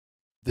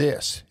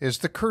This is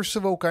the Curse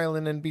of Oak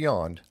Island and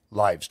Beyond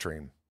live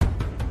stream.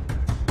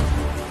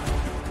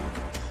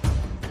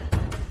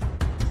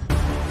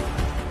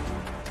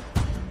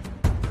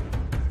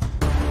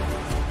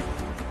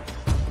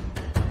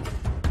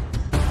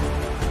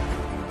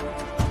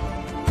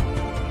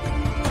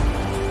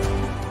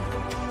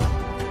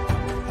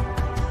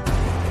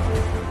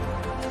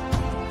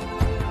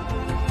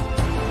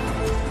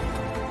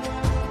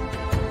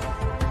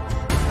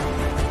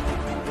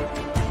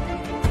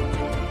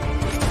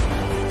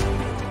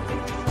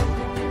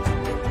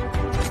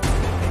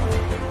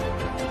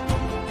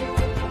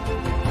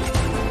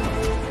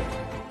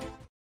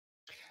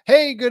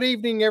 Hey, good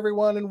evening,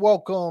 everyone, and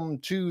welcome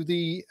to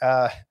the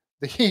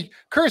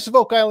Curse of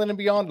Oak Island and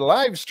Beyond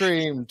live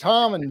stream.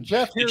 Tom and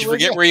Jeff here. Did you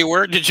forget where you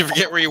were? Did you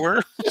forget where you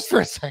were? Just for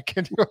a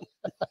second.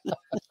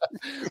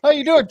 How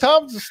you doing,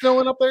 Tom? Is it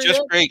snowing up there?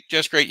 Just great,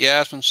 just great.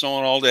 Yeah, it's been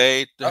snowing all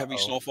day. The heavy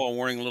snowfall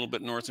warning a little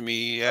bit north of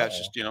me. Yeah, it's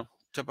just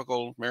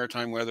typical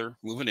maritime weather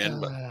moving in.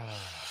 But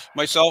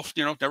myself,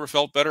 never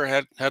felt better.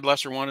 Had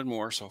less or wanted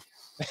more. So.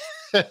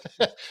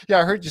 Yeah,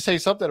 I heard you say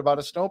something about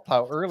a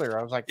snowplow earlier.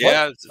 I was like,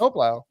 yeah, what?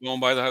 Snowplow going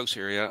by the house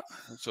here. Yeah.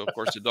 So of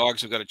course the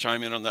dogs have got to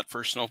chime in on that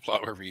first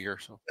snowplow every year.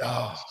 So.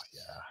 Oh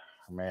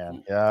yeah,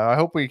 man. Yeah, I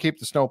hope we keep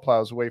the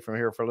snowplows away from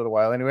here for a little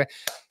while. Anyway,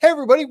 hey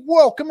everybody,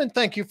 welcome and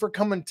thank you for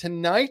coming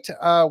tonight.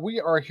 We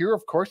are here,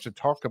 of course, to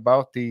talk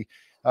about the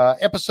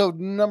episode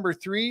number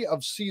 3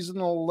 of season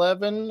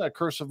 11, A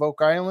Curse of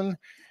Oak Island.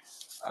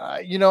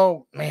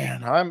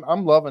 Man,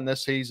 I'm loving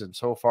this season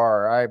so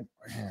far. I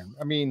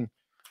mean.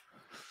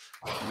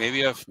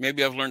 Maybe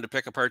I've learned to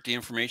pick apart the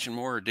information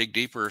more or dig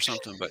deeper or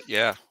something. But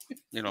yeah,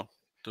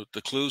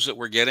 the clues that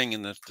we're getting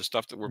and the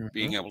stuff that we're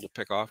being able to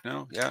pick off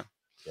now. Yeah.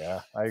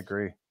 Yeah, I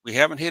agree. We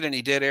haven't hit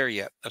any dead air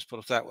yet. Let's put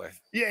it that way.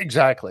 Yeah,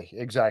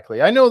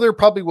 exactly. I know there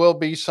probably will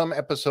be some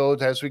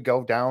episodes as we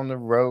go down the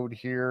road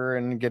here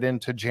and get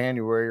into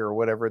January or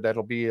whatever.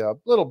 That'll be a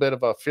little bit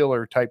of a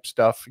filler type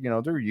stuff.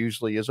 There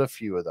usually is a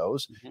few of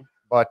those,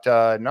 but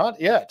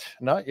not yet.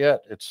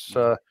 It's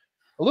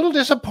a little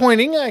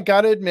disappointing. I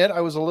got to admit,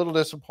 I was a little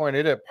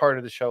disappointed at part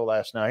of the show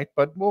last night,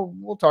 but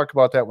we'll talk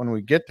about that when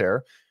we get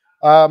there.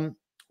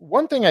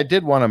 One thing I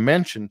did want to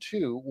mention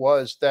too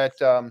was that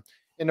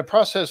in the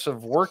process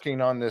of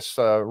working on this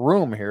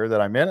room here that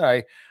I'm in,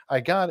 I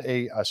got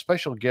a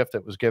special gift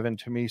that was given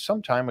to me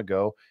some time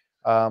ago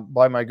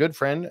by my good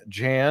friend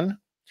Jan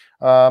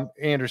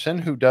Anderson,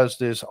 who does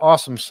this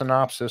awesome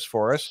synopsis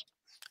for us.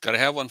 Got to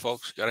have one,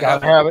 folks. Got to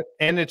have it,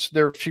 and it's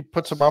there. She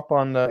puts them up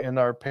on in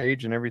our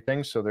page and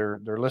everything, so they're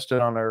listed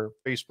on our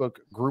Facebook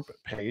group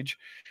page.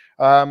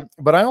 But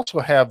I also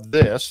have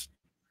this,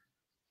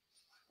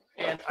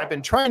 and I've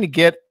been trying to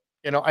get.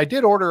 I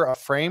did order a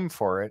frame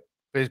for it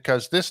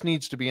because this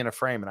needs to be in a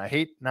frame, and I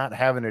hate not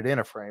having it in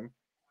a frame.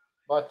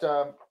 But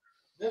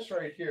this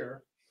right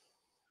here.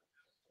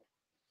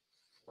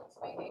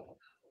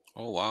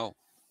 Oh wow!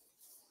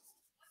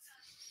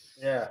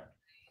 Yeah.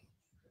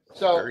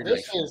 So very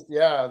this nice. Is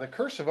the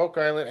Curse of Oak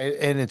Island,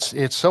 and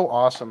it's so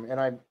awesome. And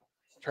I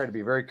try to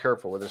be very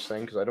careful with this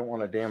thing because I don't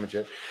want to damage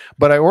it.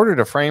 But I ordered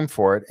a frame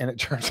for it, and it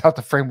turns out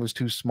the frame was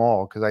too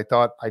small because I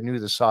thought I knew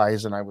the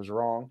size and I was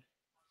wrong.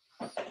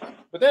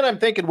 But then I'm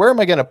thinking, where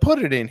am I going to put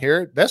it in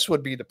here? This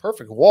would be the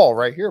perfect wall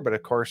right here, but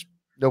of course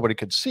nobody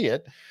could see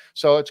it,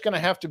 so it's going to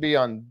have to be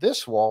on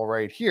this wall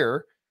right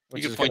here.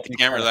 You can point the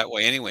camera that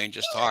way anyway and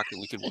just talk,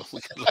 and we could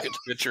look at the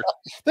picture.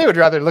 They would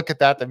rather look at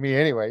that than me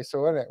anyway,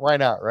 so why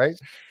not, right?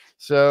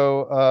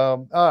 So,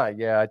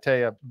 yeah, I tell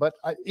you, but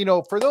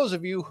for those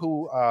of you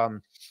who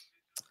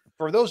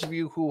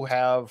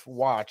have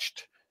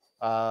watched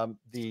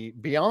the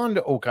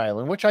Beyond Oak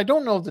Island, which I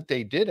don't know that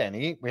they did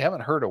any, we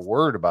haven't heard a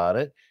word about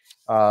it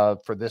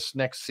for this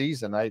next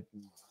season.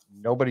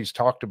 Nobody's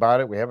talked about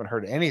it. We haven't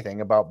heard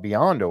anything about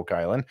Beyond Oak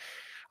Island,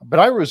 but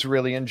I was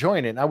really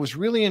enjoying it. I was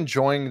really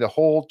enjoying the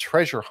whole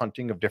treasure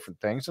hunting of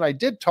different things. And I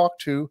did talk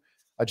to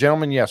a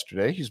gentleman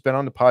yesterday. He's been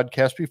on the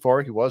podcast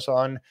before. He was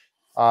on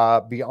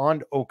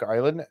Beyond Oak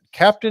Island,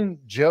 Captain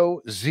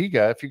Joe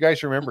Ziga. If you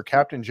guys remember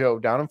Captain Joe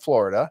down in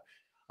Florida,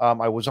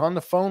 I was on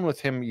the phone with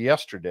him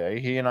yesterday.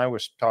 He and I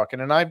was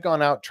talking, and I've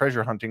gone out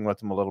treasure hunting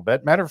with him a little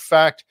bit. Matter of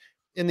fact,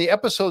 in the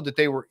episode that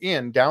they were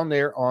in down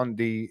there in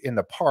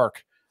the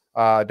park,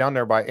 down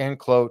there by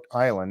Anclote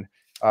Island,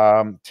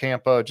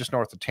 Tampa, just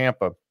north of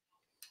Tampa,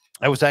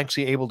 I was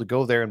actually able to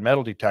go there and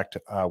metal detect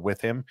with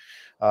him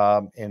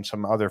and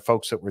some other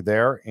folks that were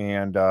there,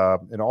 and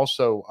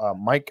also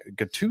Mike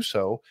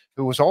Gattuso,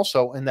 who was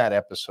also in that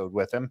episode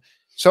with him.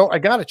 So I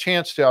got a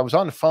chance to. I was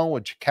on the phone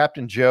with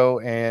Captain Joe,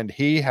 and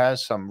he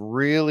has some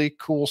really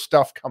cool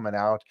stuff coming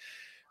out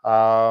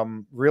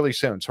really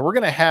soon. So we're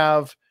going to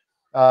have.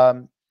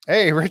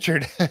 Hey,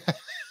 Richard.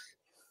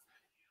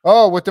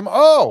 Oh, with them.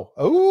 Oh,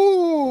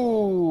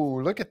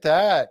 look at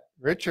that,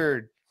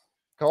 Richard.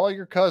 Call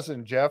your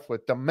cousin, Jeff,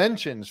 with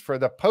dimensions for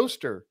the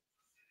poster.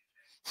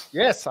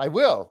 Yes, I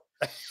will.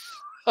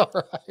 All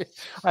right.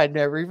 I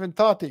never even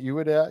thought that you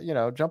would,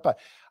 jump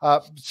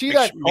on. See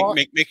make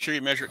that? Make sure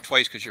you measure it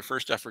twice because your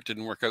first effort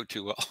didn't work out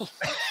too well.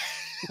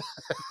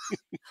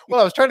 Well,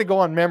 I was trying to go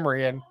on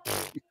memory, and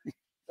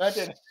that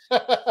didn't.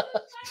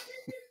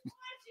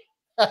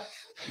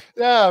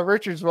 Yeah,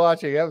 Richard's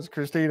watching. That was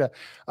Christina.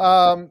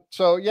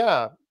 So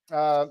yeah,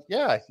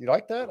 yeah, you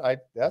like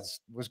that? That's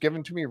was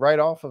given to me right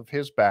off of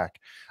his back.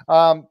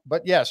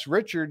 But yes,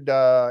 Richard,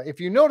 if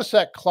you notice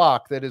that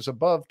clock that is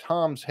above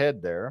Tom's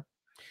head there,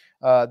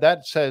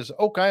 that says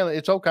Oak Island.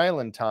 It's Oak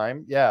Island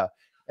time. Yeah,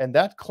 and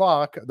that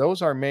clock,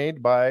 those are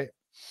made by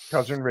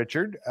cousin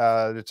Richard.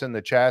 It's in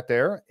the chat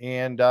there,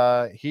 and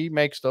he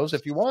makes those.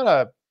 If you want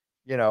to,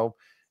 you know,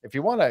 if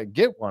you want to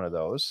get one of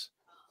those,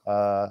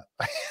 uh,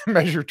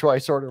 measure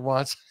twice, order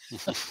once.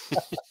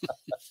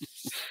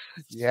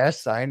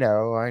 Yes, I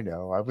know, I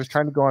know. I was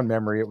trying to go on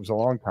memory. It was a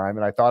long time,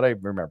 and I thought I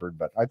remembered,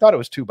 but I thought it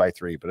was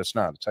 2x3, but it's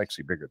not. It's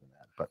actually bigger than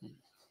that. But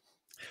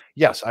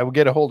yes, I will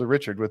get a hold of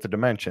Richard with the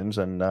dimensions,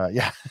 and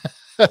yeah,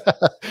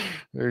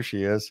 there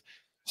she is.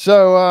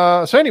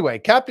 So anyway,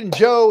 Captain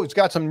Joe has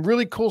got some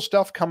really cool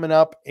stuff coming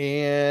up,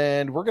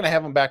 and we're gonna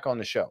have him back on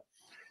the show.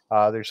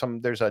 There's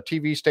a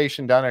TV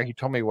station down there. He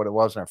told me what it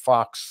was, and a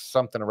Fox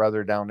something or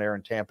other down there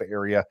in Tampa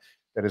area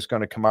that is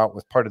going to come out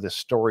with part of this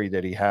story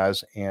that he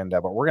has. And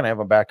but we're going to have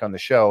him back on the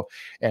show.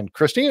 And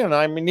Christina and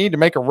I need to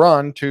make a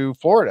run to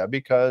Florida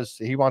because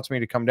he wants me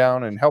to come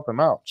down and help him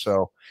out.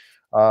 So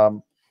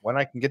when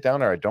I can get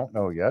down there, I don't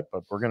know yet,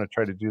 but we're going to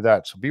try to do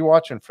that. So be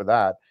watching for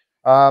that.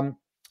 Um,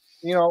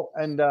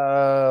 and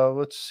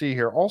let's see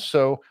here.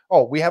 Also,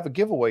 oh, we have a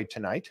giveaway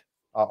tonight.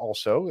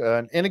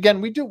 Also, and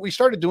again, we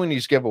started doing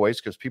these giveaways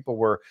because people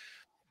were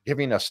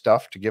giving us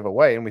stuff to give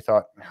away, and we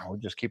thought we'll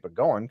just keep it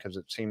going because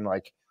it seemed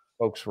like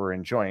folks were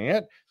enjoying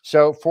it.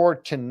 So for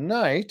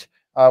tonight,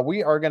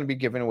 we are going to be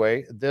giving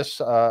away this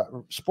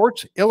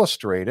Sports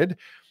Illustrated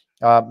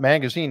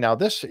magazine. Now,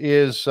 this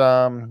is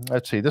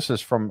let's see, this is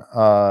from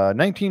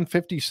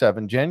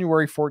 1957,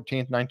 January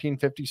 14th,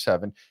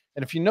 1957,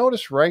 and if you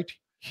notice right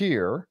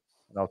here,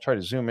 and I'll try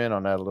to zoom in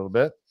on that a little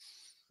bit,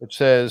 it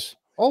says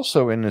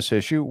also in this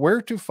issue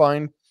where to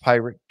find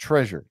pirate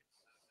treasure.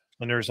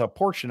 And there's a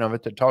portion of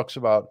it that talks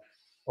about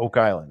Oak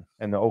Island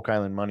and the Oak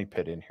Island money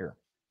pit in here.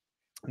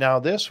 Now,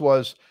 this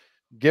was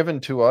given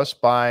to us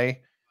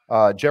by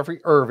Jeffrey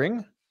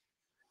Irving.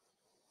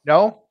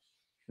 No,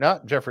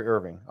 not Jeffrey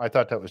Irving. I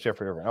thought that was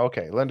Jeffrey Irving.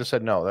 Okay. Linda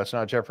said, no, that's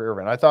not Jeffrey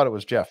Irving. I thought it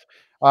was Jeff.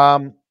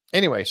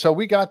 Anyway, so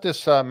we got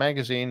this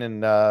magazine,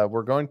 and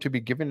we're going to be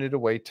giving it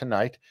away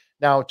tonight.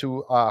 Now,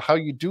 to how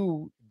you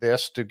do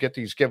this to get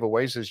these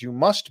giveaways is you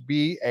must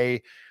be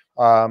a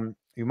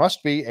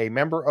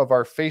member of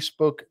our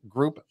Facebook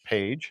group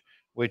page,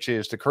 which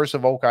is the Curse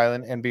of Oak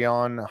Island and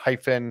Beyond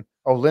hyphen.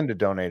 Oh, Linda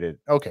donated.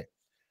 Okay.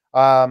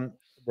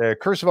 The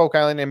Curse of Oak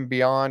Island and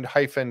Beyond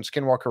hyphen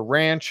Skinwalker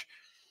Ranch.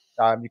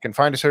 You can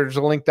find us there. There's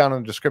a link down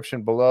in the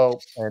description below,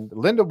 and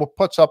Linda will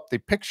puts up the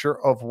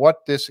picture of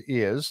what this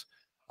is,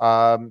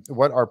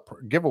 what our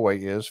giveaway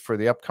is for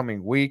the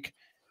upcoming week,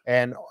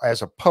 and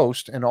as a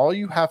post. And all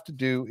you have to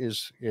do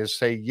is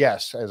say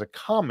yes as a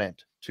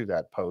comment to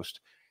that post,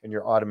 and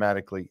you're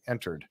automatically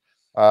entered.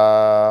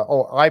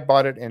 Oh, I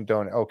bought it and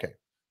donated. Okay.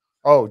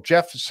 Oh,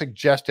 Jeff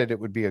suggested it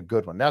would be a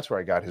good one. That's where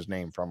I got his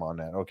name from on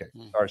that. Okay.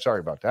 Sorry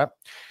about that.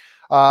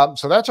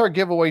 So that's our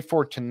giveaway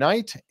for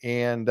tonight,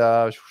 and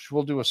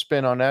we'll do a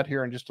spin on that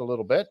here in just a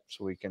little bit,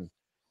 so we can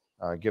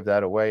give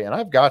that away. And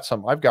I've got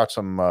some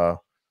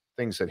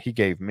things that he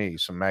gave me,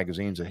 some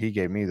magazines that he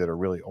gave me that are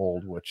really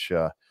old, which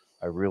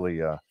I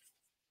really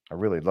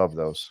love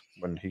those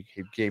when he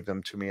gave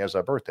them to me as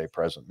a birthday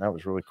present. That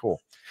was really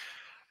cool.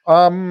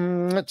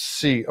 Let's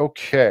see.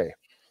 Okay,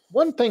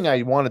 one thing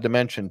I wanted to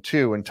mention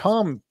too, and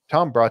Tom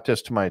brought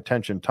this to my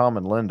attention. Tom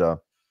and Linda.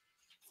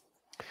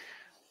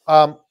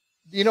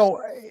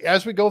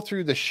 As we go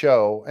through the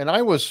show, and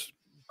I was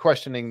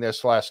questioning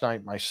this last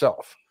night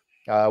myself.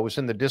 I was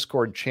in the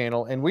Discord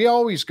channel, and we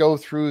always go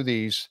through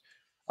these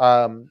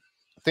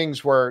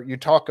things where you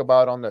talk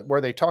about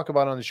where they talk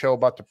about on the show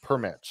about the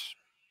permits,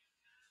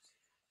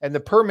 and the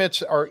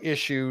permits are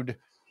issued.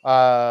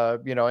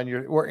 So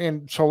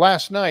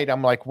last night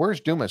I'm like,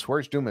 "Where's Dumas?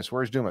 Where's Dumas?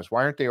 Where's Dumas?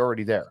 Why aren't they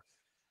already there?"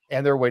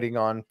 And they're waiting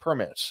on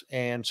permits.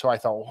 And so I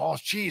thought, "Oh,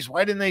 geez,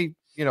 why didn't they,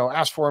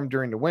 ask for them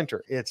during the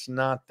winter?" It's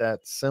not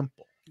that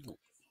simple.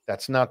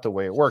 That's not the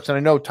way it works. And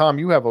I know, Tom,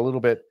 you have a little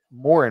bit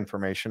more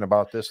information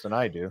about this than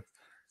I do.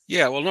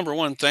 Yeah, well, number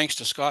one, thanks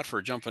to Scott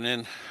for jumping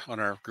in on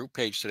our group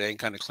page today and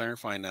kind of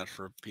clarifying that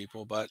for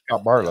people. But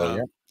Scott Barlow,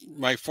 yeah.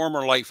 my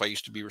former life, I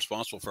used to be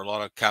responsible for a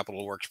lot of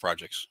capital works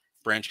projects,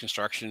 branch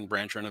construction,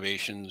 branch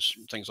renovations,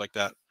 things like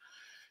that.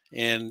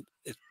 And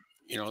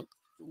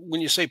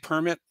when you say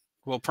permit,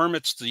 well,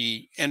 permit's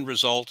the end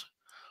result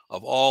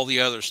of all the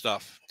other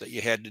stuff that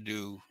you had to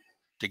do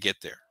to get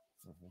there.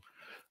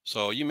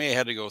 So you may have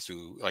had to go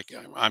through, like,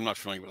 I'm not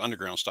familiar with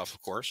underground stuff,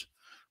 of course,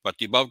 but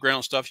the above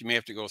ground stuff, you may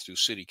have to go through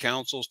city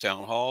councils,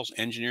 town halls,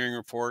 engineering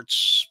reports,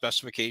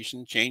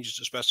 specification, changes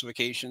to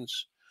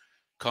specifications,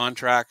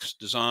 contracts,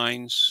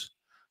 designs,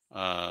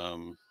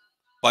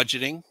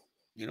 budgeting.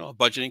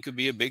 Budgeting could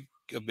be a big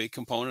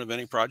component of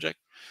any project.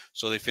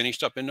 So they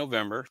finished up in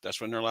November.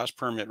 That's when their last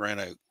permit ran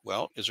out.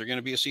 Well, is there going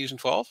to be a season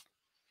 12?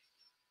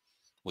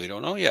 We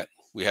don't know yet.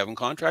 We haven't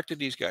contracted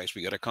these guys.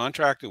 We got to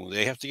contract them.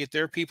 They have to get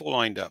their people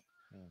lined up.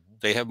 Mhm.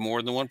 They have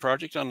more than one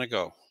project on the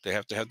go. They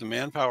have to have the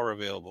manpower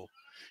available.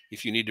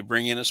 If you need to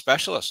bring in a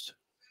specialist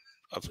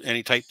of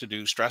any type to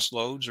do stress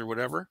loads or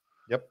whatever,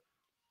 Yep.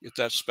 if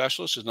that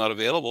specialist is not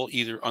available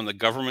either on the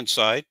government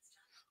side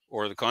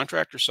or the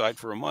contractor side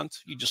for a month,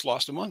 you just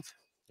lost a month.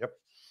 Yep.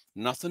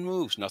 Nothing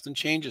moves, nothing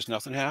changes,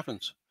 nothing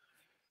happens.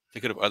 They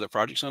could have other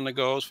projects on the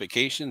go,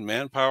 vacation,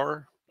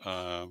 manpower.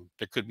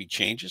 There could be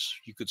changes.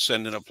 You could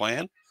send in a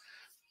plan.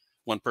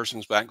 One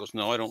person's back goes,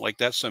 no, I don't like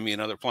that. Send me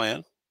another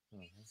plan.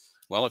 Mhm.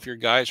 Well, if your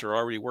guys are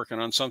already working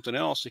on something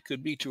else, it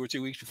could be 2 or 3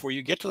 weeks before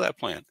you get to that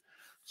plan.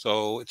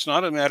 So it's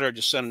not a matter of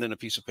just sending in a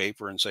piece of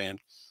paper and saying,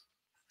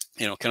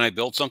 can I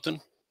build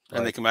something? And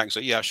they Right. come back and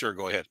say, yeah, sure,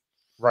 go ahead.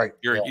 Right.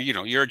 You're,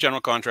 Yeah. you're a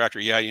general contractor.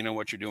 Yeah, you know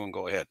what you're doing.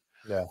 Go ahead.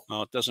 Yeah.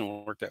 No, it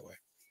doesn't work that way.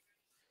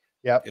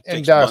 Yeah, It and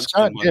takes months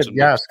Scott and months did. and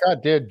Yeah, months.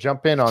 Scott did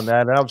jump in on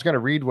that, and I was going to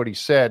read what he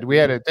said. We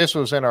had Mhm. it. This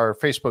was in our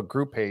Facebook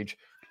group page.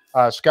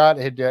 Scott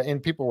had,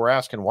 and people were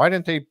asking why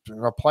didn't they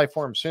apply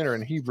for him sooner,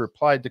 and he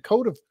replied, "The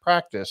code of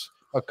practice.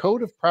 A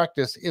code of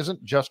practice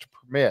isn't just a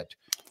permit.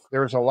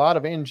 There's a lot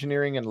of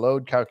engineering and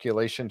load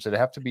calculations that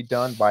have to be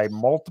done by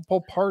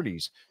multiple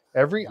parties.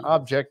 Every Mhm.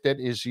 object that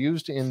is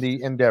used in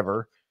the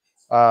endeavor."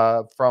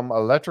 From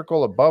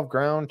electrical above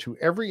ground to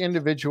every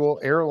individual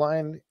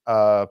airline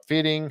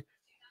fitting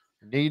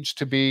needs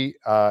to be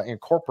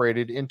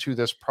incorporated into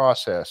this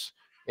process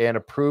and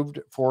approved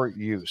for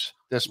use.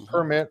 This Mhm.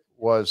 permit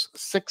was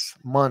 6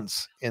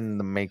 months in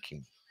the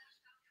making.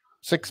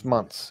 6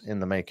 months in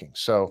the making.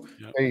 So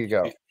Yeah. there you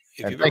go. If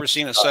And you've thank ever you,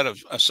 seen Scott.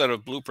 a set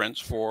of blueprints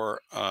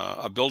for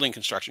a building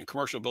construction,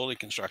 commercial building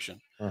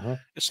construction, Mhm.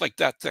 it's like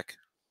that thick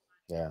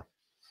Yeah.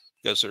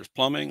 because there's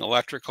plumbing,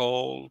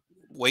 electrical,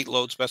 weight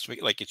load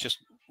specification. Like it's just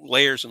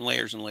layers and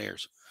layers and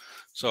layers.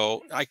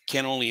 So I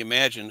can only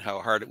imagine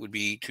how hard it would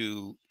be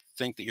to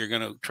think that you're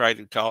going to try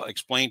to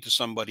explain to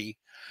somebody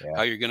Yeah.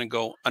 how you're going to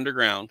go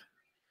underground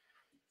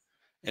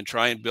and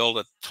try and build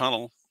a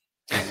tunnel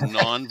in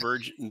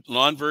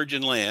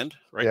non-virgin land,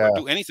 right? Or Yeah.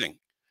 do anything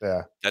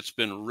Yeah. that's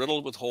been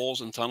riddled with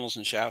holes and tunnels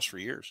and shafts for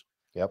years.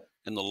 Yep.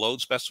 And the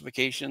load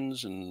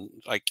specifications and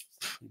like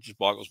it just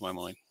boggles my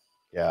mind.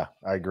 Yeah,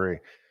 I agree.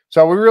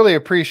 So we really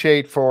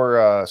appreciate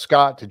for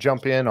Scott to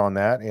jump in on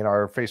that in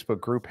our Facebook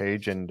group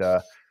page. And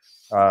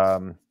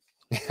um,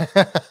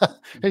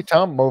 hey,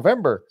 Tom,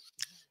 Movember.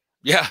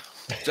 Yeah,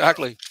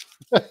 exactly.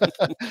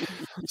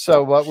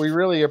 So, we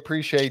really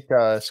appreciate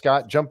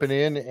Scott jumping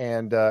in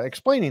and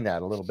explaining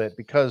that a little bit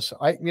because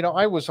I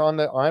was on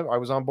I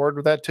was on board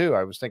with that too.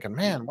 I was thinking, Mm.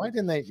 man, why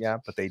didn't they? Yeah,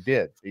 but they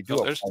did. They do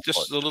There's apply for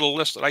just it. a little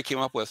list that I came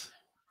up with,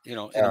 in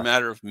a Yeah.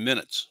 matter of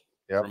minutes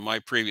Yep. from my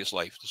previous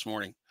life this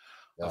morning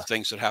of Yeah.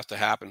 things that have to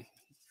happen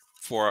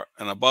for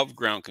an above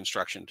ground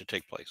construction to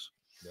take place.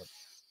 Yep.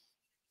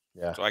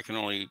 Yeah. So I can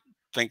only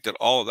think that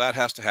all of that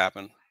has to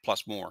happen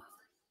plus more.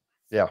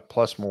 Yeah.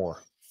 Plus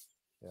more.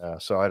 Yeah.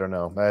 So I don't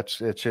know. It's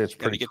And to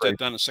pretty get crazy. that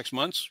done in 6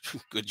 months,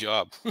 good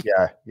job.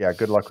 Yeah. Yeah.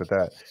 Good luck with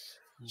that.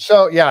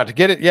 So yeah, to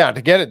get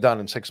it done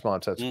in 6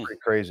 months, that's Mm, pretty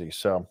crazy.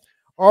 So,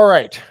 all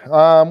right.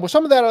 With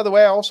some of that out of the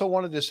way, I also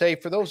wanted to say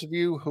for those of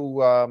you who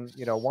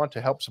want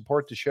to help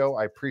support the show,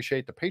 I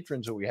appreciate the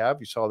patrons that we have.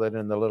 You saw that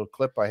in the little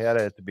clip I had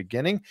at the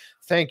beginning.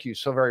 Thank you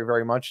so very,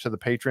 very much to the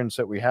patrons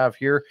that we have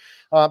here,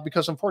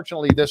 because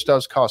unfortunately, this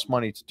does cost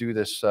money to do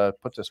this,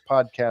 put this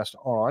podcast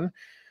on.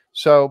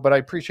 So, but I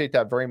appreciate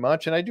that very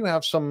much, and I do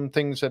have some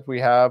things that we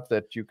have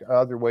that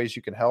other ways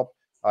you can help.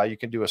 You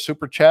can do a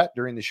super chat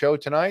during the show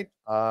tonight.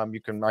 I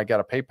got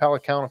a PayPal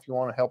account if you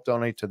want to help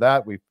donate to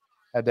that. We've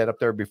had that up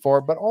there before,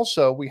 but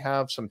also we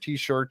have some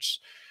t-shirts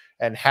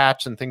and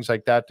hats and things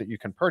like that that you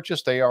can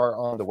purchase. They are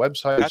on the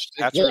website. hats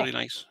Yeah, really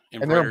nice,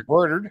 and they're embroidered,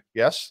 embroidered.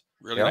 Yes,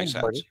 they really are nice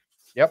embroidered. hats.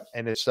 Yep,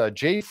 and it's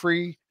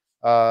jfree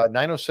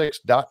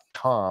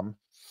 906.com.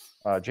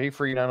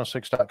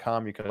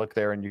 jfree906.com. You can look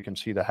there and you can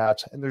see the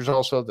hats. And there's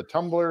also the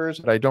tumblers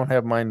that I don't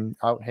have mine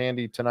out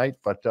handy tonight,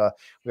 but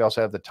we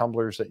also have the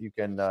tumblers that you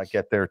can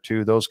get there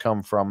too. Those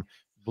come from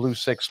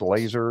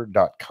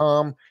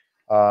blue6laser.com.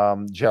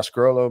 Jess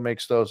Grollo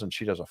makes those and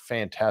she does a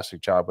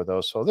fantastic job with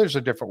those. So there's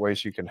a different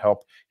ways you can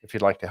help if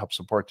you'd like to help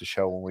support the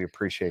show. And we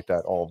appreciate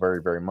that all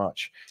very, very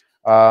much.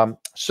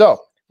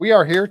 So we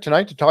are here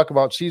tonight to talk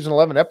about season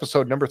 11,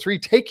 episode number 3,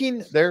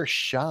 Taking Their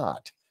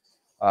Shot.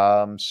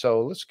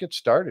 So let's get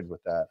started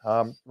with that.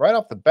 Right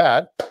off the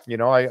bat,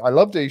 I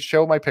love to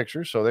show my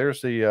pictures. So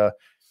there's the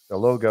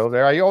logo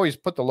there. I always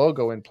put the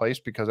logo in place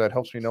because that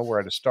helps me know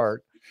where to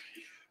start.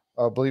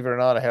 Believe it or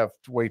not, I have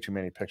way too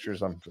many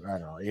pictures. I don't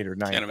know, 8 or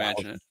 9. Can't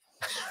imagine it.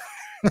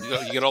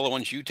 You get all the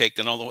ones you take,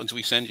 then all the ones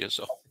we send you.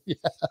 So Yeah.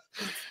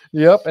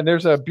 Yep. And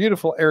there's a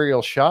beautiful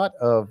aerial shot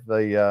of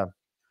the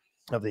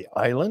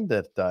island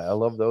that I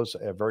love those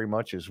very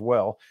much as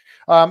well.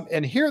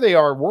 And here they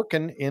are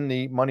working in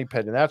the money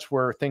pit, and that's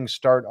where things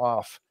start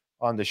off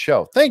on the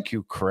show. Thank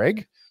you,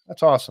 Craig.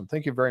 That's awesome.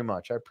 Thank you very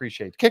much. I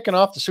appreciate it. Kicking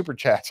off the super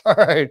chats. All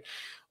right.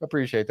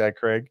 Appreciate that,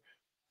 Craig.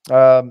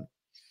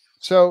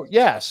 So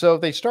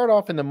they start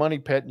off in the money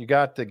pit, and you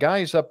got the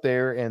guys up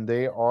there, and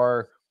they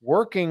are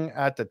working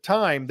at the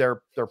time.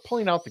 They're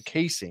pulling out the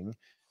casing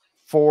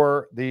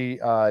for the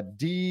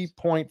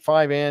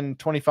D.5N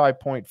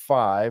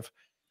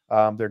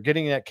 25.5. They're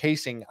getting that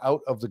casing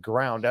out of the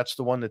ground. That's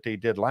the one that they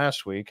did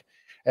last week.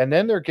 And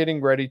then they're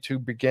getting ready to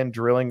begin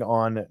drilling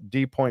on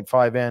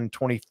D.5N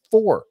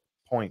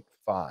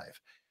 24.5.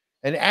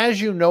 And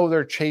as you know,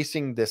 they're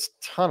chasing this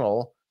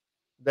tunnel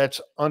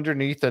that's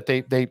underneath that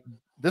they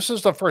this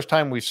is the first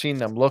time we've seen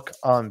them look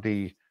on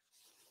the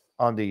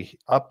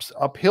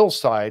uphill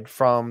side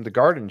from the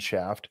garden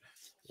shaft.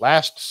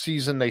 Last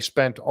season, they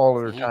spent all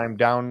of their time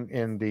down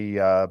in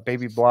the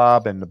baby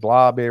blob and the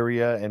blob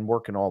area and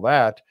working all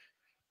that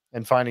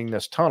and finding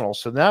this tunnel.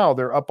 So now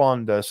they're up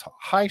on this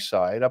high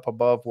side, up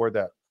above where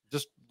that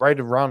just right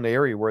around the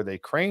area where the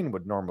crane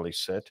would normally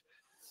sit.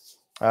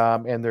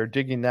 And they're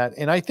digging that.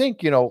 And I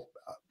think,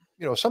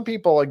 some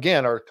people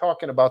again are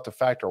talking about the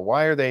factor.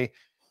 Why are they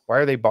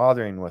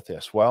bothering with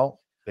this? Well,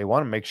 they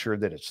want to make sure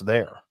that it's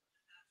there.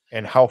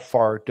 And how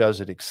far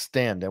does it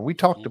extend? And we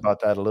talked about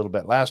that a little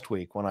bit last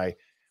week when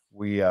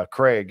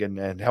Craig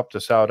and helped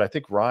us out. I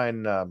think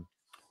Ryan,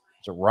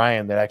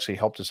 Ryan that actually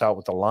helped us out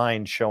with the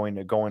line showing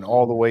it going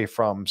all the way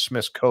from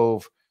Smith's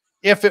Cove.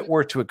 If it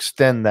were to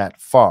extend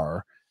that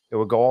far, it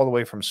would go all the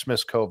way from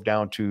Smith's Cove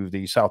down to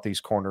the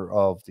southeast corner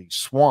of the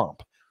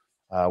swamp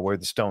where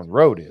the Stone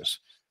Road is.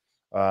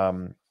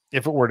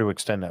 If it were to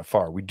extend that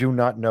far, we do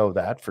not know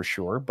that for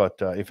sure. But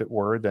if it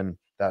were, then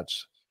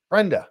that's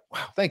Brenda.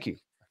 Wow, thank you.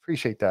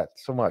 Appreciate that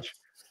so much.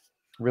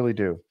 Really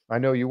do. I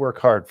know you work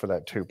hard for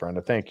that too,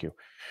 Brenda. Thank you.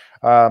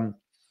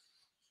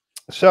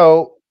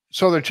 So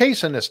they're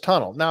chasing this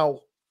tunnel. Now,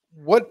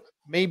 what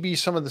may be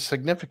some of the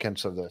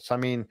significance of this? I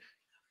mean,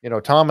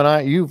 Tom and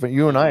I,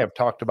 you and I have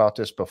talked about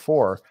this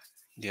before.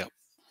 Yeah.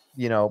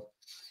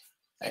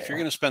 If you're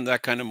going to spend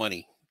that kind of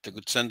money to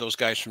send those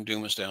guys from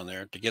Dumas down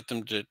there, to get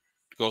them to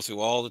go through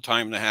all the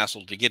time and the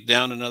hassle to get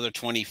down another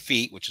 20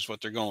 feet, which is what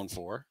they're going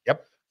for.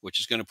 Yep. Which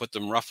is going to put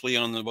them roughly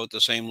on about the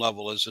same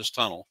level as this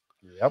tunnel.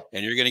 Yep.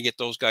 And you're going to get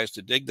those guys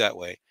to dig that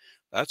way.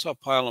 That's a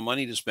pile of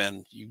money to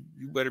spend. You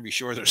better be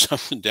sure there's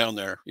something down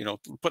there.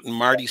 Putting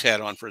Marty's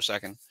hat on for a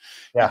second.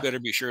 Yeah. You better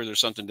be sure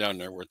there's something down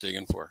there worth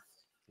digging for.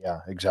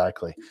 Yeah,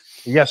 exactly.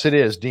 Yes, it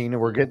is, Dean.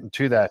 And we're getting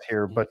to that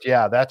here. But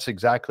yeah, that's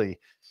exactly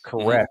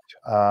correct.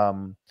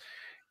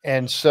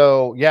 And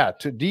so, yeah,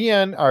 to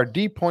DN, our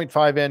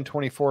D.5N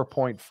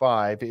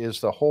 24.5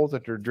 is the hole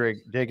that they're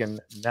digging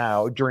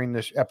now during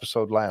this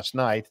episode last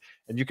night.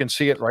 And you can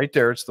see it right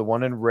there. It's the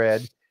one in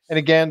red. And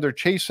again, they're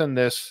chasing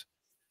this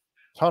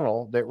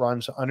tunnel that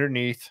runs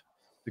underneath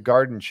the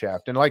garden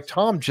shaft. And like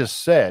Tom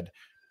just said,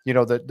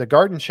 the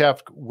garden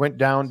shaft went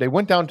down. They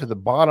went down to the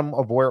bottom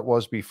of where it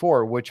was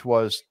before, which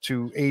was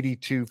to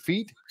 82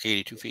 feet.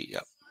 82 feet, yeah.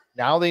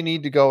 Now they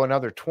need to go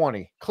another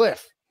 20.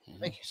 Cliff.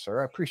 Thank you,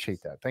 sir. I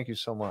appreciate that. Thank you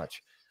so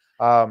much.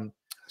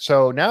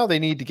 So now they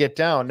need to get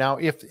down. Now,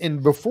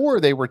 before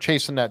they were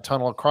chasing that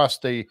tunnel across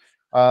the,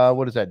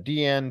 what is that,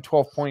 DN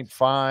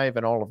 12.5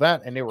 and all of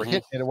that, and they were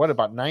hitting it at what,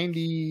 about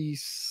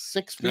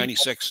 96 feet?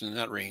 96 in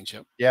that range,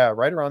 yep. Yeah,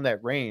 right around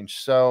that range.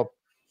 So,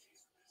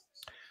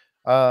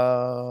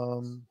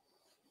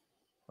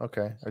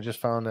 okay, I just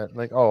found that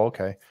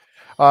okay.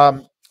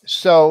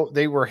 So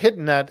they were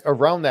hitting that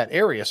around that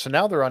area. So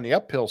now they're on the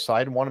uphill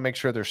side and want to make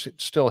sure they're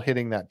still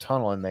hitting that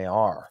tunnel, and they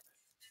are.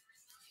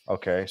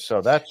 Okay, so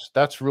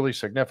that's really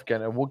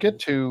significant, and we'll get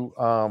to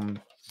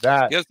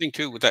that. The other thing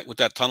too with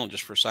that tunnel,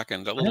 just for a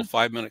second, that little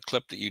 5-minute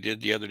clip that you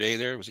did the other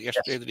day, was it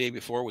yesterday or the day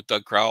before, with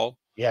Doug Crowell?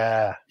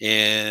 Yeah.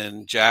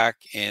 And Jack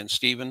and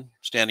Steven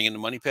standing in the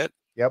money pit.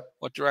 Yep.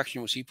 What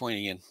direction was he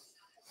pointing in?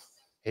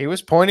 He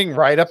was pointing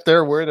right up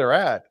there where they're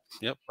at.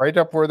 Yep. Right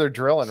up where they're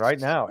drilling right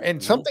now.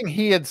 And something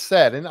he had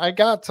said, and I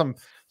got some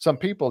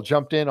people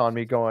jumped in on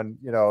me going,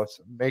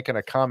 making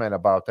a comment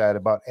about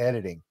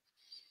editing.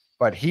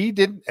 But he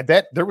didn't,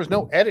 there was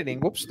no editing.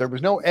 Whoops. There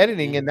was no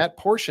editing in that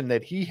portion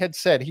that he had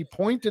said. He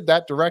pointed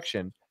that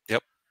direction.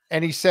 Yep.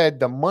 And he said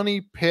the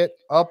money pit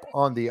up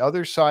on the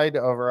other side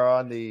of, or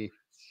on the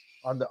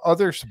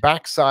other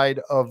backside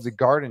of the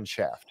garden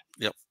shaft.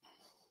 Yep.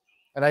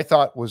 And I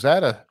thought, was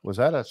that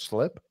a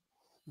slip?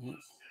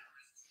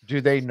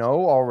 Do they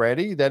know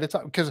already that it's,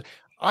 because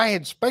I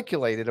had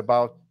speculated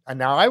about, and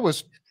now I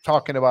was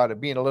talking about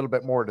it being a little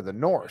bit more to the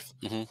north.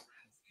 This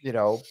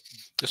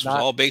was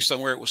all based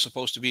on where it was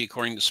supposed to be,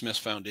 according to Smith's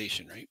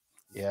Foundation, right?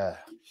 Yeah.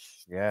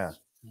 Yeah.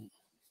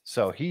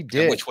 So he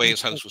did. And which way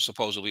his house was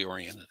supposedly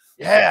oriented.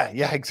 Yeah.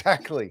 Yeah,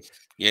 exactly.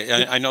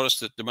 Yeah. I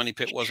noticed that the money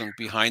pit wasn't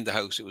behind the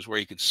house. It was where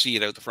you could see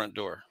it out the front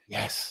door.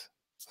 Yes,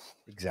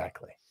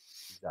 exactly.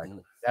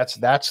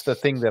 That's the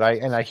thing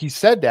that he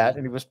said that,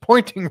 and he was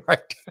pointing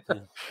right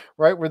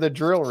where the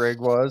drill rig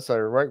was,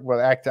 or right.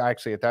 Well,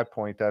 actually at that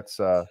point, that's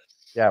where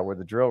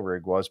the drill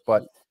rig was.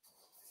 But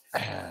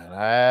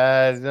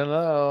I don't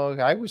know.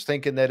 I was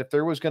thinking that if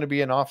there was going to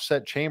be an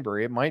offset chamber,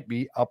 it might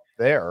be up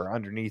there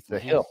underneath the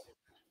hill.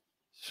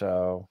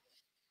 So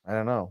I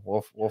don't know.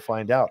 We'll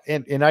find out.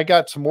 And I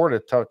got some more to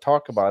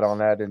talk about on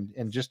that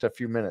in just a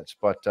few minutes.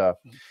 But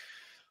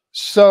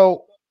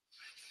so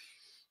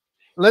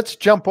let's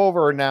jump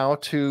over now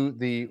to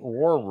the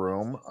war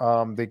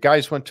room. The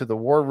guys went to the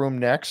war room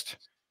next.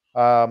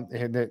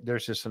 And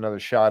there's just another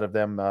shot of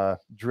them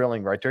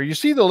drilling right there. You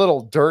see the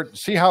little dirt.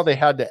 See how they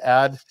had to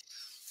add,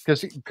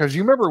 because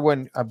you remember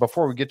when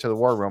before we get to the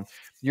war room,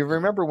 you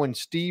remember when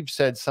Steve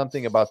said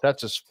something about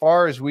that's as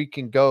far as we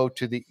can go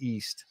to the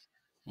east,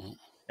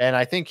 and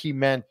I think he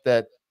meant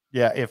that.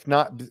 Yeah, if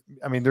not,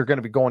 I mean, they're going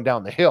to be going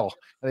down the hill.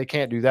 They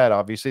can't do that.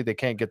 Obviously, they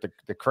can't get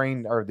the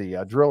crane or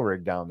the drill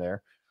rig down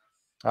there.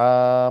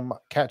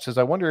 Kat says,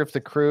 I wonder if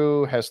the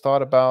crew has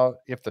thought about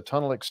if the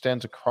tunnel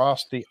extends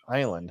across the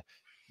island.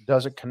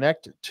 Does it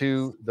connect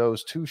to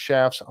those two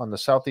shafts on the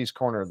southeast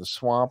corner of the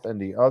swamp,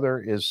 and the other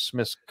is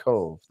Smith's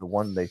Cove, the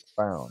one they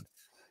found?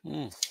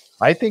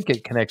 I think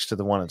it connects to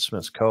the one in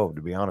Smith's Cove,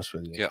 to be honest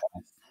with you. Yeah.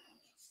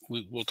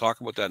 We'll talk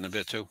about that in a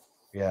bit too.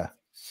 Yeah.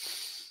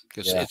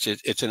 Because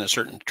it's in a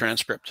certain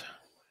transcript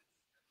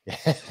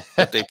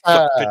that they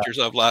took pictures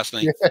of last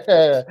night.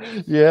 Yeah.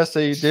 Yes,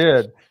 they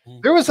did.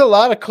 There was a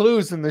lot of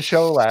clues in the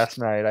show last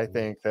night. I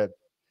think that,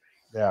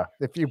 yeah,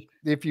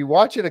 if you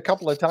watch it a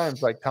couple of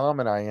times, like Tom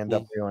and I end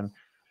up doing,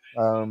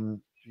 I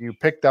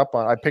picked up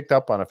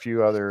on a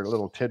few other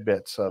little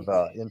tidbits of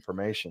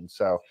information.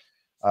 So,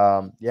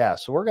 yeah,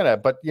 so we're gonna,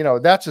 but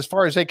that's as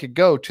far as they could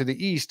go to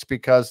the east,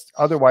 because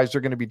otherwise they're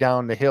going to be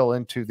down the hill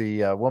into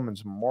the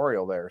women's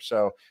memorial there.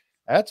 So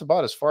that's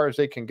about as far as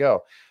they can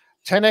go.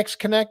 10X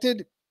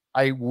connected.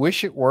 I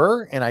wish it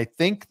were, and I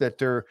think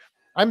that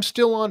I'm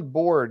still on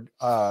board,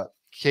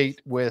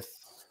 Kate, with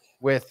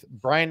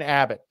Brian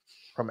Abbott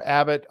from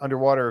Abbott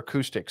Underwater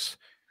Acoustics.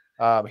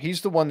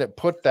 He's the one that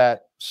put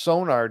that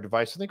sonar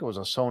device, I think it was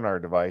a sonar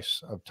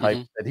device of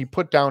type that he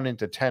put down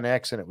into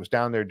 10X, and it was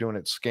down there doing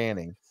its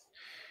scanning.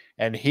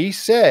 And he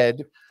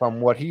said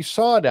from what he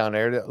saw down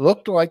there, that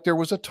looked like there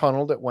was a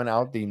tunnel that went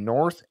out the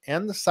north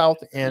and the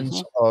south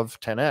ends of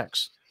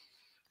 10X.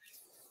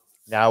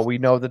 Now we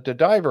know that the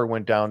diver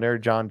went down there.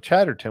 John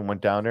Chatterton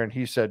went down there, and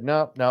he said,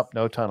 no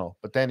tunnel.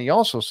 But then he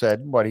also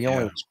said, he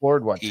only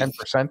explored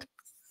 10%?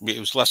 It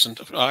was less than,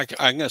 I'm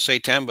going to say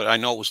 10, but I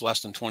know it was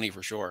less than 20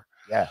 for sure.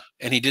 Yeah.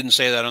 And he didn't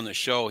say that on the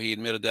show. He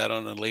admitted that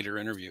on a later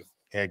interview.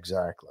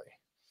 Exactly.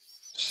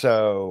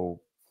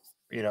 So,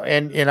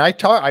 and I've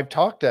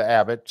talked to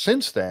Abbott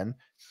since then,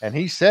 and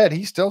he said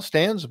he still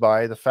stands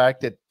by the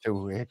fact that,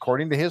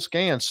 according to his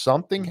scans,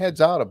 something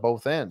heads out of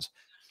both ends.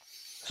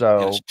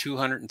 So it's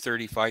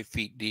 235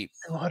 feet deep.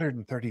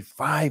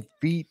 235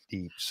 feet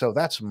deep. So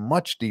that's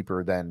much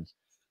deeper than,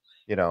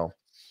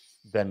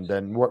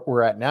 than what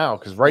we're at now.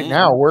 Because right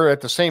now we're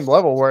at the same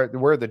level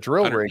where the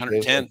drill rig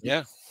is. 110,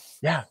 yeah.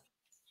 Yeah.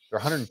 They're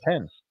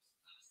 110.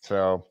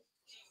 So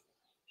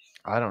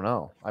I don't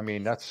know. I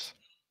mean, that's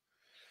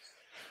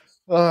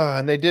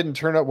and they didn't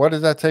turn up. What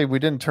does that say? We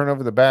didn't turn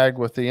over the bag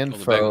with the info.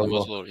 The bag with the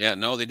muzzleloader. Yeah,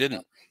 no, they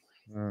didn't.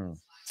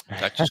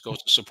 That just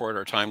goes to support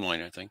our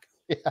timeline, I think.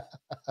 Yeah.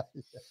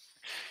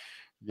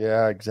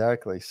 Yeah,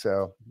 exactly.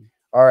 So,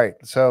 all right.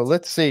 So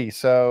let's see.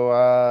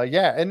 So,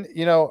 yeah. And,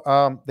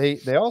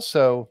 they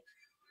also,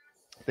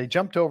 they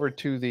jumped over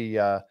to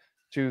the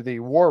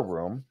war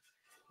room,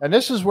 and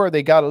this is where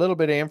they got a little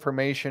bit of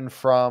information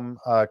from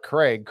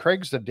Craig.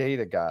 Craig's the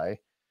data guy,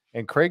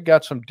 and Craig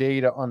got some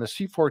data on the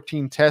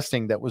C14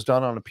 testing that was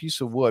done on a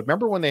piece of wood.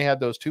 Remember when they had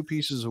those two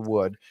pieces of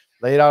wood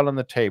laid out on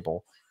the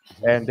table?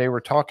 And they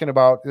were talking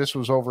about, this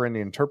was over in the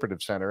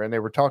interpretive center, and they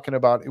were talking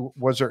about,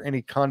 was there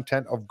any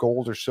content of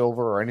gold or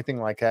silver or anything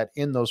like that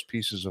in those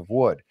pieces of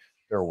wood?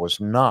 There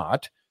was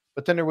not,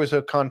 but then there was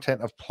a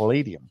content of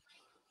palladium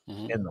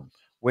in them,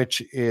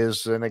 which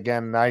is, and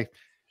again,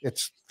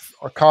 it's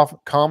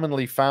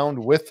commonly found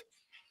with,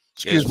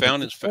 it's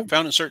found in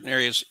certain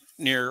areas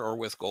near or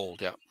with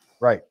gold. Yeah.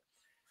 Right.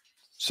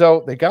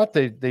 So they got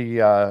the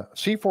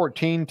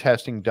C14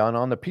 testing done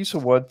on the piece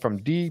of wood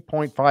from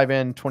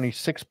D.5N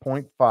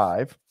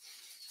 26.5,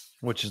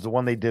 which is the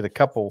one they did a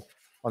couple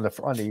on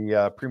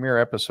the premiere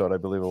episode, I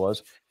believe it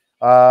was.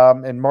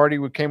 And Marty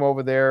came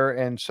over there,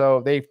 and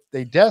so they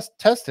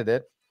tested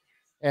it,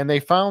 and they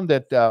found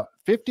that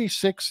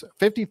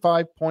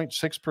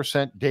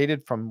 55.6%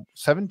 dated from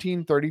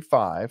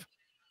 1735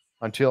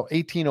 until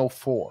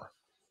 1804.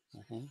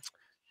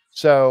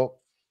 So.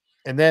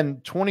 And then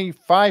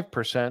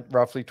 25%,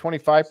 roughly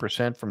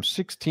 25% from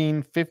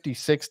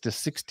 1656 to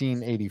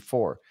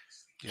 1684.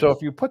 Yeah. So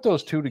if you put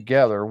those two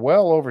together,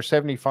 well over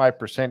 75%,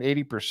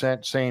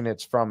 80% saying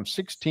it's from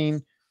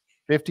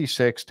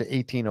 1656 to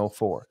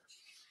 1804.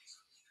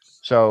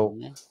 So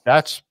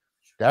that's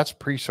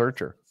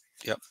pre-searcher.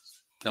 Yep.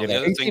 Now, the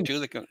other thing too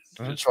that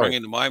sprung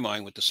into my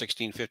mind with the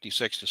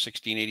 1656 to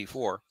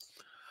 1684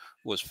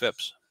 was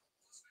Phipps.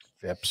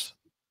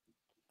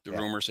 The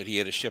rumors that he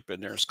had a ship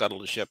in there,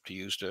 scuttled a ship to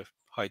use to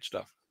hide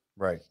stuff.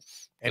 Right.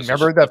 And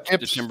remember that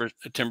the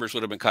timbers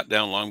would have been cut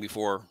down long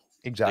before.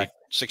 Exactly.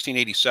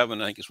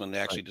 1687, I think, is when they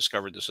actually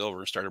discovered the silver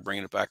and started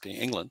bringing it back to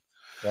England.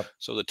 Yep.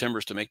 So the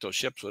timbers to make those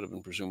ships would have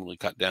been presumably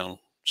cut down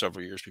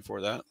several years before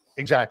that.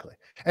 Exactly.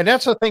 And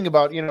that's the thing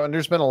about, and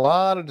there's been a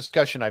lot of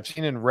discussion I've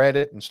seen in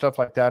Reddit and stuff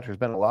like that. There's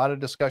been a lot of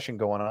discussion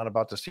going on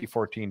about the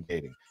C14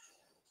 dating.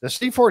 The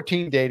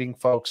C14 dating,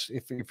 folks,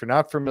 if you're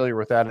not familiar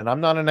with that, and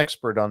I'm not an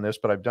expert on this,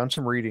 but I've done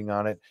some reading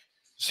on it.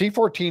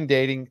 C14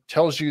 dating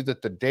tells you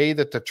that the day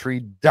that the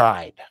tree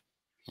died.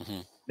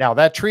 Mm-hmm. Now,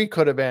 that tree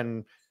could have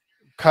been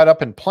cut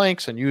up in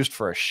planks and used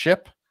for a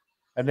ship.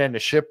 And then the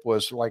ship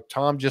was, like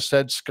Tom just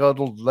said,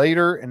 scuttled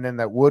later. And then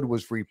that wood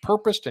was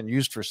repurposed and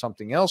used for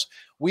something else.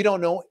 We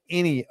don't know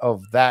any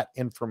of that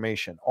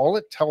information. All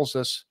it tells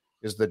us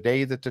is the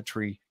day that the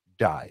tree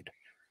died.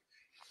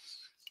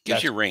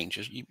 Gives you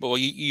range. Well,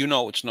 you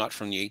know it's not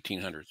from the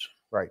 1800s.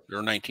 Right.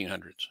 Or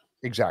 1900s.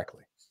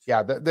 Exactly.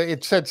 Yeah.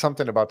 It said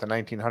something about the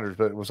 1900s,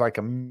 but it was like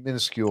a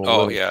minuscule.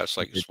 Oh, yeah. It's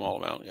like a small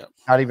amount. Yeah.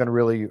 Not even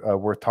really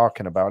worth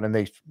talking about.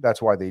 And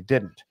that's why they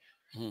didn't.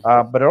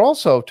 Mm-hmm. But it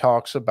also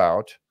talks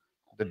about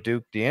the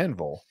Duke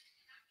d'Anville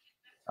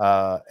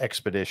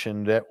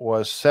expedition that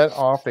was set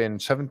off in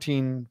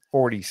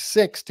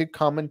 1746 to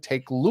come and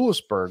take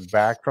Louisburg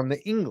back from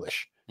the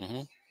English.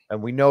 Mm-hmm.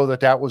 And we know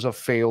that was a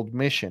failed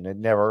mission. It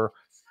never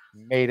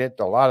made it.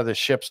 A lot of the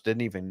ships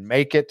didn't even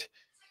make it.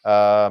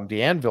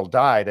 D'Anville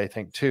died, I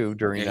think, too,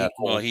 during that.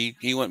 Well,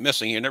 he went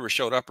missing. He never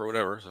showed up or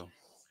whatever. So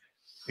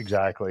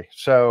exactly.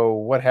 So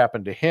what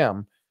happened to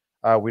him?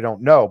 We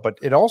don't know, but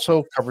it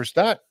also covers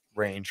that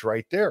range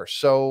right there.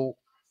 So,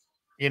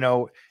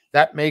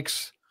 that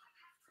makes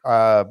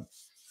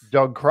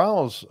Doug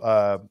Crowell's,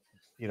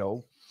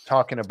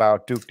 talking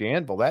about Duke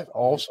d'Anville, that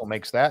also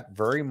makes that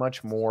very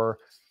much more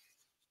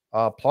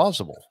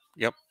plausible.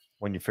 Yep.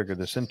 When you figure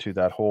this into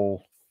that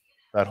whole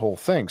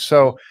thing.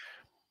 So,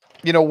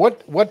 I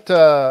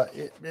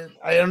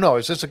don't know.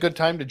 Is this a good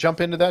time to jump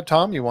into that,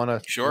 Tom? You want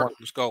to? Sure.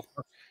 Let's go.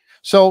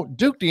 So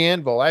Duke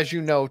d'Anville, as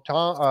you know,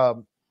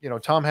 Tom,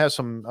 Tom has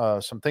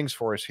some things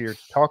for us here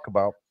to talk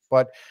about,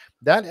 but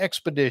that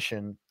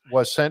expedition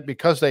was sent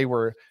because they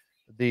were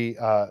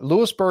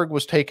Louisburg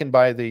was taken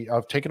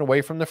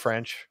away from the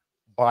French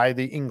by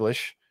the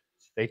English.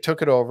 They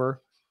took it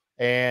over.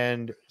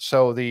 And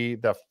so the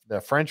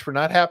French were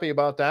not happy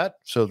about that.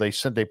 So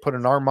they put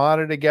an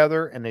armada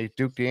together, and they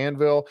Duke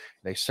d'Anville.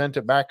 They sent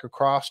it back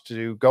across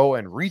to go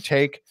and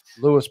retake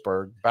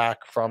Louisburg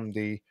back from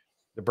the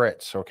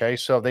Brits. Okay,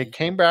 so they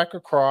came back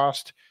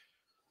across,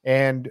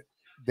 and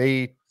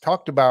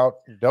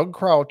Doug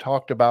Crow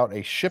talked about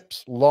a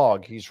ship's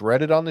log. He's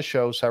read it on the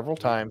show several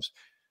times.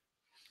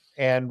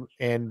 And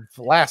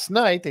last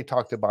night they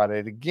talked about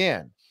it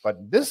again,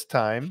 but this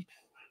time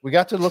we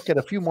got to look at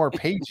a few more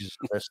pages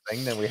of this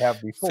thing than we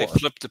have before. They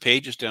flipped the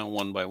pages down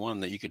one by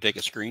one that you could take a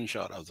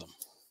screenshot of them.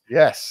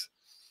 Yes.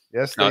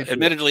 Now,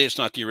 admittedly, it's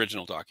not the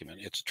original document.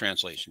 It's a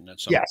translation.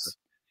 That's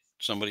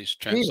somebody's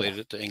translated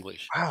it to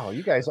English. Wow,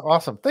 you guys are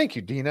awesome. Thank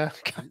you, Dina.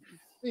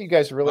 You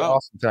guys are really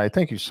awesome tonight.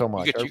 Thank you so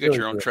much. You got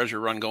your own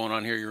treasure run going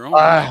on here. Your own.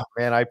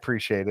 Man, I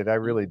appreciate it. I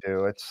really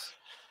do. It's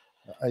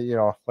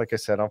like I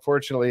said,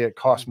 unfortunately, it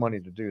costs money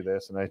to do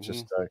this, and I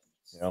just,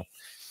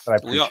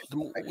 but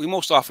we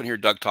most often hear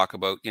Doug talk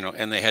about,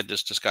 and they had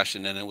this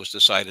discussion, and it was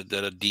decided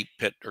that a deep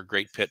pit or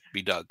great pit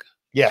be dug.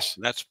 Yes,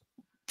 and that's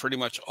pretty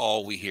much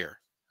all we hear,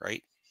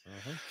 right?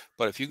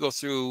 But if you go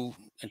through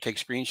and take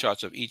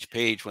screenshots of each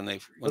page when they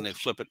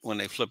flip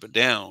it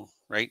down,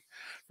 right?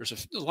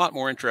 There's a lot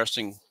more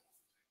interesting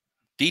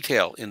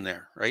detail in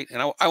there, right? And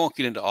I won't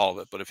get into all of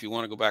it, but if you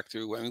want to go back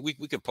through, I mean, we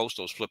could post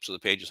those flips of the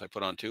pages I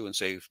put on too and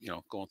save,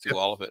 going through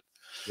all of it.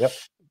 Yep.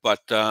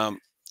 But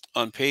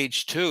on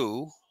page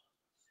 2,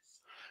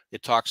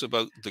 it talks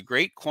about the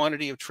great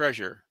quantity of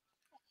treasure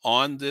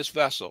on this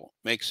vessel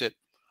makes it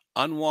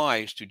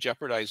unwise to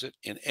jeopardize it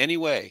in any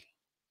way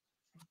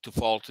to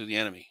fall to the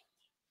enemy.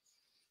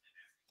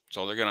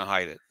 So they're going to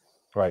hide it.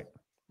 Right.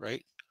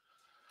 Right.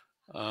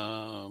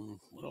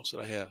 What else did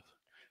I have?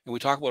 And we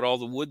talk about all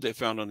the wood they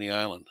found on the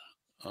island.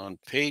 On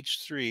page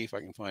 3, if I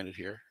can find it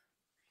here.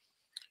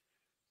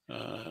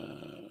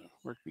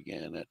 Work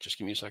began at. Just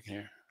give me a second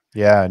here.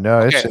 Yeah, no.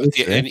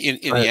 Okay.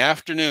 In the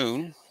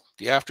afternoon,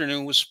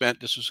 was spent.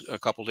 This was a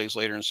couple days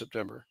later in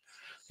September.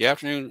 The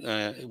afternoon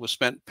it was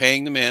spent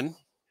paying the men,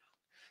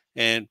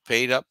 and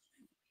paid up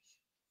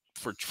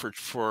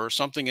for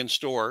something in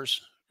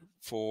stores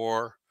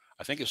for,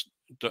 I think it's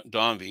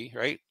Donvie,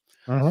 right?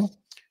 Mm-hmm.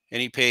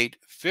 And he paid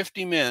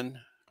 50 men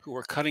who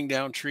were cutting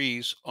down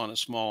trees on a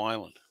small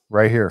island.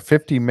 Right here,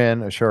 50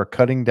 men ashore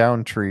cutting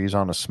down trees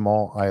on a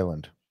small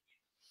island.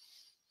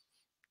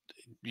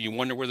 You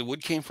wonder where the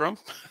wood came from?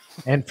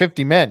 And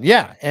 50 men,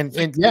 yeah, and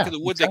think of the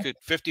wood exactly.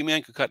 50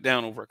 men could cut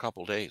down over a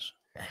couple of days.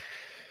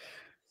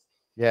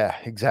 Yeah,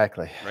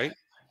 exactly. Right.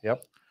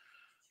 Yep.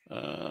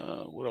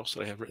 What else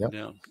did I have written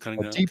down?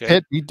 Cutting down. Deep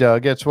pit be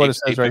dug. That's what it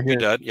says right here.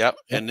 Dug, yep.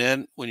 And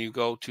then when you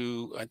go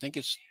to, I think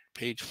it's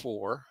page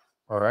 4.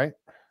 All right.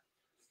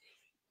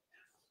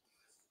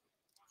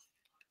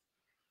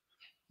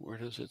 Where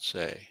does it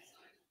say?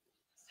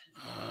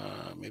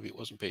 Maybe it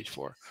wasn't page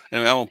 4.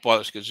 Anyway, I won't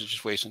bother because it's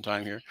just wasting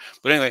time here.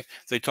 But anyway,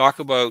 they talk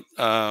about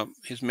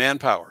his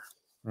manpower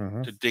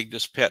to dig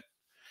this pit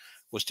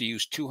was to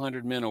use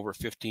 200 men over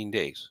 15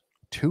 days.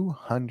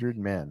 200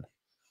 men.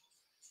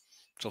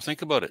 So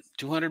think about it.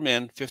 200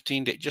 men,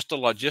 15 days. Just the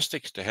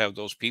logistics to have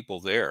those people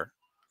there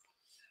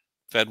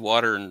fed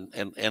water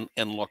and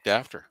looked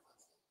after,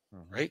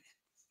 right?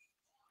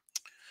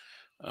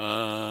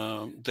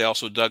 They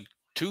also dug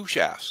 2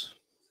 shafts.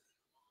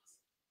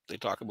 They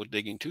talk about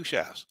digging 2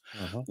 shafts,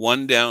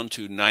 one down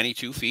to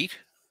 92 feet.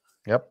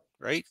 Yep.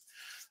 Right.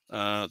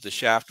 The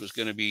shaft was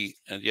going to be,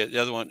 and the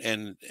other one,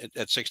 and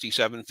at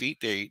 67 feet,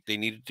 they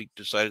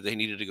decided they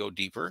needed to go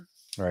deeper.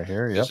 Right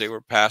here. Because Yep. they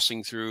were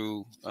passing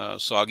through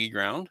soggy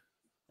ground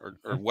or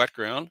wet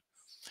ground.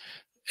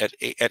 At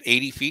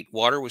 80 feet,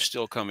 water was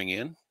still coming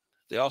in.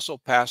 They also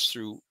passed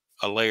through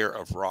a layer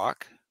of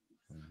rock.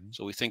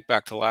 So we think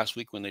back to last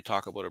week when they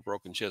talk about a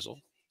broken chisel.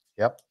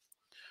 Yep.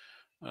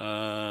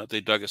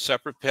 They dug a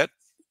separate pit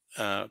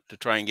to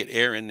try and get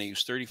air in. They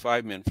used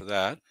 35 men for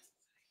that.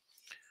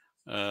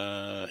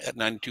 At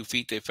 92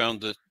 feet, they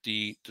found that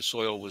the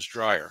soil was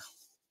drier.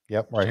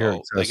 Yep, right here.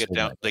 So they get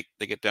down. They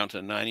get down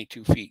to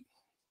 92 feet,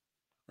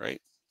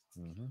 right?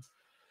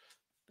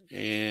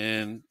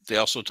 And they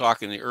also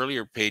talk in the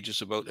earlier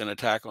pages about an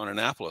attack on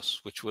Annapolis,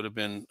 which would have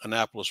been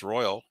Annapolis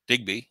Royal,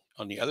 Digby,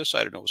 on the other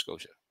side of Nova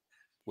Scotia,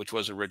 which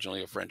was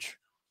originally a French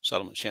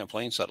settlement.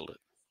 Champlain settled it.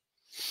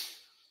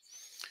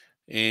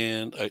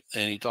 And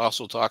he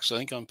also talks, I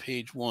think, on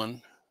page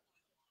 1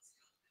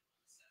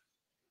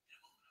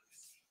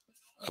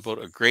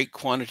 about a great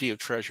quantity of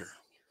treasure.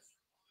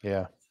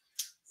 Yeah.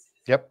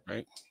 Yep.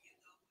 Right.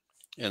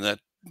 And that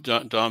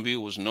Donview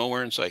was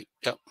nowhere in sight.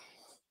 Yep.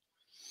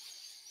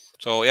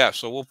 So, yeah,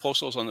 so we'll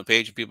post those on the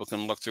page and people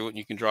can look through it and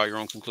you can draw your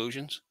own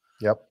conclusions.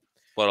 Yep.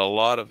 But a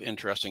lot of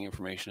interesting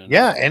information.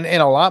 Yeah. And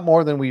a lot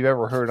more than we've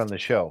ever heard on the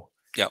show.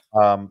 Yep.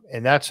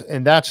 And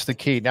that's the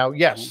key. Now,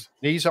 yes,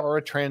 these are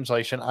a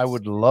translation. I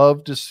would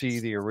love to see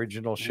the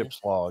original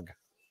ship's log.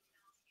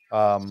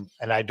 And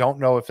I don't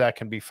know if that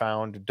can be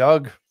found.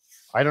 Doug,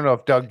 I don't know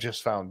if Doug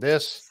just found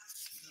this.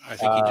 I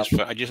think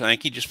I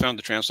think he just found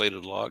the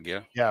translated log.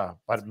 Yeah. Yeah.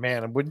 But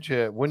man, wouldn't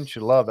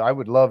you love, I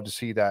would love to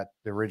see that,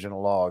 the original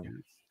log.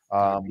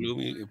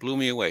 It blew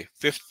me away.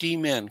 50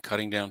 men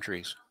cutting down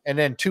trees. And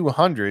then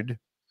 200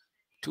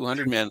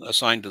 men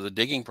assigned to the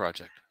digging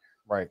project.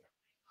 Right.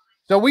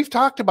 So we've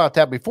talked about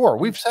that before.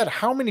 We've said,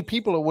 how many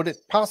people would it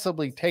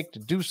possibly take to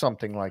do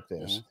something like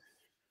this?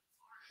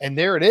 And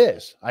there it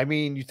is. I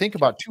mean, you think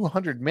about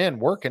 200 men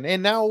working,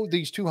 and now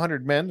these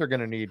 200 men, they're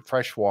going to need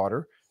fresh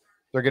water.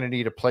 They're going to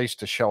need a place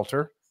to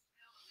shelter,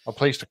 a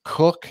place to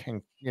cook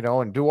and,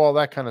 and do all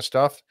that kind of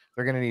stuff.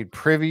 They're going to need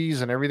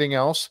privies and everything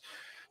else.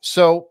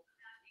 So,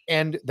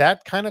 and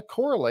that kind of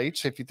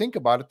correlates, if you think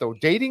about it, though,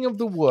 dating of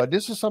the wood.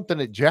 This is something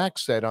that Jack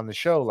said on the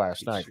show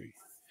last night.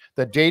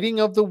 The dating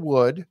of the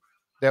wood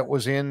that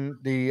was in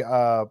the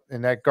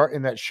in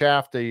that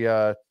shaft,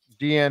 the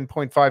DN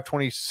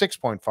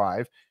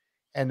 0.526.5,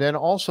 and then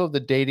also the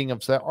dating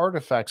of the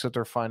artifacts that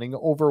they're finding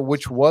over,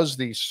 which was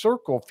the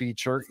circle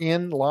feature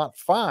in Lot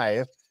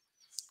 5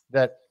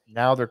 that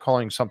now they're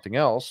calling something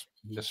else.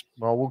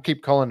 Well, we'll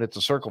keep calling it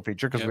the circle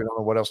feature because we don't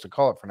know what else to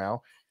call it for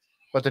now.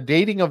 But the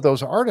dating of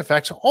those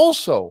artifacts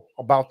also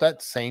about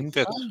that same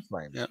time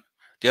frame.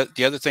 Yeah.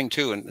 The other thing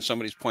too, and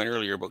somebody's point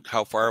earlier about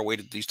how far away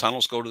did these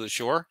tunnels go to the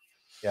shore?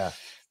 Yeah.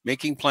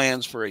 Making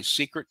plans for a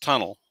secret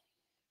tunnel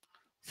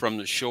from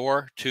the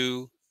shore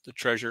to the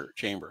treasure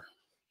chamber.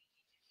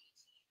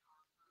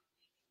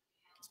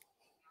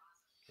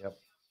 Yep.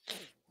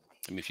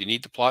 I mean, if you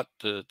need the plot,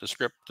 the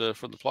script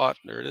for the plot,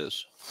 there it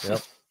is.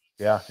 Yep.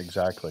 Yeah,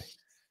 exactly.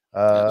 So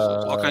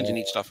all kinds of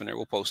neat stuff in there.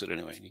 We'll post it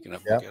anyway. You can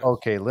have a look at it.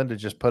 Okay. Linda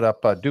just put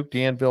up Duke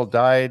d'Anville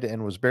died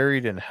and was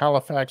buried in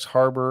Halifax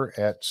Harbor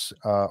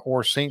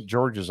or St.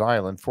 George's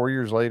Island. 4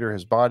 years later,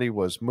 his body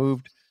was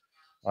moved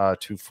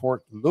to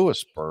Fort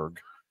Louisburg,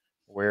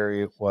 where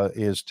it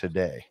is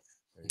today.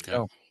 There you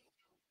go.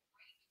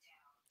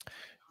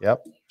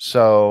 Yep.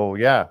 So,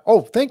 yeah.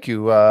 Oh, thank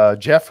you,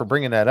 Jeff, for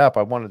bringing that up.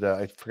 I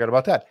forgot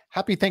about that.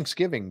 Happy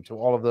Thanksgiving to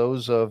all of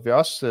those of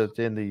us that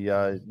in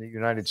the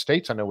United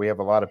States. I know we have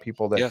a lot of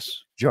people that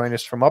join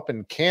us from up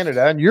in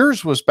Canada, and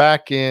yours was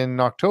back in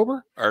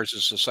October. Ours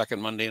is the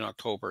second Monday in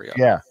October. Yeah.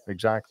 Yeah,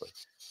 exactly.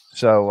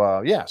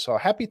 So, so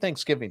happy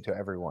Thanksgiving to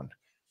everyone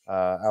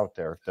out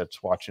there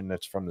that's watching,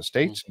 that's from the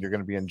States, and you're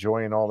going to be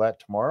enjoying all that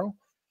tomorrow.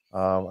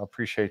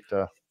 Appreciate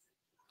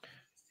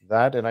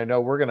that. And I know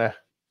we're going to,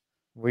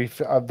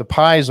 the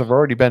pies have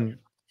already been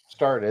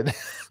started.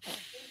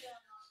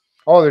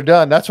 Oh, they're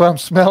done. That's what I'm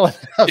smelling.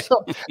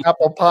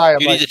 Apple pie.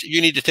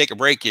 You need to take a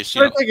break. Take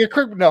a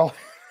quick no.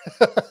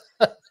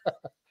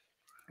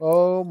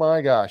 Oh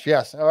my gosh.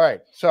 Yes. All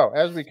right. So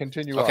as we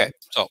continue on.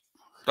 So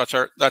that's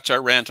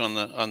our rant on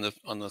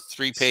the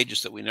 3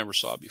 pages that we never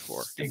saw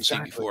before. Didn't see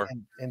before.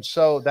 And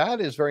so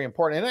that is very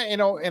important.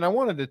 And I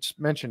wanted to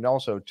mention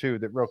also too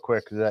that real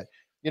quick that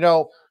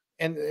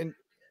and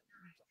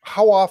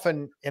how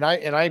often, and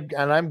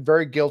I'm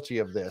very guilty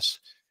of this.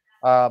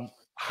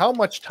 How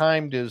much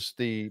time does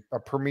the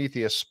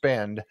Prometheus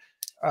spend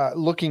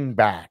looking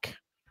back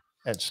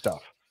at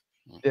stuff?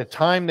 The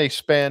time they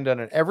spend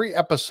on every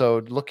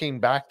episode looking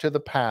back to the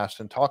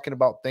past and talking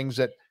about things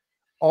that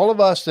all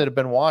of us that have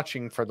been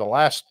watching for the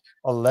last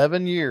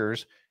 11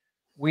 years,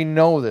 we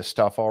know this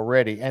stuff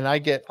already. And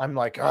I'm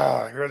like,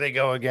 oh, here they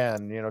go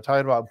again,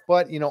 talking about,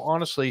 but,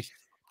 honestly,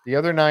 the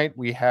other night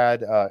we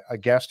had a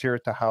guest here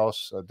at the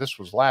house. This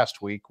was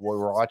last week. We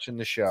were watching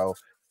the show,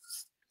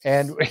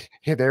 and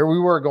there we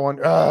were going,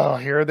 oh,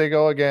 here they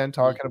go again,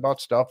 talking about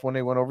stuff when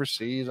they went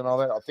overseas and all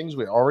that, things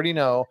we already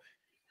know.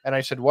 And I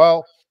said,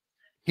 well,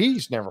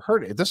 he's never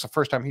heard it. This is the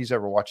first time he's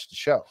ever watched the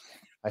show.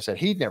 I said,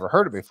 he'd never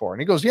heard it before.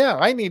 And he goes, yeah,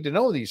 I need to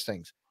know these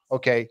things.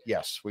 Okay,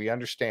 yes, we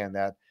understand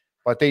that.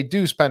 But they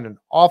do spend an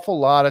awful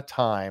lot of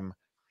time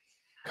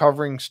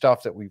covering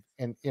stuff that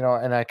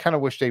and I kind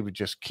of wish they would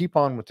just keep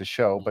on with the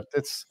show, but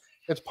it's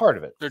part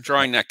of it. They're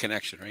drawing that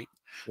connection, right?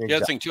 Exactly. The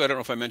other thing too, I don't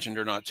know if I mentioned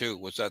or not too,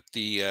 was that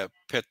the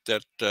pit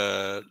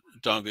that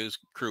Don Viz's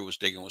crew was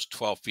digging was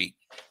 12 feet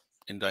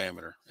in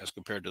diameter as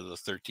compared to the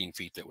 13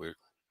 feet that we're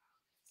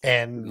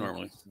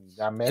normally.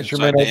 A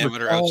measurement inside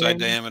diameter, outside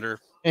diameter.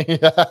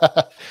 Yeah,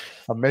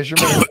 a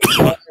measurement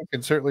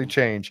can certainly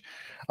change.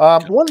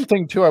 One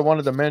thing too I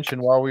wanted to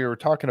mention while we were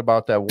talking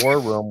about that war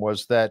room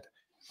was that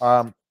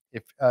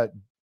if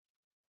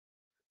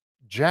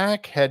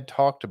Jack had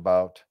talked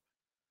about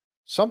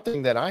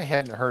something that I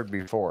hadn't heard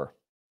before.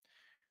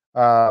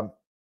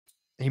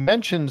 He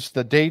mentions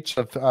the dates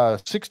of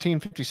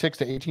 1656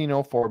 to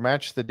 1804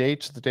 match the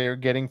dates that they are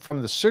getting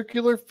from the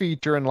circular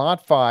feature in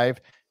Lot 5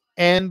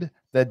 and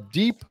the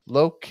deep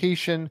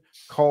location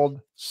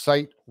called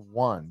Site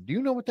 1. Do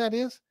you know what that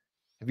is?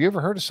 Have you ever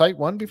heard of Site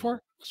 1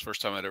 before? It's the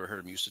first time I'd ever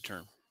heard him use the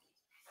term.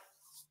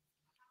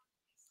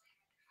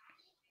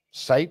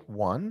 Site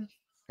 1?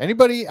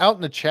 Anybody out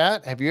in the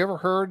chat, have you ever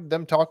heard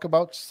them talk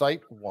about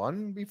Site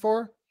 1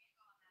 before?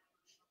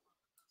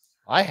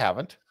 I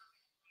haven't.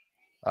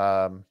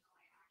 Pie,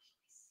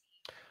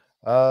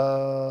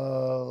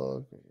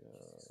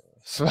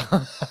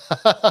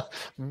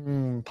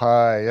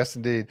 yes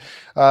indeed.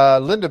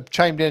 Linda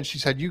chimed in. She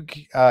said, "You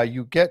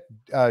get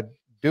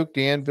Duke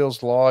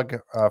DeAnville's log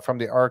from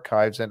the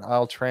archives, and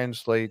I'll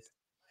translate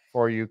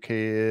for you." Get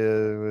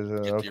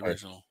the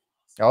original.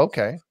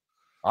 Okay,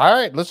 all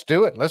right, let's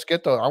do it. Let's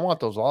get those. I want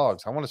those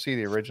logs. I want to see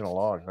the original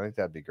logs. I think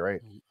that'd be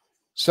great.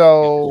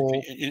 So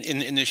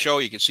in the show,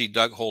 you can see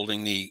Doug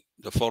holding the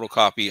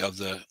photocopy of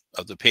the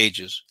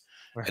pages,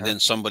 and then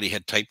somebody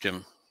had typed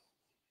him.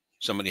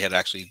 Somebody had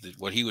actually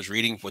what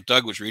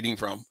Doug was reading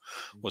from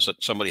was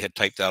that somebody had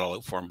typed that all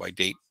out for him by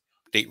date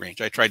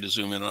range. I tried to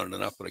zoom in on it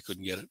enough, but I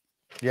couldn't get it.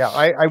 Yeah,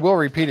 I will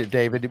repeat it,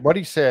 David. What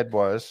he said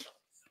was,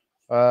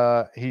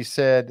 he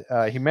said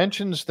he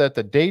mentions that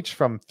the dates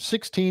from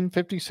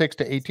 1656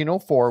 to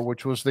 1804,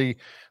 which was the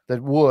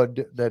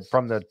wood that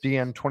from the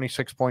DN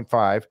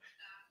 26.5.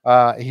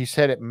 He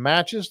said it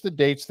matches the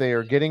dates they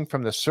are getting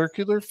from the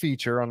circular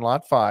feature on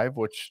Lot 5,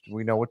 which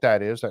we know what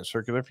that is, that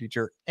circular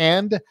feature,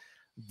 and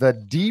the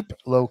deep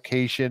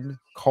location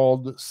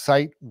called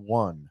Site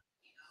 1.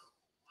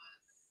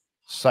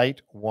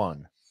 Site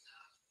 1.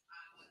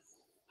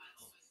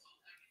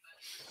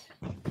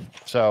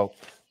 So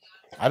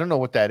I don't know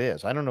what that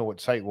is. I don't know what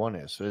Site 1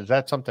 is. So is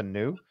that something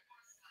new?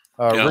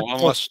 Yeah,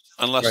 unless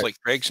right.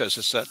 Like Greg says,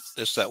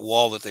 it's that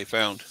wall that they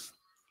found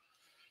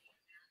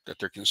that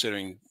they're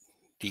considering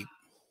deep.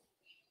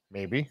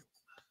 Maybe.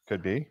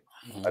 Could be.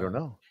 I don't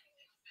know.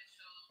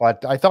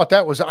 But I thought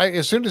that was,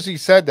 as soon as he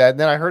said that, and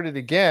then I heard it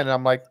again, and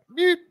I'm like,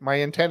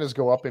 my antennas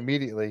go up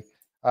immediately.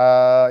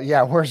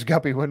 Yeah, where's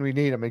Guppy when we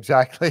need him?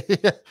 Exactly.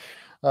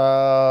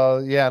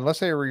 Yeah, unless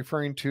they were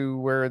referring to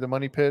where the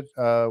money pit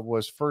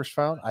was first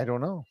found. I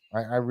don't know.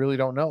 I really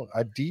don't know.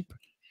 A deep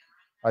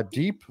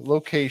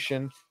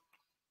location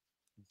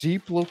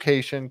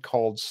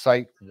called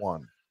Site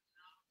 1.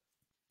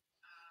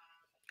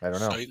 I don't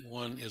know. Site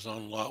 1 is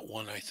on Lot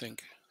 1, I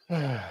think.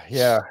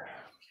 Yeah.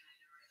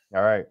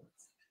 All right.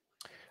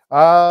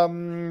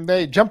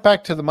 They jump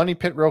back to the money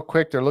pit real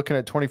quick. They're looking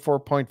at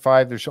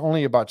 24.5. There's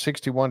only about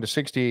 61 to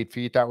 68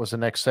 feet. That was the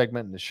next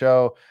segment in the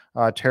show.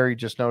 Terry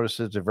just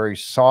notices they're very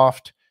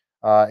soft,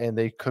 and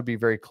they could be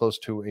very close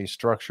to a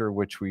structure,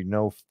 which we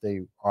know they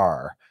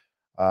are,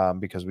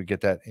 because we get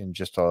that in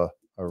just a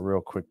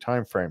real quick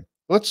time frame.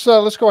 Let's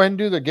go ahead and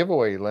do the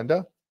giveaway,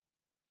 Linda,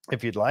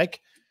 if you'd like.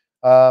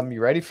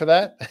 You ready for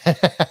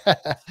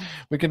that?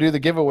 We can do the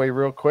giveaway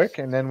real quick,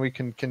 and then we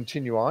can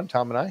continue on.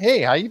 Tom and I.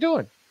 Hey, how you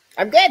doing?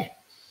 I'm good.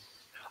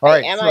 All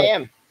right. I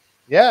am.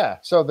 Yeah.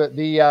 So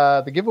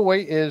the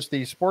giveaway is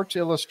the Sports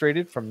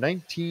Illustrated from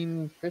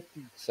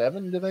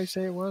 1957. Did I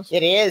say it was?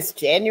 It is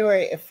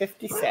January of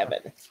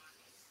 57.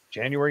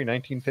 January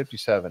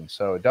 1957.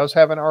 So it does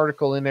have an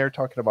article in there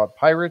talking about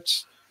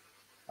pirates.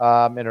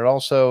 And it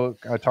also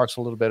talks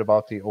a little bit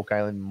about the Oak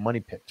Island Money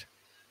Pit.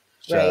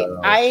 So, right.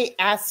 I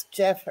asked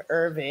Jeff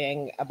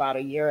Irving about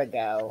a year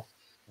ago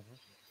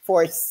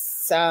for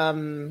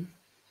some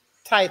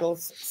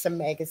titles, some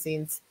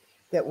magazines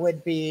that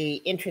would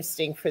be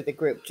interesting for the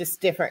group,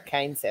 just different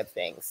kinds of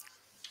things.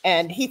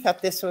 And he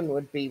thought this one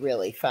would be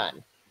really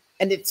fun.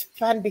 And it's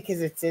fun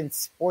because it's in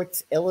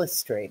Sports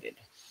Illustrated.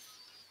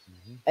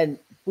 And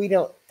we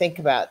don't think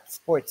about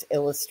Sports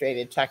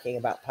Illustrated talking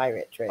about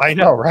pirate treasure. I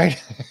know,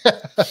 right?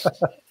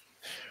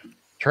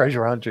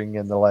 Treasure hunting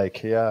and the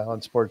like, yeah,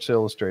 on Sports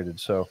Illustrated.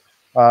 So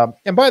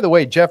And by the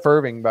way,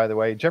 Jeffrey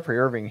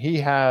Irving, he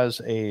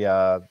has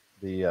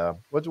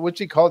what's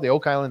he called? The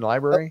Oak Island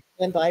Library.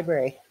 And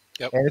library.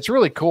 Yep. And it's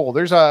really cool.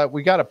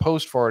 We got a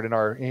post for it in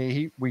our,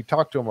 we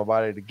talked to him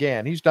about it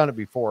again. He's done it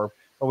before,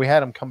 but we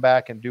had him come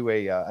back and do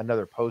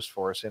another post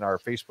for us in our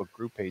Facebook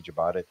group page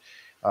about it.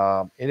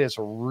 It is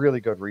a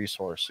really good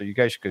resource. So you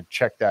guys could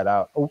check that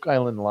out. Oak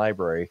Island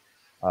Library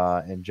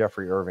and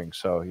Jeffrey Irving.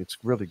 So it's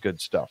really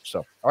good stuff.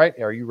 So, all right.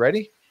 Are you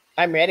ready?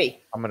 I'm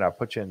ready. I'm going to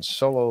put you in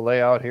solo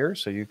layout here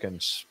so you can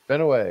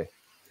spin away.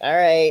 All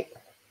right.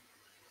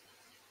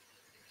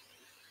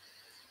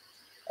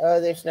 Oh,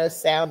 there's no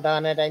sound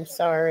on it. I'm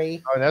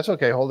sorry. Oh, that's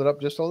okay. Hold it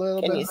up just a little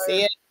bit. Can you higher.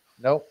 see it?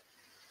 Nope.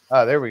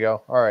 Ah, there we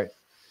go. All right.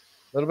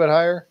 A little bit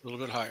higher. A little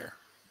bit higher.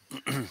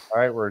 All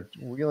right, we're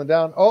wheeling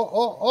down.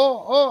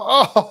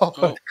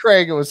 Oh,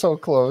 Craig, it was so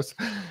close.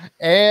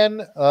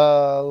 And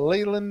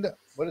Leyland,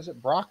 what is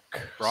it? Brock?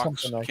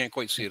 Brock's, can't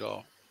quite see it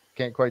all.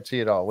 Can't quite see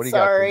it all. What do you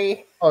Sorry.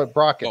 got? Oh,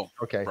 Brockett. Oh,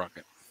 okay.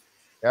 Brockett.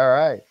 All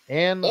right.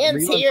 And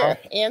Ann's Leland here.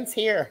 Brockett. Ann's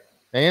here.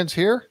 Ann's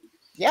here?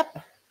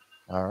 Yep.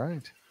 All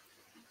right.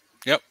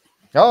 Yep.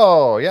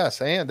 Oh,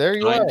 yes, Ann. There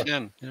you are.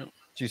 9-10. Yep.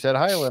 She said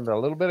hi, Linda, a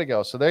little bit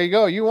ago. So there you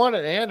go. You won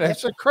it, Ann. I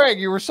said, Craig,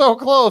 you were so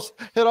close.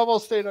 It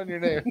almost stayed on your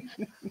name.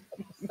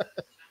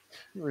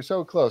 You were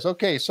so close.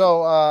 Okay,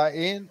 so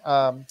Ann,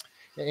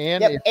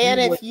 Yep.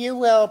 If you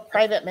will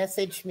private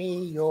message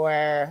me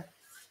your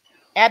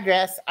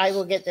address, I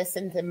will get this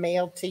in the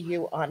mail to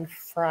you on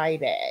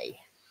Friday.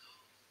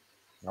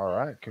 All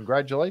right.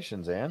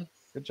 Congratulations, Ann.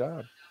 Good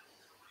job.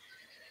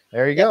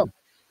 There you go.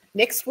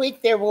 Next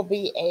week, there will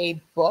be a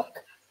book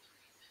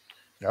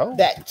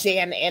that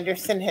Jan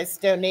Anderson has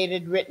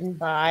donated, written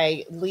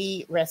by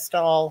Lee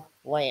Restall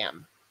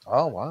Lamb.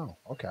 Oh, wow.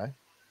 Okay.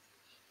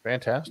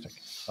 Fantastic.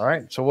 All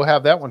right. So we'll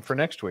have that one for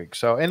next week.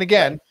 So, and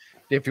again,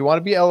 if you want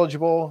to be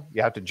eligible,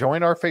 you have to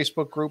join our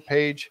Facebook group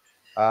page.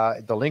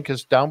 The link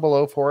is down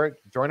below for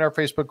it. Join our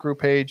Facebook group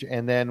page.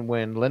 And then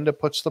when Linda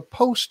puts the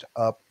post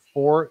up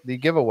for the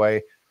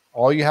giveaway,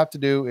 all you have to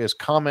do is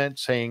comment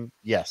saying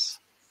yes.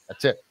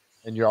 That's it.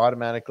 And you're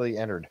automatically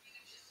entered.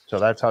 So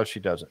that's how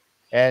she does it.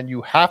 And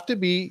you have to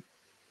be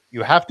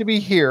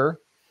here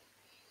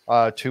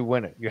to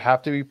win it. You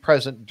have to be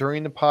present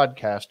during the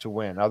podcast to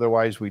win.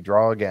 Otherwise, we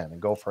draw again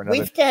and go for another.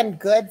 We've done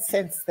good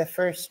since the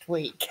first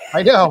week.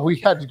 I know. We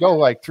had to go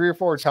like 3 or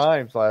 4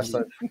 times last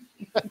time.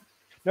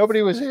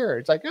 Nobody was here.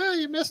 It's like, oh,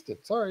 you missed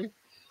it. Sorry.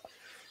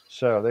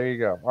 So there you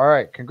go. All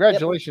right.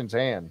 Congratulations,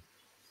 Ann.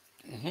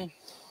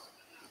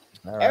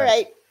 Mm-hmm. All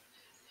right.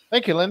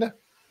 Thank you, Linda.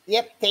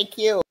 Yep. Thank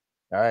you.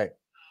 All right.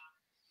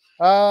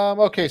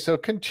 Okay, so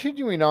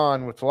continuing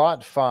on with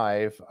lot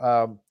 5.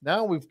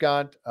 Now we've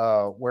got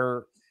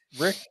where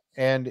Rick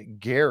and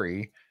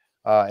Gary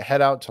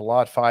head out to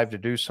lot 5 to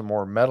do some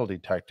more metal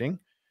detecting.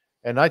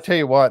 And I tell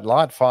you what,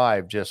 lot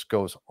 5 just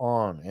goes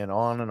on and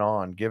on and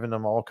on, giving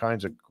them all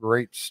kinds of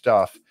great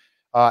stuff.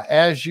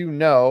 As you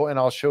know, and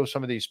I'll show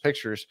some of these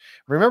pictures.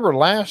 Remember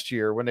last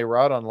year when they were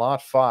out on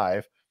lot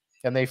 5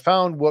 and they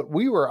found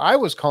I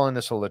was calling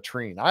this a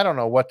latrine. I don't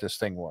know what this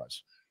thing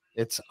was.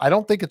 I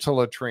don't think it's a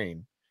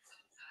latrine.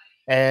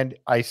 And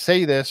I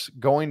say this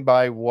going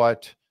by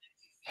what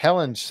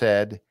Helen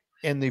said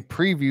in the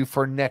preview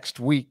for next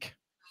week.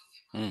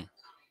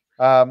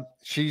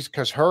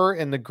 Because her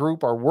and the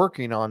group are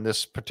working on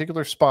this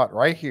particular spot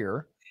right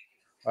here.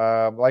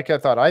 Like I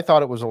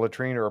thought it was a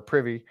latrine or a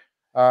privy.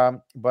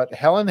 But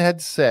Helen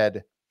had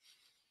said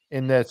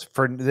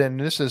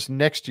this is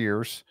next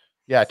year's.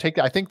 Yeah,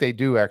 I think they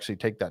do actually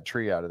take that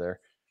tree out of there.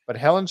 But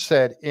Helen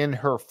said in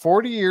her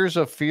 40 years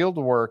of field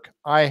work,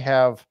 I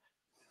have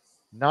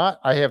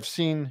not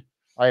seen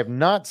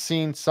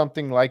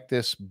something like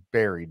this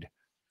buried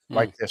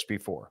like this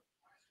before.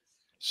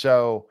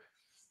 So,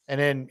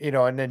 and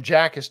then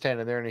Jack is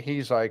standing there and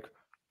he's like,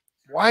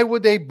 why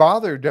would they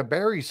bother to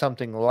bury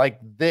something like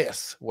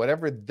this?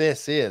 Whatever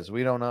this is,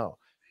 we don't know.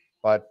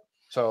 But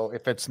so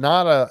if it's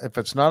not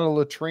a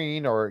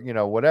latrine or,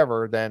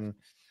 whatever, then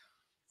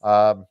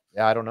I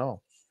don't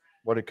know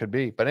what it could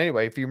be. But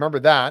anyway, if you remember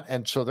that,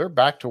 and so they're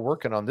back to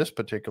working on this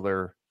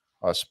particular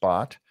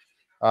spot.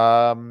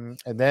 And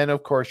then,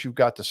 of course, you've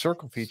got the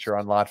circle feature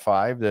on lot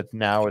 5 that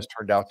now has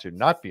turned out to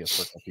not be a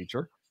circle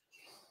feature.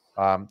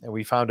 And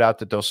we found out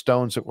that those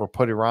stones that were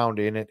put around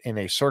in it in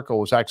a circle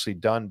was actually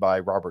done by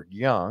Robert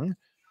Young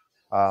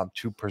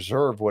to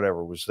preserve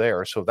whatever was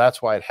there. So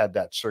that's why it had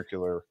that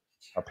circular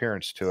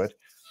appearance to it.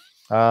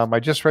 I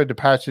just read the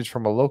passage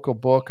from a local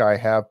book. I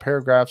have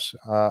paragraphs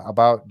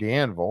about the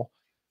anvil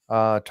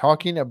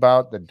talking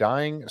about the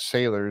dying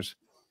sailors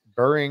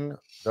burying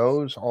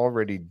those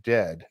already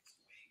dead.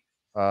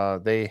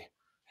 They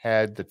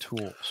had the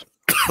tools.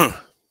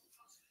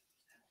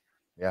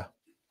 Yeah,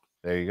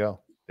 there you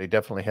go. They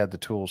definitely had the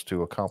tools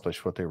to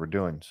accomplish what they were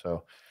doing.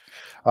 So,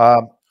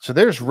 so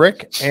there's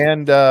Rick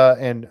and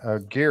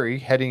Gary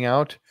heading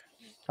out.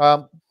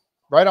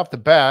 Right off the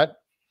bat,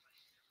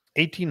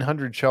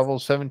 1,800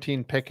 shovels,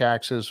 17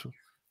 pickaxes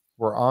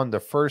were on the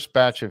first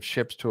batch of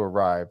ships to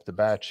arrive. The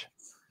batch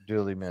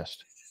duly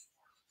missed.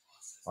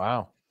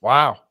 Wow.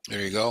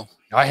 There you go.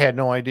 I had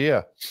no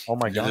idea. Oh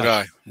my Neither God. did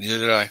I. Neither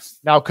did I.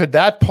 Now, could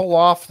that pull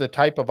off the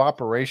type of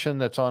operation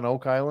that's on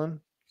Oak Island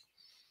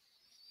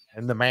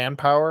and the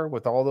manpower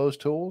with all those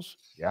tools?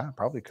 Yeah,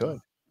 probably could.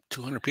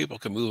 200 people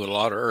can move a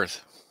lot of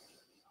earth.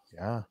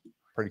 Yeah,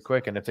 pretty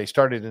quick. And if they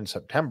started in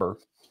September,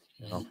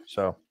 you know, Mhm.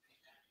 so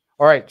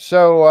all right.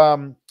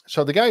 So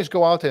so the guys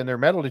go out there and they're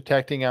metal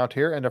detecting out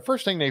here, and the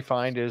first thing they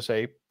find is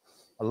a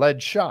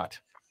lead shot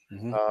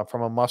Mhm.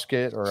 from a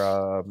musket or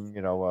a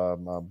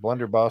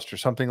blunderbuss or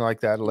something like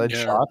that. A lead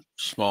Yeah, shot.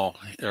 small,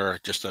 or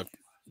just a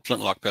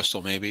flintlock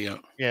pistol, maybe.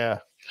 Yeah.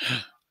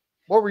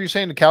 What were you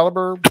saying? The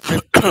caliber,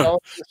 50 caliber or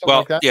something Well,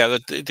 like that? yeah,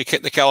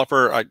 the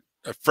caliper.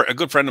 A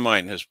good friend of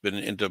mine has been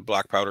into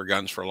black powder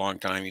guns for a long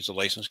time. He's a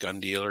licensed gun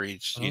dealer.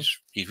 He's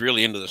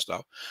really into this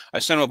stuff. I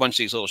sent him a bunch of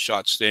these little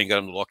shots today and got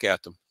him to look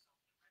at them.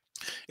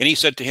 And he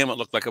said to him it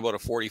looked like about a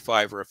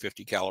 45 or a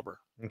 50 caliber.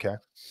 Okay.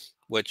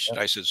 Which Yep.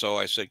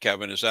 I said,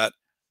 Kevin, is that,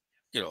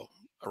 a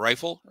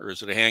rifle or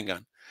is it a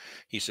handgun?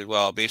 He said,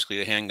 well, basically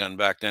the handgun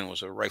back then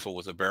was a rifle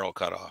with a barrel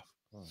cut off.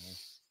 Mhm.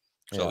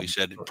 So Yeah. he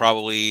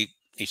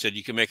said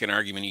you can make an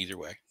argument either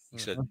way. He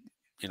said,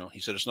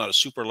 it's not a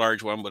super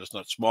large one, but it's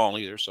not small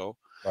either. So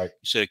Right.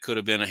 he said it could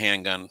have been a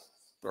handgun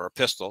or a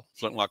pistol,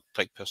 flintlock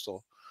type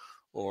pistol,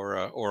 or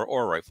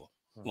a rifle,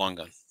 long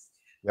gun.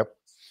 Yep.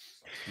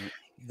 Mm.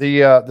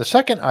 The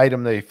second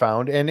item they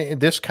found, and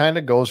this kind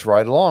of goes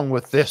right along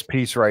with this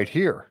piece right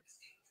here.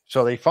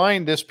 So they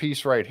find this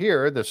piece right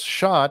here, this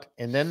shot,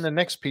 and then the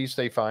next piece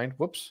they find.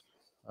 Whoops,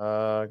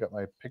 I got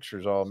my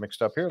pictures all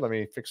mixed up here. Let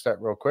me fix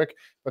that real quick.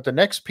 But the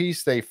next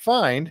piece they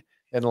find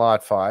in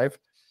lot 5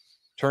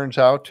 turns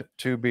out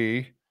to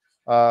be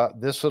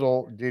this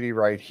little ditty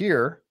right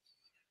here.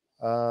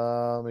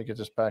 Let me get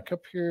this back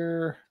up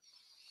here.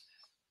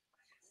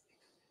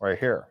 Right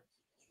here.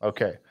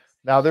 Okay.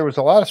 Now there was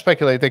a lot of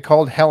speculation. They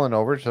called Helen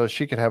over so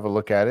she could have a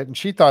look at it, and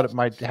she thought it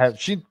might have.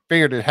 She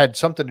figured it had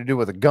something to do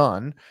with a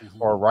gun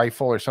or a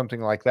rifle or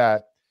something like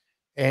that.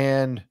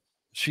 And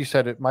she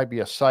said it might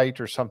be a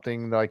sight or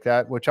something like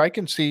that, which I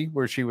can see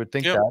where she would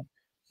think Yep. that.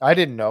 I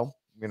didn't know.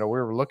 We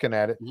were looking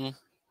at it. Mhm.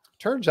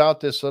 Turns out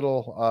this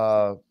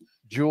little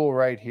jewel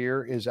right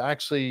here is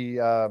actually.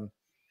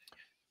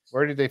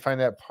 Where did they find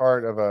that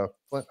part of a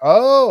flint?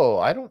 Oh,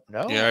 I don't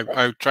know. Yeah,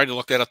 I tried to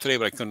look that up today,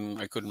 but I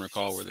couldn't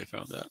recall where they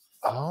found that.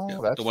 Oh, Yeah,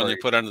 that's the one they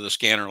very. put under the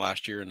scanner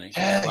last year, and they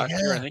Yeah, last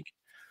year, I think.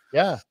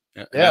 yeah.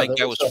 Yeah, and I Yeah, think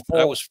there was a that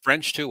whole. was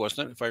French too,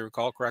 wasn't it? If I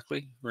recall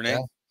correctly, Renee. Yeah,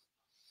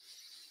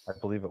 I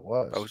believe it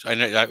was. I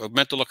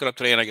meant to look it up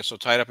today, and I get so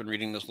tied up in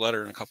reading this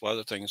letter and a couple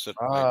other things that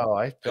Oh,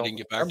 I I don't didn't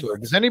get back to remember.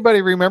 it. Does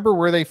anybody remember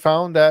where they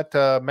found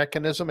that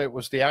mechanism? It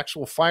was the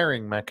actual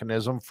firing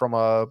mechanism from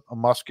a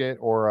musket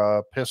or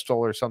a pistol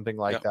or something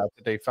like Yeah.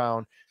 that they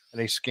found, and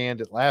they scanned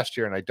it last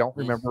year, and I don't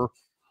Mhm.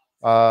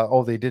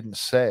 remember. They didn't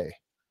say.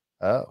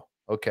 Oh,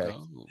 okay,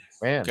 Oh,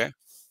 man. okay.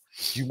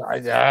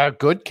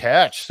 Good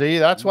catch. See,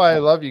 that's Mhm. why I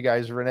love you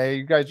guys, Renee.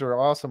 You guys are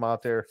awesome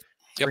out there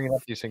Yep. bringing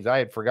up these things. I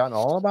had forgotten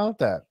all about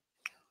that.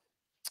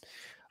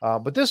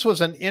 But this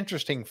was an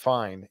interesting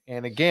find.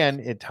 And again,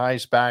 it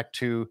ties back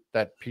to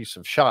that piece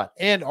of shot.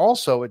 And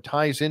also, it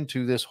ties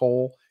into this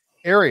whole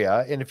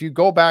area. And if you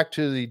go back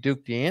to the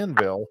Duke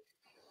d'Anville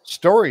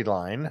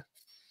storyline,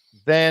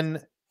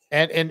 then,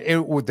 and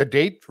it, with the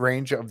date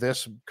range of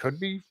this could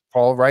be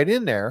fall right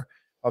in there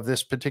of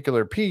this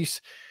particular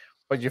piece.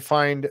 But you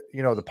find,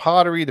 the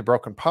pottery, the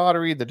broken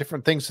pottery, the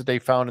different things that they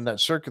found in that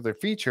circular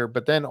feature.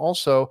 But then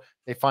also,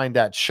 they find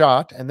that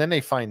shot, and then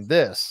they find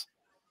this.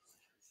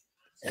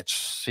 It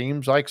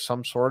seems like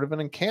some sort of an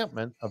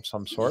encampment of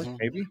some sort, Mhm.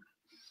 maybe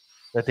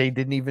that they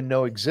didn't even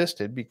know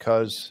existed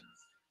because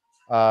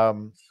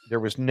there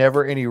was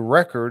never any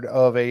record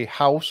of a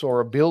house or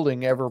a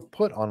building ever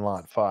put on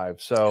Lot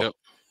 5. So,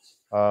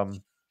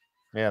 Yep.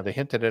 Yeah, they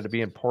hinted at it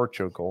being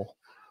Portugal.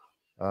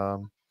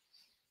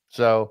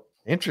 So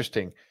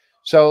interesting.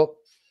 So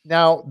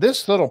now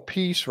this little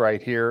piece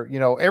right here,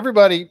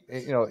 everybody,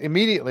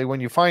 immediately when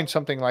you find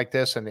something like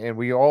this, and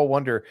we all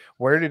wonder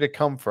where did it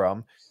come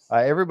from?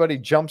 Everybody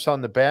jumps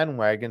on the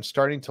bandwagon,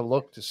 starting to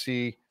look to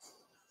see,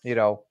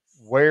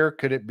 where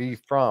could it be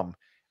from?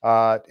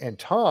 And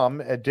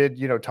Tom did,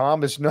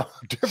 Tom is no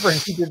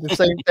different. He did the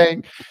same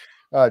thing.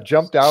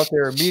 Jumped out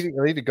there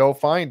immediately to go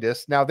find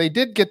this. Now they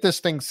did get this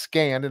thing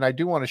scanned, and I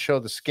do want to show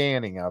the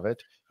scanning of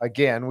it.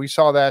 Again, we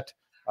saw that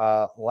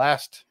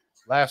last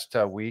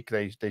week.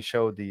 They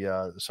showed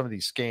the some of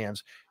these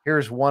scans.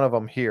 Here's one of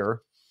them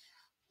here.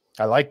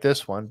 I like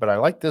this one, but I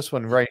like this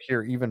one right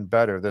here even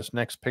better. This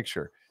next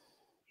picture.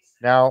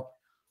 Now,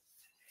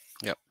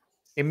 Yep.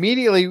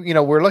 immediately,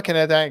 we're looking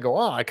at that and go,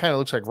 oh, it kind of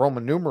looks like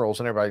Roman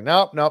numerals, and everybody,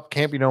 nope,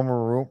 can't be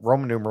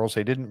Roman numerals.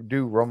 They didn't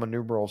do Roman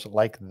numerals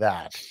like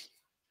that.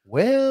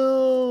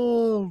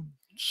 Well,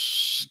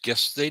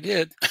 guess they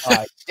did.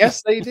 I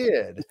guess they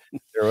did.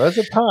 There was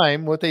a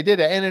time what they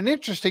did, and an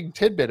interesting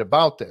tidbit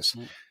about this.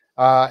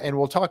 And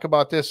we'll talk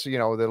about this,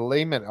 the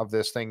layman of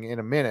this thing in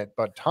a minute.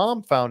 But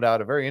Tom found out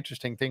a very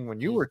interesting thing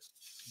when you were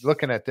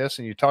looking at this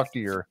and you talked to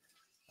your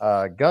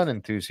gun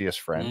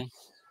enthusiast friend.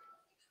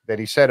 that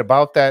he said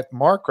about that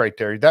mark right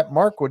there. That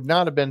mark would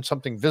not have been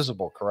something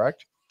visible,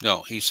 correct?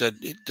 No, he said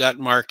that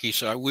mark. He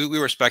said we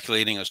were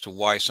speculating as to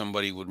why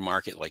somebody would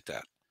mark it like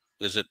that.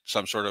 Is it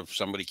some sort of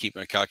somebody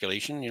keeping a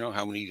calculation? You know,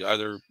 how many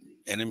other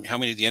enemy, how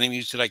many of the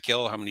enemies did I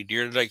kill? How many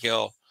deer did I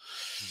kill?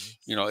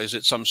 You know, is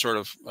it some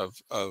sort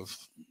of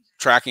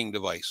tracking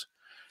device?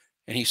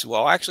 And he said,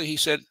 well, actually, he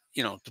said,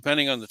 you know,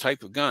 depending on the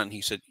type of gun,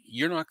 he said,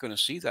 you're not going to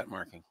see that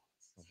marking.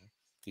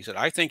 He said,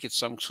 I think it's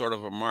some sort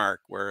of a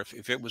mark where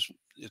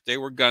if they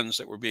were guns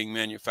that were being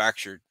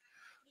manufactured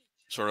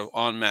sort of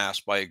en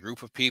masse by a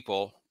group of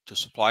people to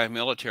supply a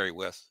military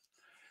with,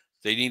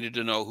 they needed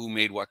to know who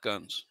made what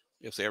guns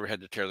if they ever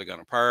had to tear the gun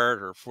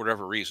apart or for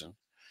whatever reason.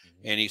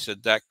 And he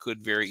said that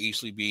could very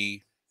easily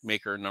be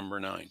maker number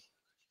 9.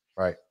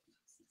 Right.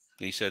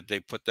 And he said they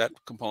put that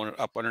component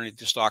up underneath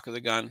the stock of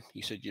the gun.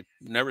 He said you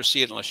never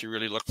see it unless you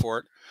really look for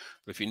it.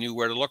 But if you knew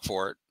where to look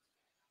for it,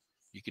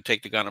 you could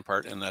take the gun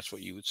apart and that's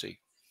what you would see.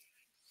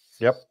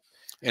 Yep.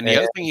 And the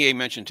other thing he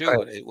mentioned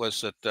too, it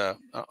was that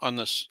on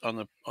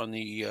the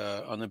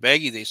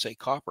baggie they say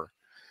copper.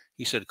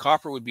 He said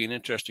copper would be an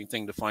interesting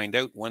thing to find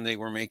out when they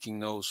were making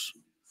those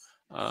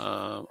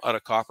out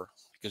of copper,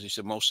 because he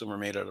said most of them are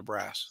made out of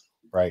brass.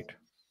 Right.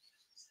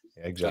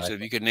 Exactly. Exactly. So he said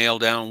if you could nail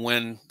down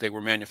when they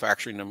were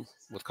manufacturing them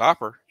with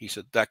copper, he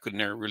said that could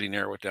really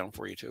narrow it down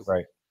for you too.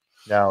 Right.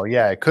 Now,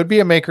 yeah, it could be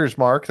a maker's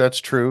mark. That's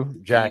true,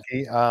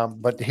 Jackie.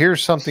 But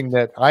here's something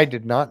that I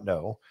did not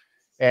know.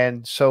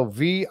 And so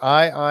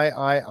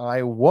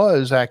VIII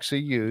was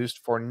actually used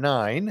for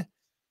 9.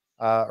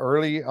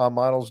 Early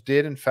models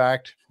did, in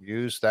fact,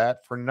 use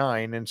that for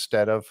 9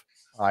 instead of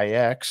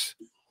IX.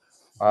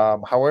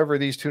 However,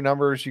 these two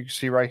numbers you can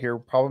see right here,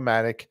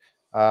 problematic.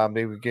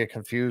 They would get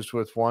confused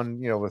with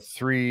with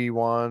 3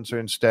 ones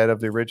instead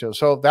of the original.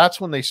 So that's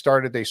when they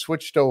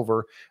switched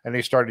over and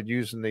they started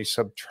using the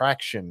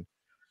subtraction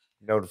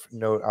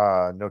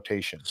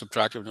notation.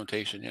 Subtractive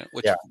notation, yeah.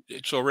 Yeah.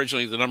 So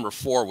originally the number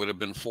 4 would have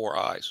been 4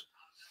 I's.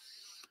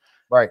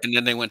 Right. And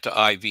then they went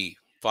to IV,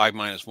 5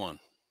 minus 1.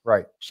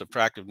 Right.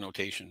 Subtractive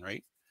notation,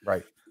 right?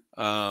 Right.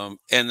 And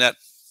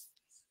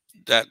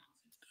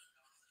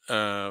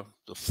the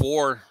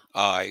 4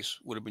 I's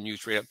would have been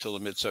used right up till the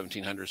mid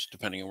 1700s,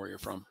 depending on where you're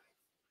from.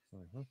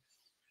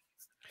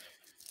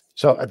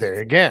 So there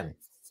again,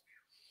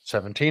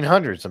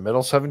 1700s, the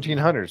middle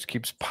 1700s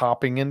keeps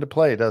popping into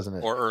play, doesn't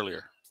it? Or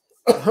earlier.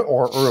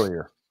 Or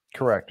earlier.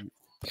 Correct.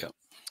 Yeah.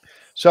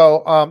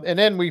 So, and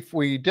then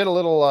we did a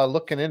little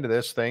looking into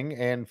this thing,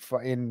 and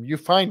you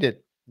find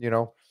it,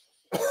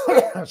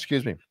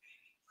 excuse me,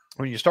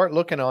 when you start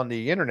looking on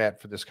the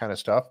internet for this kind of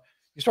stuff,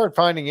 you start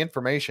finding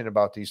information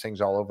about these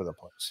things all over the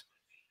place.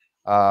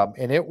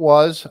 And it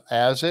was,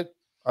 as it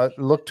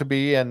looked to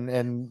be,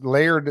 and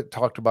Laird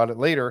talked about it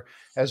later,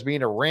 as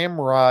being a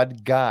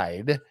ramrod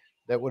guide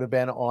that would have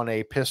been on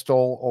a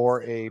pistol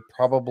or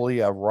probably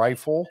a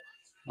rifle,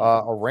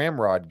 a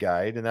ramrod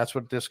guide. And that's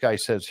what this guy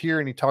says here.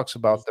 And he talks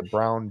about the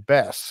Brown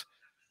Bess,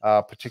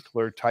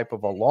 particular type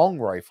of a long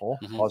rifle,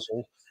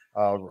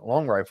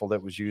 long rifle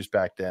that was used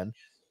back then.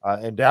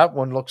 And that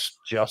one looks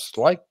just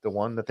like the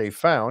one that they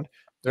found.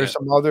 There's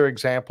some other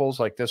examples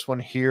like this one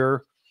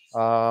here.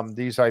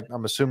 These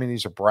I'm assuming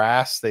these are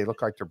brass. They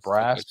look like they're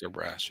brass. Like they're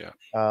brass, yeah.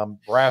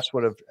 Brass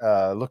would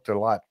have looked a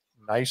lot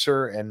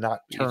nicer and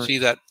not turned. You see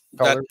that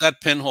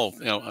pinhole.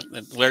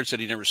 Laird said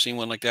he'd never seen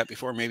one like that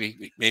before.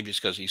 Maybe it's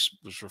because he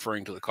was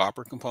referring to the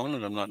copper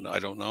component. I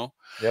don't know.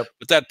 Yep.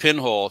 But that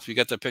pinhole, if you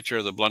get the picture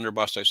of the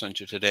blunderbuss I sent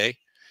you today,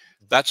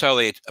 that's how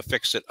they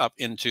affix it up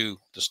into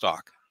the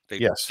stock. They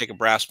take a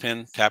brass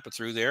pin, tap it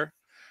through there.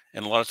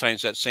 And a lot of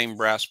times that same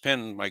brass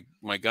pin, my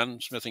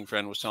gunsmithing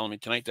friend was telling me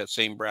tonight, that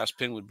same brass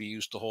pin would be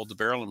used to hold the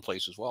barrel in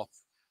place as well.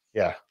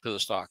 Yeah. To the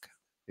stock.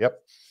 Yep.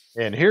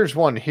 And here's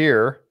one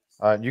here.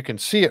 You can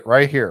see it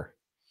right here.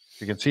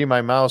 You can see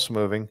my mouse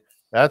moving.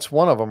 That's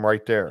one of them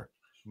right there,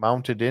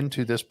 mounted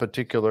into this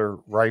particular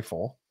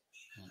rifle.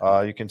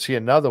 You can see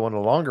another one, a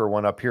longer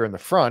one up here in the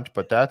front,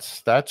 but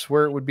that's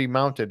where it would be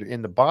mounted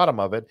in the bottom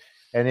of it.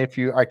 And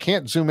I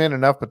can't zoom in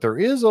enough, but there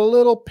is a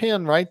little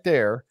pin right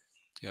there.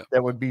 Yep.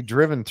 That would be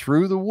driven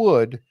through the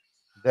wood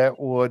that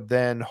would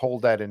then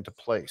hold that into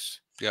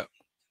place. Yeah.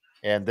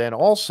 And then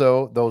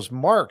also those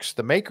marks,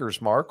 the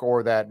maker's mark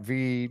or that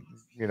V,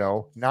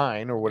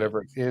 9 or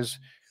whatever it is,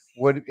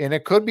 and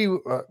it could be,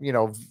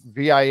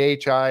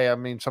 VIHI. I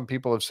mean, some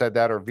people have said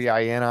that, or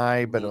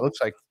VINI, but it looks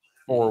like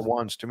 4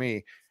 ones to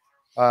me.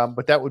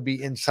 But that would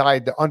be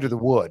under the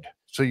wood.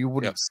 So you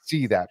wouldn't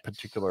see that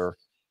particular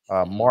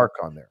mark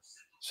on there.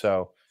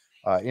 So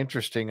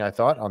interesting, I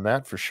thought, on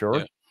that for sure.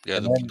 Yeah. Yeah,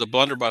 the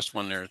blunderbuss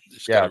one there,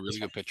 it's got a really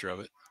good picture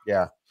of it.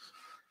 Yeah.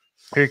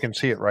 Here you can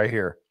see it right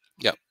here.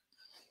 Yep.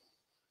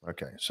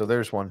 Okay, so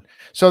there's one.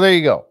 So there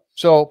you go.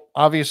 So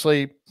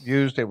obviously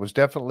used, it was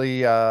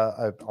definitely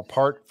a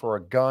part for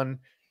a gun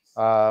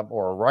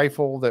or a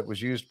rifle that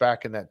was used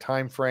back in that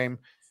time frame.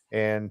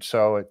 And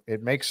so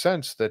it makes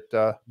sense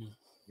that,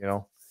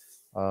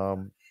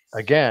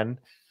 again,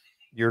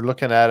 you're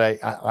looking at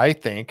I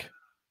think,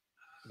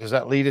 does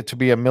that lead it to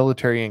be a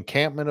military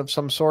encampment of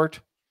some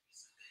sort?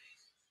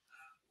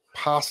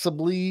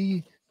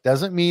 possibly,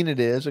 doesn't mean it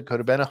is. It could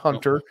have been a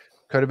hunter,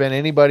 could have been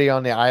anybody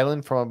on the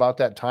island from about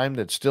that time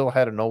that still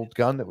had an old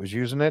gun that was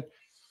using it.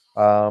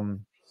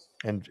 And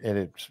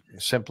it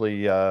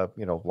simply,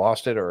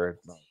 lost it or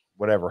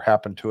whatever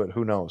happened to it.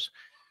 Who knows?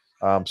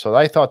 So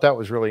I thought that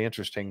was really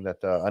interesting that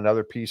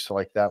another piece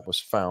like that was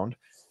found.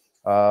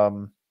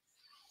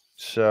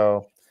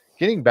 So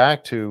getting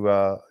back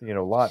to,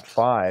 lot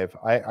 5,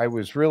 I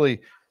was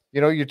really,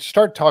 you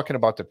start talking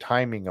about the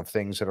timing of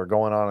things that are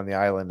going on the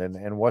island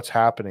and what's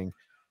happening,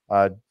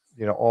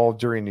 all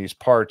during these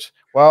parts.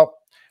 Well,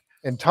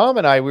 and Tom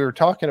and I, we were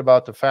talking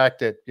about the fact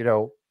that,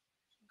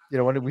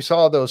 when we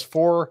saw those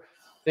 4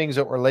 things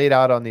that were laid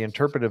out on the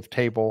interpretive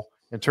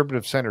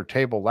center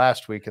table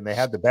last week, and they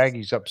had the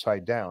baggies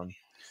upside down.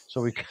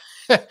 So we,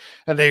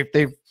 and they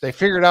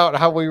figured out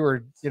how we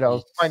were,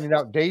 finding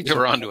out dates. They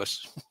were onto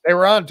us. They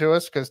were onto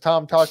us because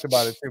Tom talked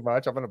about it too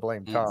much. I'm going to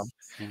blame Tom.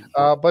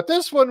 But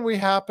this one we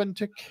happened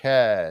to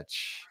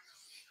catch.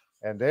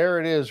 And there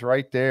it is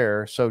right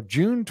there. So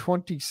June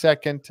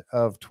 22nd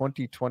of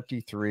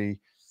 2023,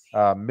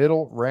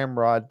 middle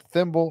ramrod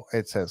thimble.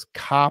 It says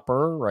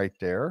copper right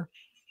there,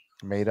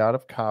 made out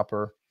of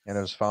copper. And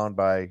it was found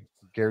by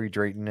Gary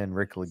Drayton and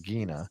Rick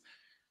Lagina.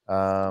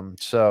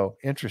 So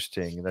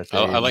interesting that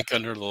I like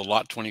under the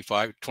lot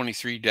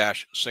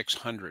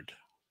 23-600.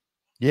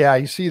 Yeah,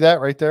 you see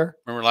that right there.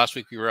 Remember last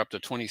week we were up to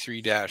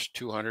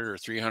 23-200 or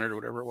 300 or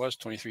whatever it was,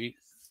 23.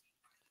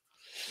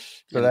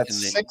 So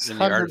that's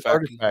 600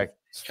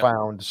 artifacts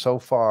found so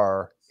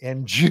far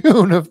in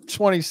June of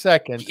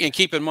 22nd. And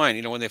keep in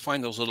mind, when they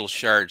find those little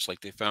shards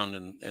like they found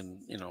in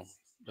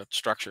that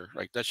structure,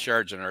 like that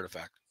shard's an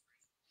artifact.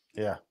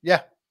 Yeah,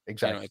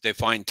 exactly. If they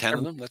find 10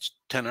 of them, that's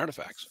 10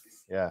 artifacts.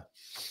 Yeah.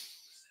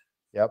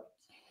 Yep.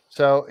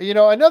 So,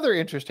 another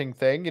interesting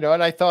thing, and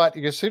I thought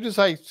as soon as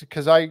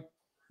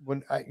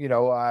when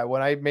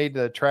I made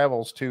the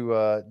travels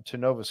to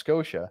Nova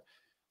Scotia,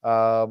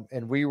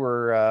 and we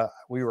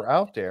were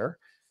out there,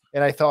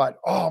 and I thought,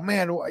 oh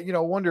man,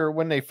 wonder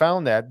when they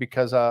found that,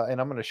 because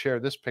and I'm going to share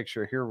this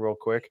picture here real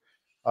quick.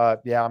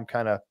 I'm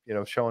kind of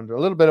showing a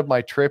little bit of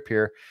my trip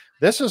here.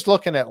 This is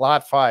looking at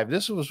lot 5.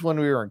 This was when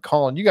we were in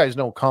Colin. You guys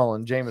know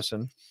Colin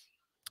Jameson.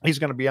 He's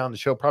going to be on the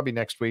show probably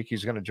next week.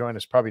 He's going to join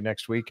us probably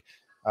next week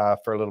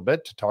for a little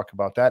bit to talk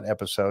about that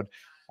episode.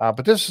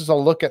 But this is a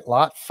look at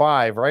lot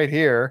 5 right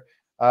here.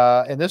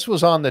 And this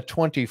was on the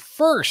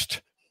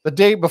 21st, the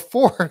day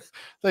before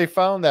they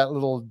found that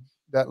little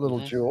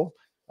jewel.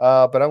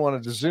 But I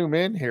wanted to zoom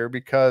in here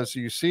because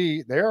you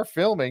see they are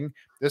filming.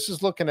 This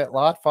is looking at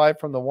lot 5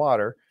 from the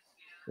water.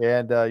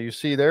 And you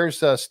see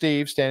there's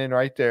Steve standing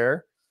right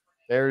there.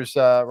 There's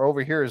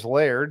over here is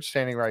Laird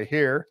standing right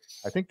here.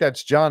 I think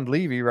that's John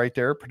Levy right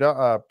there,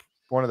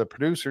 one of the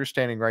producers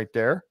standing right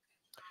there.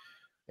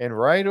 And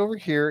right over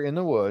here in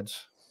the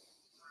woods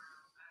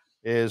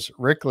is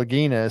Rick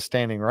Lagina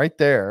standing right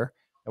there.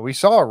 And we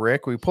saw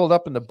Rick. We pulled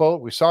up in the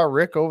boat. We saw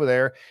Rick over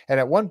there. And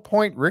at one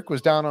point, Rick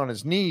was down on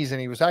his knees and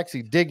he was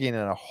actually digging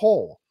in a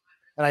hole.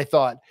 And I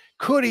thought,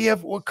 could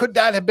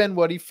that have been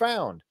what he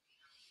found?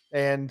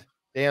 And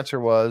the answer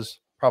was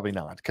probably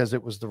not, because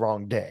it was the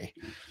wrong day.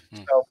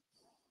 So,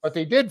 but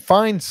they did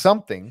find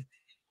something.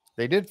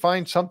 They did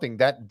find something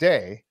that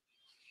day.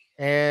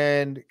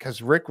 And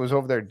because Rick was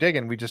over there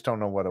digging, we just don't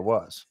know what it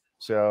was.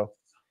 So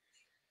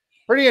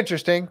pretty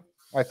interesting,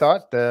 I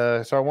thought.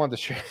 So I wanted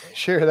to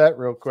share that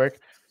real quick.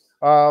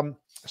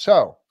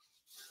 So,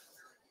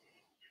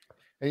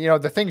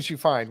 the things you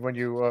find when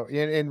you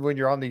when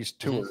you're on these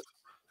tours.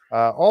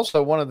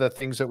 Also, one of the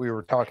things that we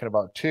were talking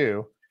about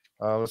too.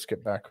 Let's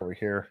get back over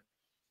here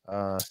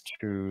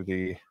to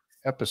the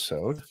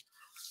episode.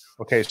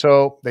 Okay,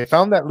 so they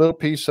found that little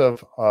piece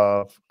of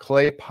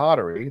clay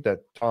pottery that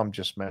Tom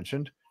just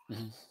mentioned.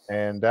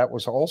 And that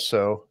was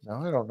also,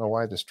 now I don't know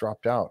why this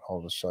dropped out all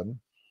of a sudden.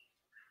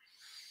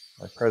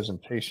 My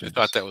presentation. I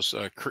thought that was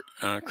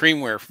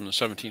creamware from the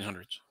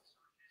 1700s.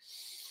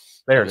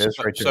 There it is,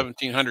 right there.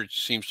 1700s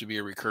seems to be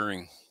a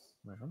recurring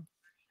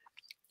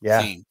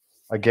yeah theme.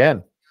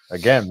 Again,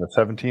 the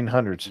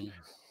 1700s.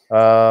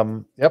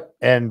 Yep.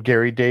 And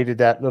Gary dated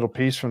that little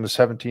piece from the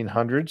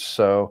 1700s.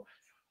 So,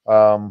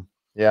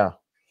 yeah.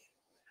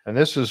 And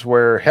this is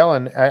where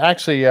Helen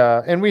actually,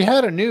 and we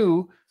had a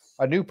new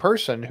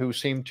person who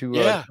seemed to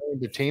join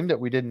the team that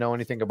we didn't know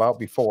anything about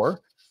before.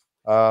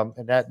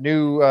 And that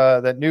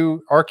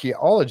new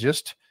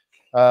archaeologist,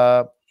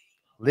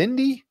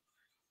 Lindy,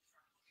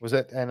 was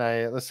it? And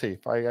let's see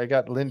if I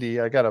got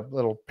Lindy. I got a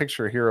little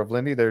picture here of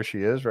Lindy. There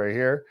she is right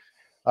here.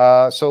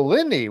 So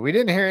Lindy, we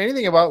didn't hear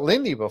anything about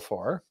Lindy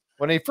before.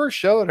 When they first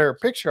showed her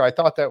picture, I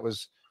thought it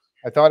was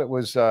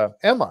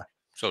Emma.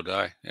 So did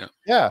I. Yeah.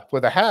 Yeah,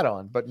 with a hat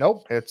on, but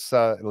nope, it's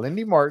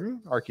Lindy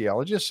Martin,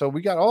 archaeologist. So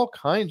we got all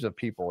kinds of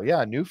people.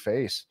 Yeah, new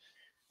face,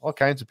 all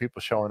kinds of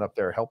people showing up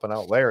there helping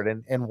out Laird,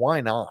 and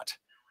why not,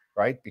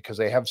 right? Because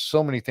they have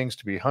so many things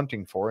to be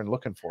hunting for and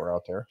looking for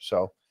out there.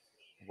 So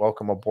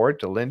welcome aboard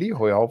to Lindy.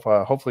 We hope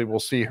hopefully we'll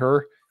see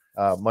her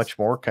much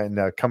more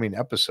coming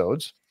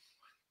episodes.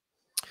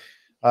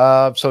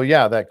 So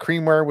yeah, that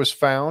creamware was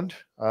found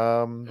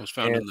It was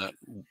found And in that,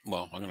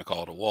 well, I'm going to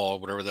call it a wall,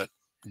 whatever that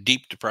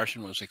deep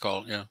depression was, they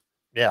call it. Yeah.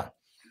 yeah,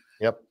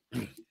 yep.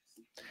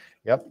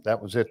 Yep,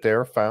 that was it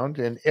there, found.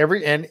 And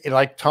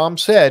like Tom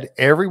said,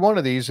 every one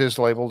of these is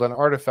labeled an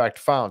artifact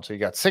found. So you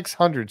got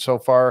 600 so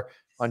far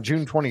on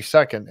June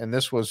 22nd, and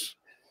that's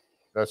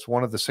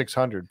one of the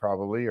 600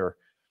 probably, or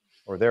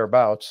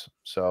thereabouts.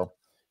 So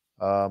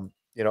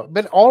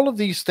but all of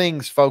these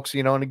things, folks,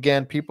 and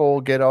again,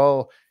 people get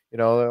all,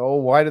 oh,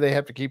 why do they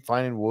have to keep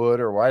finding wood,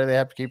 or why do they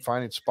have to keep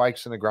finding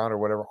spikes in the ground or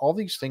whatever? All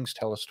these things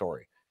tell a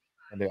story.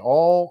 And they're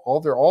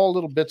all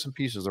little bits and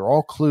pieces. They're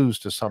all clues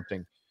to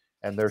something.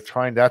 And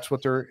that's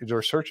what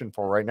they're searching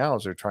for right now,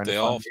 is they're trying to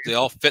find They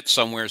all fit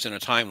somewheres in a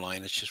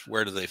timeline. It's just,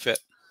 where do they fit?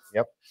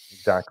 Yep,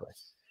 exactly.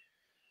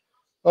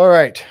 All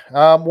right.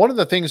 One of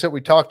the things that we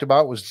talked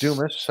about was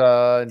Dumas,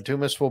 and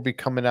Dumas will be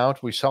coming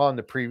out. We saw in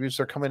the previews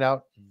they're coming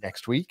out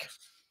next week.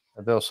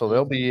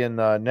 They'll be in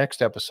the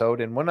next episode.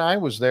 And when I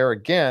was there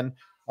again,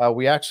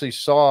 we actually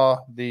saw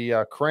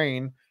the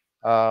crane.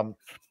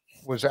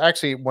 Was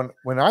actually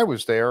when I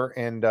was there,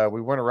 and we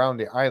went around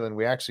the island,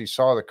 we actually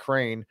saw the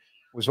crane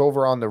was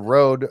over on the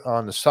road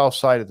on the south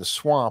side of the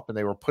swamp, and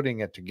they were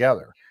putting it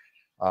together.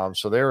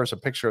 So there is a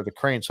picture of the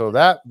crane. So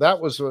that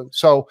was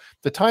so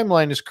the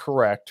timeline is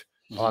correct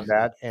on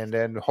that. And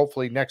then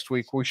hopefully next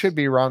week we should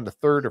be around the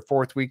 3rd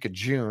or 4th week of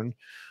June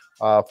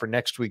for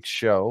next week's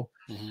show,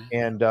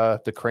 and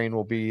the crane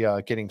will be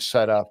getting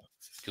set up.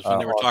 Because when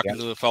they were talking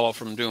to the fellow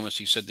from Dumas,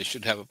 he said they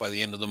should have it by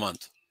the end of the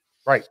month.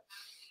 Right.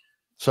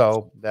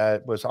 So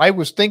I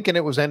was thinking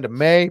it was end of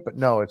May, but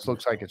no, it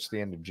looks like it's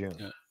the end of June.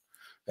 Yeah.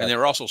 And they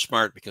were also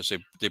smart, because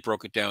they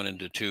broke it down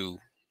into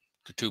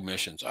two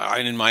missions.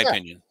 And in my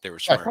opinion, they were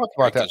smart. Talk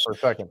about that for a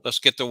second. Let's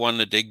get the one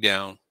to dig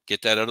down,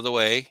 get that out of the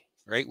way,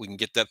 right? We can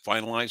get that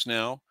finalized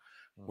now.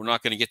 We're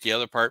not going to get the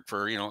other part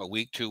for, a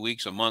week, 2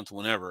 weeks, a month,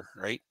 whenever,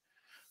 right?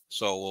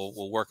 So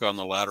we'll work on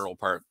the lateral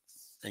part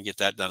and get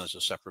that done as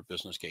a separate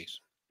business case.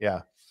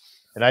 Yeah.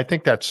 And I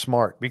think that's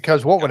smart,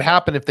 because what would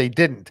happen if they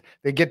didn't?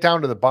 They get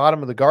down to the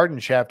bottom of the garden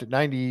shaft at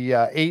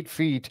 98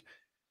 feet,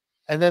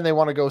 and then they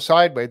want to go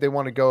sideways. They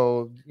want to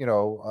go,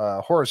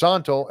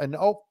 horizontal, and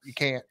you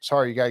can't.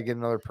 Sorry, you got to get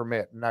another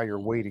permit. And now you're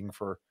waiting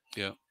for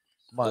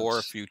months. Or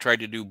if you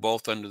tried to do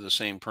both under the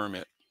same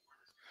permit,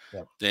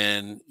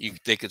 then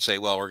they could say,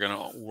 well,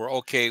 we're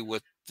okay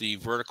with the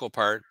vertical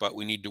part, but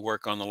we need to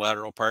work on the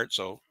lateral part,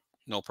 so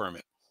no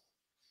permit.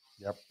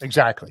 Yep,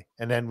 exactly.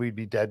 And then we'd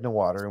be dead in the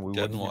water, and we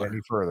wouldn't get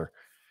any further.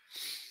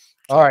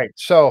 So, all right.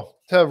 So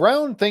to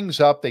round things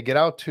up, they get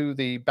out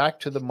to back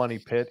to the money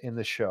pit in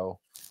the show.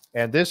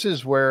 And this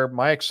is where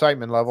my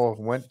excitement level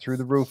went through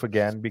the roof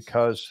again,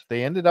 because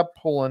they ended up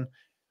pulling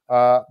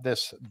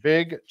this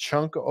big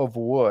chunk of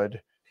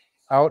wood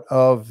out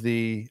of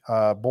the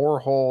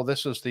borehole.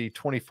 This is the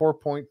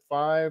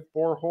 24.5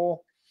 borehole.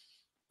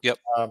 Yep.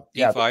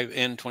 D5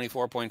 and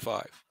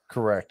 24.5.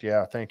 Correct.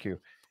 Yeah. Thank you.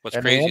 What's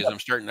crazy is I'm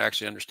starting to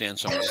actually understand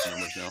some of those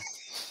numbers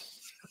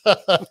now.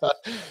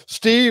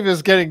 Steve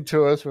is getting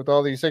to us with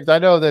all these things. I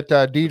know that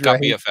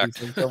Deidre hates effect.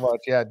 these things so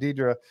much. Yeah,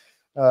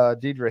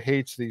 Deidre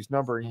hates these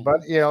numbering,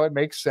 but it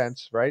makes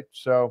sense, right?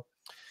 So,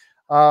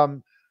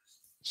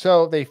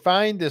 so they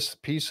find this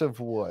piece of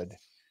wood,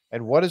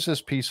 and what does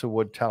this piece of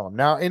wood tell them?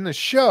 Now, in the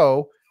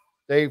show,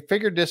 they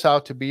figured this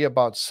out to be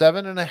about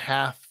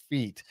 7.5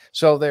 feet.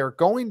 So they're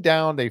going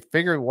down. They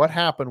figured what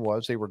happened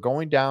was they were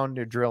going down,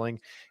 they're drilling,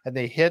 and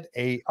they hit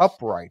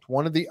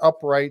one of the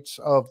uprights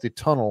of the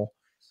tunnel,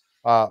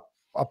 a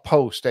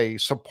post, a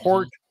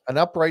support, an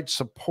upright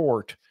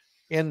support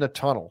in the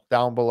tunnel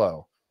down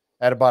below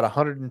at about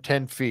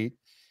 110 feet.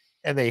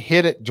 And they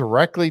hit it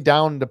directly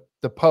down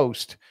the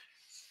post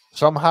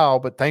somehow,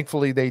 but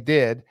thankfully they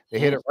did. They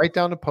hit it right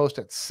down the post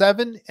at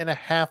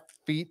 7.5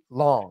 feet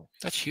long.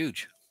 That's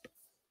huge.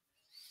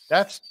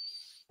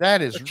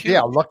 That is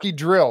lucky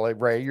drill,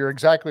 Ray. You're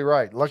exactly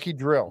right. Lucky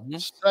drill.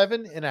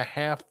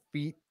 7.5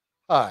 feet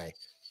high.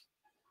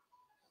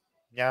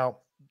 Now,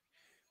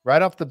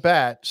 right off the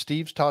bat,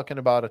 Steve's talking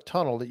about a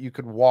tunnel that you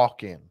could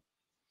walk in,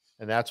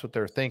 and that's what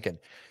they're thinking.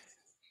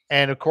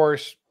 And of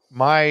course,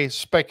 my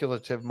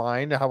speculative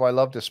mind, how I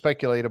love to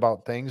speculate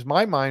about things,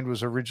 my mind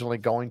was originally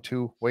going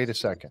to, wait a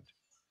second,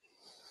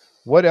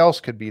 what else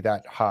could be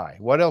that high?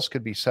 What else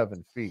could be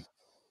 7 feet?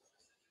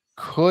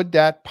 Could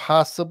that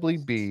possibly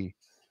be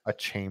a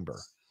chamber?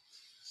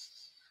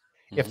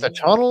 If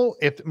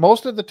if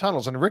most of the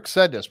tunnels, and Rick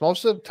said this,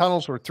 most of the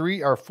tunnels were 3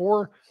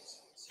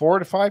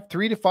 to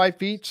 5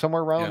 feet,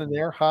 somewhere around in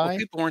there high. Well,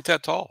 people weren't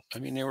that tall. I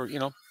mean, they were,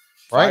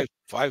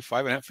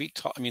 5.5 feet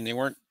tall. I mean, they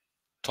weren't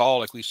tall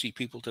like we see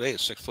people today at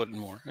 6 foot and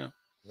more. Yeah.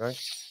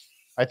 Right.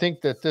 I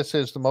think that this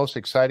is the most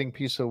exciting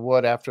piece of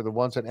wood after the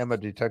ones that Emma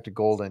detected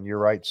gold in. You're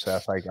right,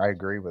 Seth. I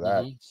agree with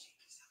that.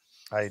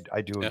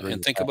 I do agree.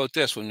 And think about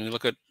this: when you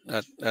look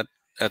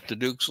at the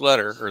Duke's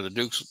letter, or the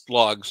Duke's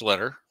logs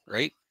letter,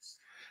 right?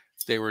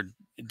 They were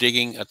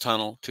digging a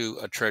tunnel to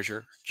a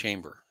treasure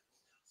chamber.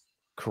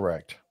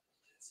 Correct.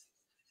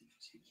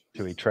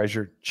 To a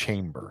treasure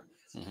chamber.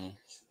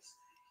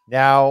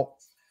 Now,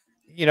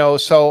 you know,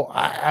 so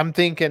I'm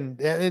thinking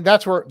and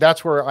that's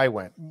where I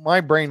went.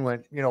 My brain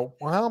went, you know,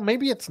 well,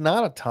 maybe it's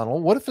not a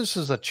tunnel. What if this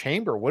is a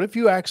chamber? What if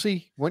you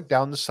actually went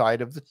down the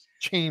side of the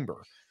chamber?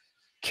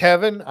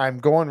 Kevin, I'm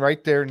going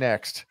right there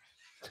next.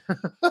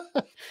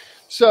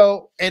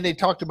 So, and they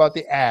talked about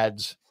the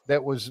ads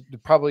that was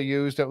probably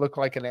used. That looked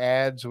like an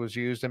ads was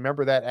used. And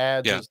remember that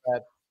ads Yeah. is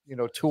that, you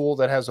know, tool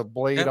that has a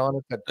blade Yep. on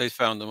it that They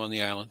found them on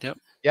the island. Yep.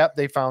 yep,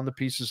 they found the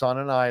pieces on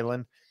an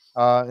island,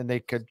 and they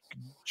could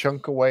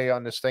chunk away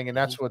on this thing, and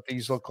that's what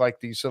these look like.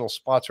 These little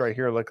spots right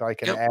here look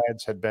like an Yep.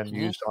 ads had been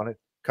used on it,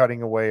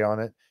 cutting away on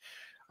it.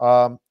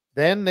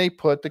 Then they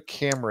put the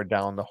camera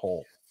down the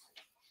hole,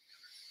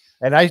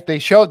 and they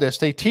showed this.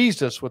 They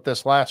teased us with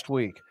this last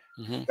week.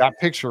 That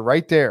picture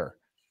right there.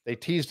 They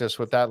teased us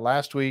with that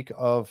last week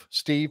of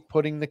Steve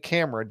putting the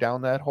camera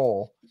down that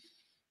hole,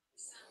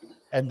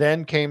 and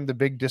then came the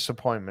big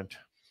disappointment.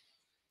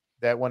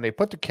 That when they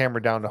put the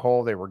camera down the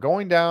hole, they were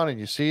going down, and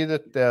you see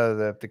that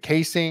the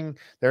casing.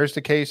 There's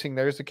the casing.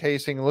 There's the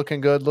casing.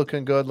 Looking good.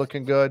 Looking good.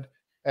 Looking good.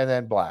 And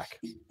then black.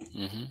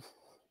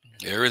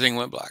 Everything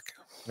went black.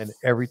 And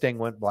everything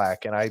went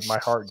black, and my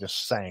heart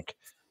just sank.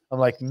 I'm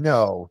like,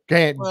 no,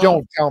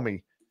 don't tell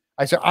me.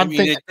 I said, I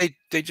mean,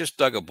 they just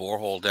dug a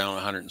borehole down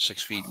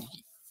 106 feet.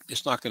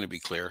 It's not going to be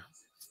clear.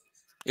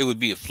 It would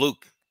be a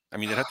fluke. I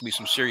mean, there'd have to be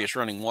some serious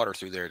running water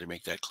through there to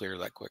make that clear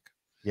that quick.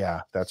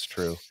 Yeah, that's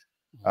true.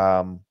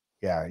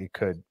 Yeah, it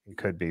could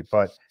be,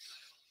 but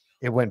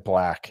it went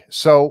black.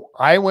 So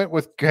I went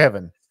with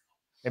Kevin.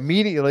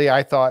 Immediately,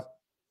 I thought,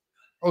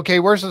 okay,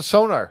 where's the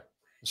sonar?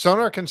 The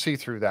sonar can see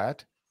through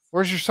that.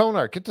 Where's your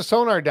sonar? Get the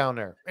sonar down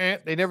there.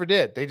 They never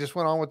did. They just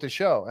went on with the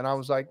show. And I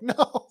was like,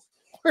 no.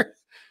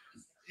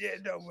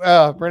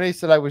 Renee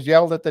said I was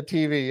yelled at the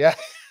TV. Yeah.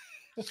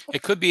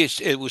 It could be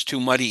it was too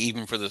muddy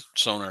even for the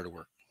sonar to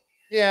work.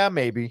 Yeah,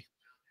 maybe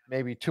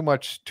too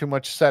much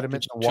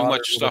sediment. Too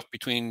much stuff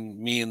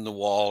between me and the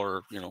wall,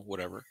 or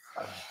whatever.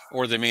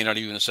 Or they may not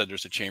even have said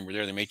there's a chamber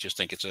there. They may just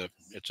think it's an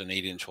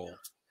 8-inch hole.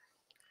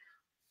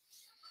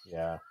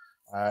 Yeah,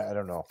 I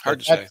don't know. Hard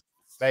to say.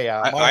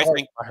 Yeah, I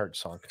think my heart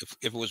sunk. If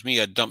it was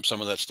me, I'd dump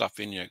some of that stuff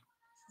in you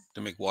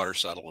to make water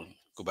settle and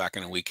go back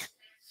in a week.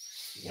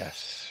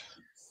 Yes,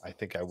 I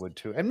think I would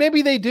too. And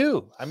maybe they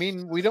do. I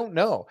mean, we don't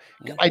know.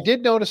 I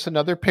did notice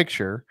another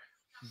picture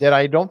that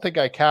I don't think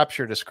I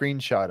captured a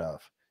screenshot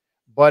of,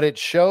 but it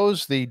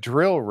shows the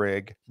drill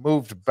rig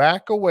moved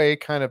back away,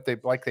 kind of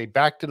they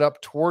backed it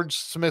up towards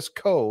Smith's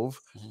Cove,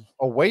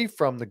 away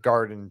from the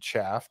garden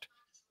shaft.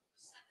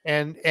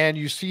 And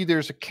you see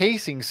there's a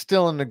casing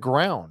still in the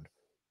ground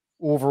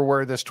over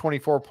where this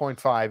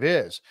 24.5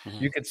 is.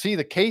 You can see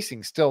the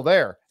casing still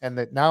there, and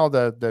that now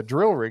the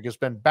drill rig has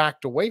been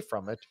backed away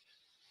from it,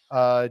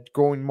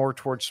 going more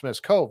towards Smith's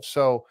Cove.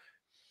 So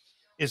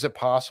is it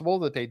possible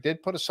that they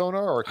did put a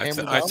sonar or a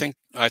camera down?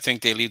 I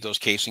think they leave those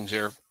casings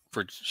there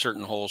for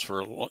certain holes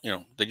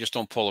they just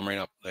don't pull them right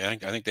up. I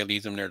think they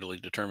leave them there to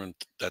determine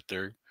that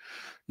they're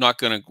not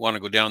going to want to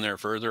go down there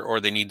further,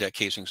 or they need that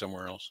casing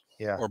somewhere else.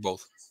 Yeah. Or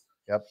both.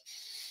 Yep.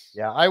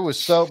 Yeah,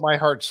 my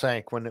heart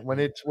sank when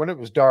it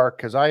was dark,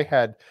 because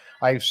I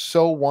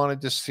so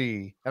wanted to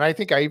see, and I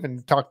think I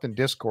even talked in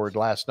Discord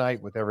last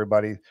night with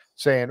everybody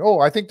saying, "Oh,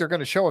 I think they're going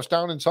to show us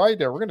down inside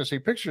there. We're going to see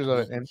pictures of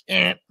it."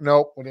 And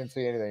nope, we didn't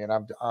see anything.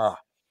 And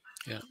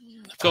yeah,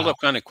 it filled up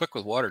kind of quick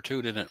with water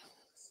too, didn't it?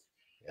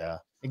 Yeah,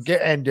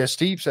 and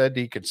Steve said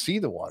he could see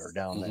the water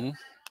down there.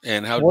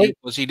 And how deep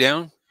was he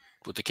down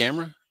with the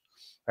camera?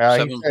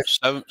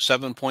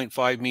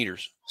 7.5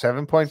 meters.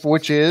 7 point,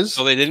 which is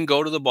so they didn't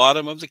go to the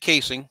bottom of the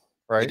casing.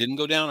 Right. They didn't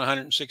go down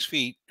 106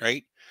 feet.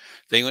 Right.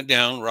 They went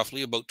down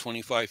roughly about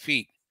 25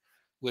 feet,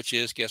 which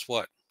is, guess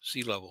what?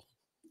 Sea level.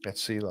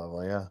 That's sea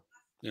level. Yeah.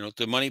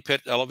 The money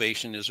pit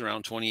elevation is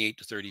around 28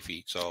 to 30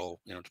 feet. So,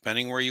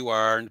 depending where you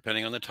are and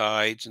depending on the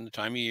tides and the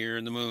time of year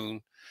and the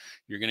moon,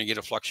 you're going to get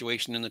a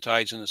fluctuation in the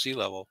tides and the sea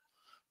level.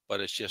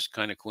 But it's just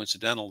kind of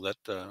coincidental that,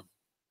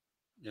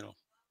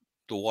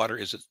 the water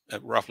is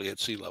roughly at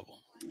sea level.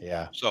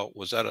 Yeah. So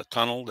was that a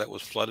tunnel that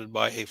was flooded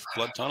by a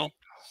flood tunnel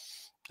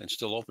and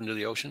still open to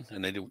the ocean,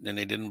 and they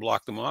didn't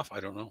block them off? I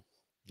don't know.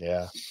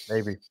 Yeah,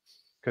 maybe,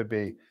 could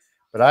be,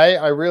 but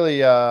I really,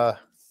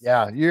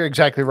 yeah, you're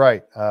exactly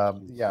right.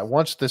 Yeah,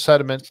 once the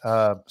sediment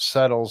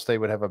settles, they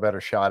would have a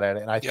better shot at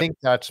it, and I think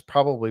that's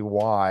probably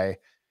why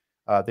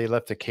they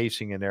left the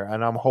casing in there,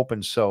 and I'm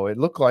hoping so. It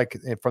looked like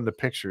from the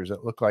pictures,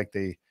 it looked like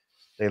they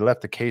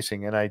left the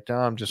casing, and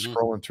I'm just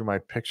scrolling through my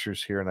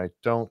pictures here, and I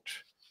don't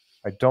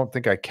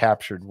think I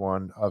captured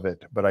one of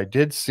it, but I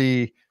did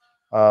see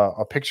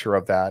a picture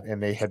of that,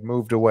 and they had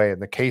moved away,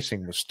 and the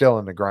casing was still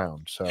in the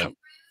ground. So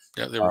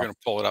yeah, they were going to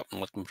pull it up and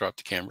let them drop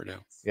the camera down.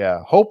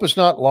 Yeah, hope is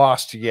not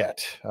lost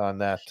yet on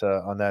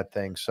that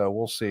thing. So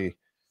we'll see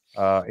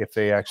if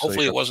they actually.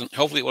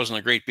 Hopefully it wasn't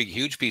a great big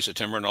huge piece of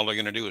timber, and all they're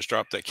going to do is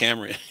drop that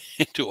camera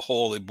into a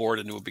hole they bored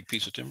into a big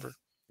piece of timber.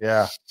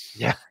 Yeah,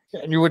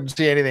 and you wouldn't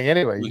see anything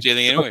anyway. You wouldn't see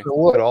anything anyway. The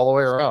wood all the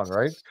way around,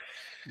 right?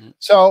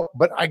 So,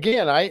 but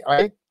again,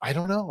 I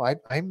don't know.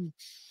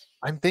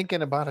 I'm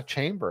thinking about a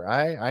chamber.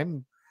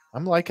 I'm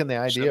liking the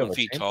idea 7 of a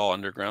feet chamber. tall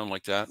underground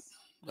like that.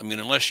 I mean,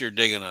 unless you're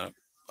digging a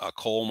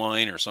coal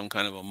mine or some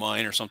kind of a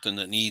mine or something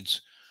that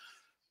needs,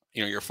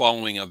 you're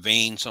following a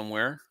vein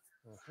somewhere.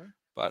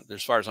 But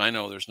as far as I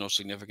know, there's no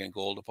significant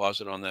gold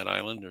deposit on that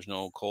island. There's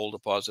no coal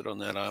deposit on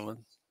that island.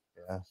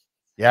 Yeah.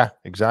 Yeah,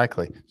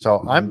 exactly.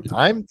 So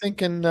I'm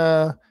thinking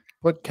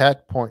put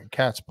Cat's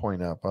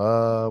Point up.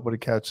 What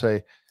did Cat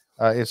say?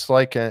 It's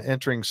like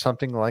entering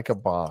something like a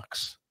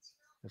box.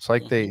 It's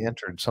like they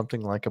entered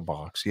something like a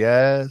box.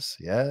 Yes,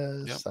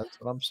 yes, Yep. that's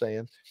what I'm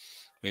saying.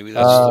 Maybe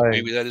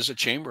that is a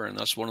chamber, and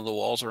that's one of the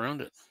walls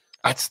around it.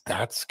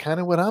 That's kind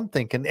of what I'm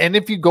thinking. And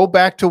if you go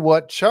back to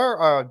what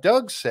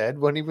Doug said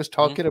when he was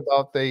talking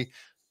about the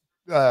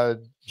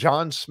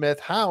John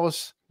Smith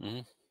house,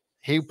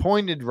 he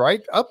pointed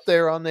right up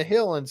there on the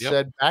hill and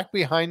said, back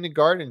behind the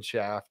garden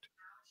shaft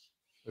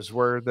is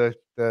where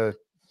the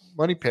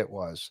money pit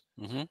was.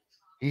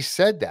 He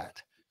said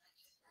that.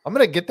 I'm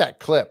going to get that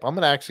clip. I'm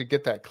going to actually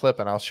get that clip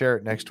and I'll share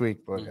it next week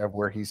of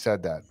where he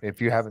said that,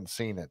 if you haven't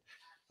seen it.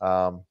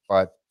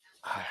 But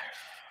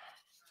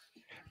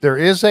there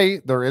is a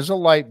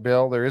light,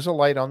 Bill. There is a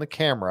light on the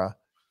camera,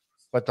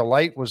 but the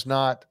light was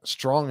not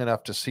strong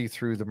enough to see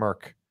through the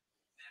murk.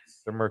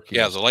 The murky.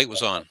 Yeah, the light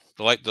was on.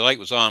 The light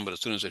was on, but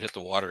as soon as it hit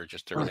the water,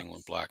 just everything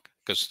went black.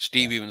 Because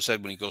Steve even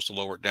said when he goes to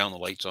lower it down, the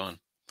light's on.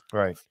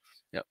 Right.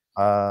 Yep.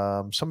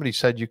 Somebody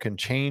said you can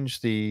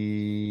change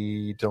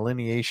the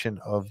delineation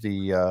of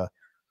the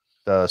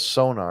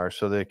sonar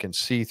so they can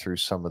see through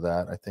some of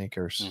that, I think.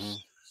 Or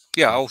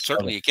yeah,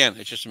 certainly you can.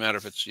 It's just a matter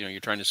if it's you're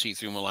trying to see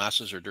through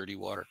molasses or dirty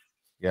water.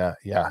 Yeah,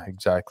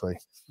 exactly.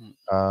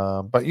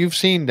 But you've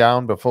seen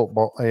down before,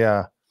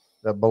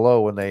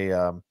 below when they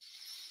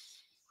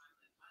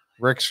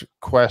Rick's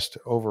Quest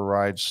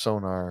overrides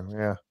sonar.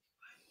 Yeah.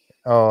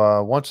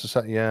 Oh, once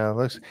the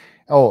looks.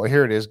 Oh,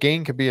 here it is.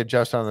 Gain could be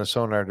adjusted on the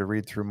sonar to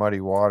read through muddy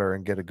water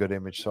and get a good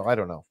image. So I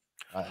don't know.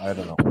 I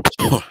don't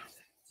know.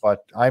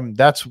 But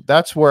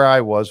that's where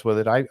I was with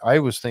it. I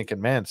was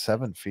thinking, man,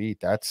 7 feet.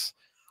 That's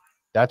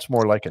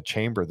more like a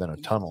chamber than a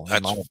tunnel.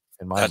 In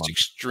my mind.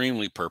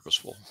 Extremely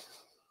purposeful.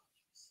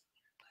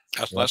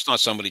 That's not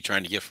somebody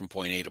trying to get from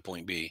point A to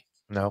point B.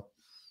 No.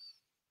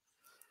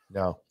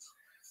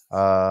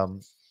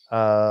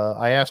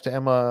 I asked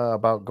Emma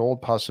about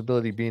gold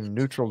possibility being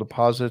neutral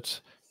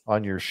deposits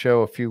on your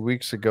show a few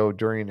weeks ago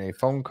during a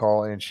phone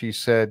call, and she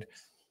said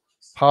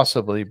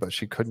possibly, but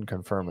she couldn't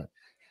confirm it.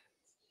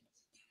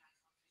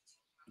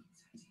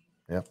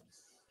 Yep.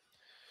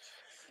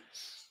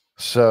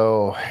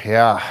 So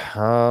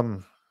yeah,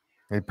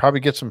 they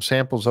probably get some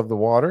samples of the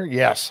water.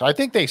 Yes, I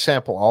think they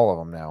sample all of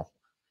them now.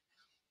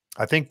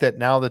 I think that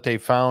now that they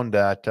found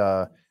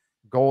that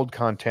gold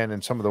content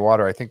in some of the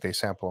water, I think they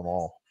sample them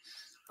all.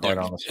 Quite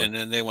honestly. And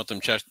then they want them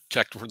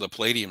checked for the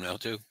palladium now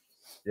too.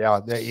 Yeah.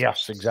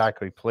 Yes,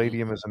 exactly.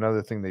 Palladium is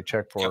another thing they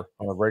check for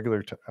on a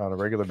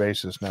regular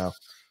basis now.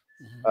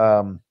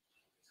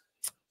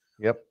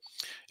 Yep.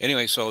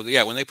 Anyway, so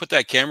yeah, when they put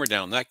that camera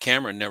down, that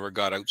camera never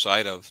got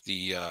outside of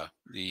the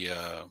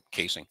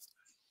casing.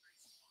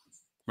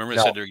 Remember,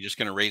 they said they're just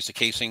going to raise the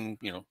casing,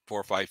 4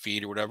 or 5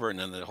 feet or whatever, and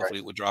then hopefully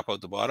it would drop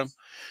out the bottom.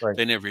 Right.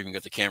 They never even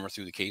got the camera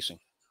through the casing.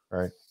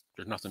 Right.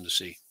 There's nothing to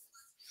see.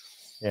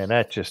 Yeah, and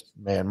that just,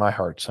 man, my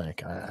heart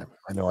sank. I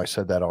know I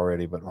said that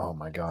already, but oh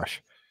my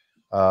gosh.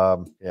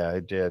 Yeah,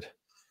 it did.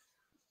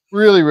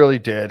 Really, really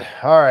did.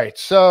 All right.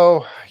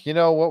 So, you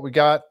know what we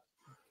got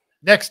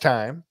next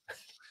time?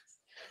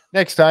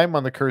 Next time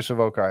on the Curse of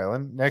Oak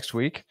Island, next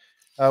week,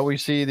 we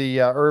see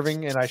the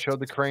Irving, and I showed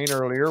the crane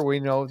earlier. We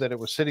know that it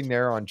was sitting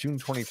there on June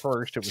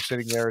 21st. It was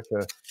sitting there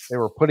they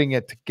were putting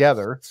it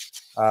together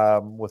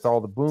with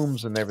all the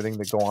booms and everything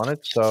that go on it.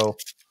 So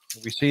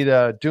we see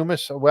the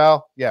Dumas.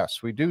 Well,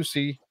 yes, we do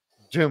see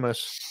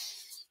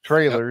Dumas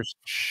trailers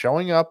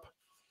showing up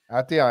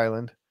at the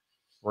island.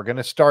 We're going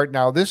to start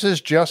now. This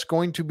is just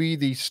going to be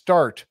the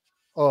start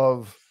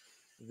of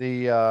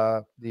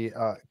the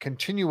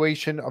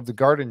continuation of the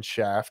garden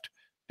shaft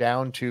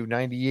down to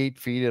 98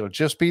 feet. It'll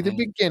just be the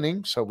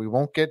beginning, so we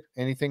won't get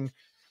anything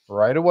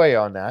right away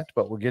on that,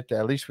 but we'll get to,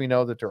 at least we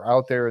know that they're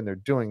out there and they're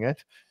doing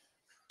it.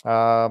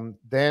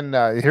 Then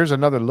here's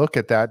another look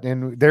at that,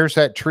 and there's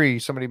that tree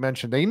somebody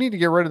mentioned. They need to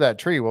get rid of that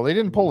tree. Well, they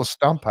didn't pull a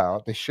stump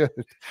out. They should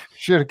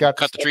have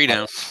cut the tree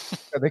down.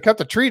 They cut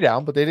the tree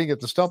down, but they didn't get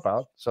the stump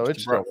out. So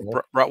it's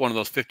brought one of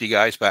those 50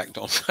 guys back and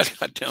told them to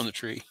cut down the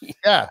tree.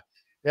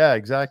 Yeah,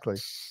 exactly.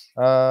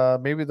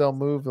 Maybe they'll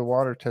move the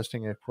water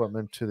testing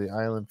equipment to the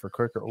island for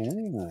quicker.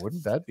 Ooh,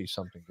 wouldn't that be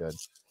something good?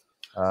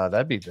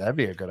 That'd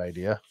be a good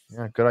idea.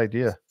 Yeah, good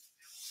idea.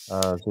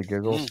 The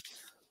giggles.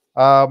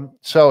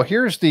 So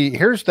here's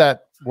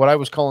that, what I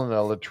was calling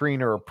a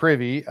latrine or a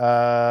privy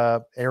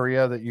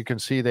area that you can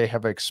see they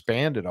have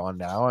expanded on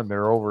now, and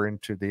they're over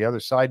into the other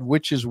side,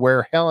 which is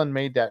where Helen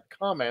made that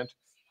comment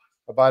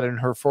about in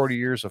her 40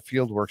 years of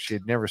field work, she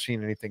had never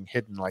seen anything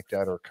hidden like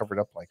that or covered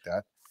up like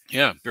that.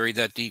 Yeah, buried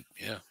that deep.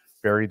 Yeah.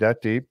 Buried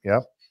that deep.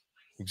 Yep,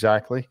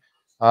 exactly.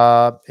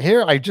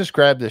 Here I just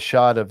grabbed this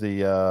shot of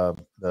the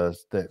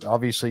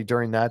obviously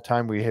during that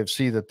time we have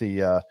see that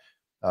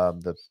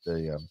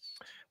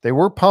they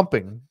were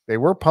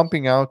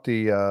pumping out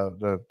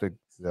the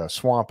the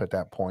swamp at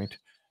that point.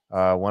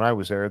 When I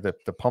was there, the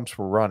pumps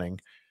were running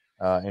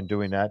and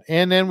doing that.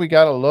 And then we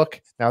got a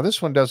look. Now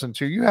this one doesn't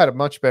too. You had a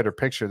much better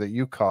picture that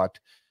you caught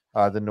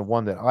than the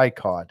one that I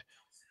caught.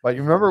 But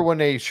you remember when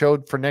they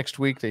showed for next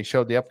week, they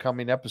showed the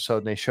upcoming episode,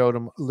 and they showed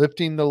them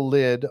lifting the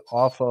lid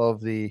off of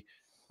the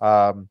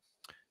garden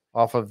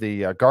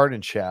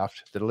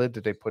shaft, the lid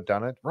that they put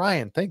down it.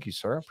 Ryan, thank you,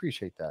 sir. I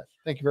appreciate that.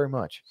 Thank you very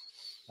much.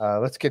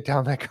 Let's get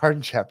down that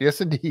garden shaft.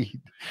 Yes, indeed.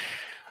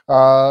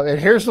 And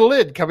here's the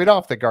lid coming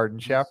off the garden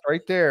shaft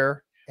right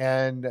there.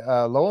 And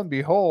lo and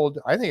behold,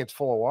 I think it's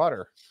full of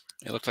water.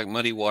 It looks like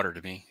muddy water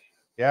to me.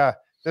 Yeah,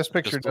 this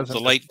picture Because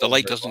doesn't. the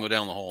light doesn't go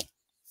down the hole.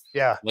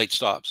 Yeah, light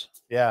stops.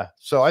 Yeah,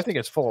 so I think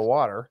it's full of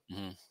water.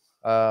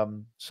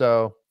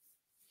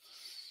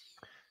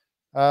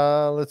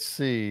 Let's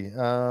see.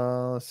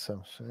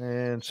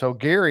 And so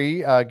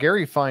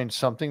Gary finds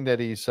something that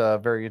he's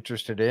very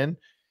interested in,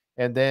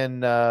 and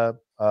then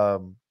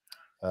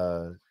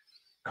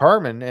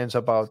Carmen ends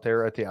up out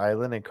there at the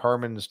island, and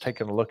Carmen's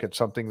taking a look at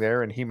something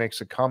there, and he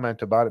makes a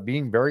comment about it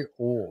being very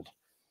old.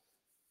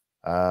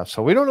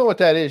 So we don't know what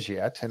that is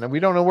yet, and we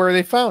don't know where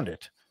they found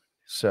it.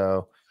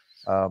 So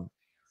let's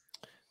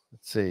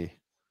see.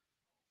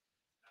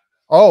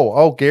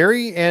 Oh,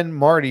 Gary and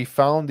Marty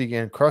found the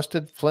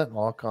encrusted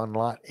flintlock on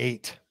lot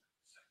 8.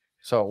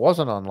 So it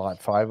wasn't on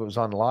lot 5, it was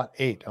on lot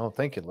 8. Oh,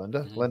 thank you,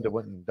 Linda. Linda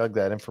went and dug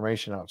that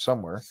information out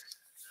somewhere.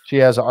 She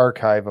has an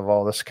archive of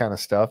all this kind of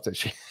stuff that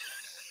she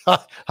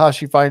how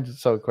she finds it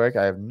so quick,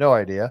 I have no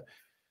idea.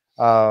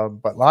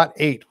 But lot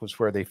 8 was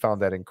where they found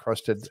that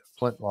encrusted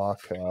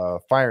flintlock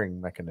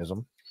firing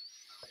mechanism.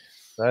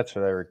 That's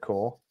very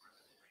cool.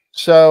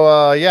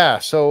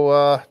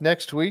 So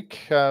next week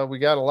we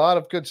got a lot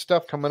of good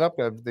stuff coming up.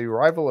 The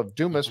arrival of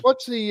Dumas.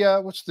 What's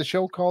the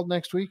show called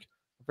next week?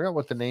 I forgot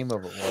what the name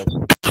of it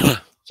was.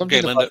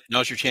 Okay, Linda,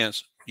 now's your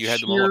chance. You had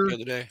them all up the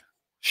other day.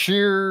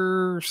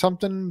 Sheer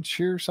something.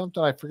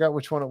 I forgot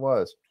which one it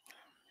was.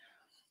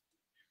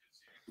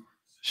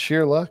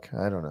 Sheer luck?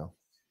 I don't know.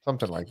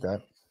 Something like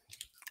that.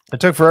 It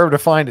took forever to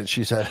find it,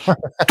 she said.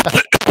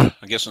 I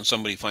guess when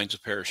somebody finds a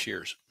pair of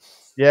shears.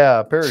 Yeah,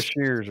 a pair of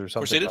shears or something. Of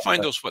course, they did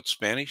find those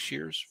Spanish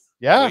shears.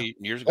 Yeah,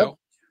 years ago.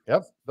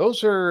 Yep,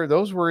 those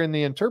were in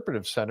the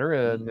interpretive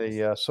center in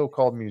the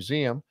so-called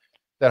museum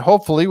that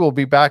hopefully will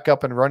be back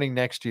up and running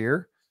next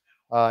year,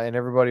 and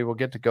everybody will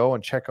get to go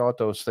and check out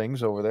those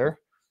things over there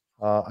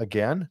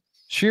again.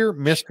 Sheer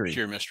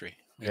mystery.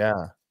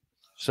 Yeah.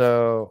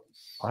 So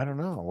I don't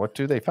know. What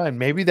do they find?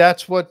 Maybe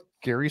that's what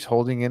Gary's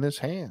holding in his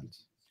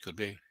hands. Could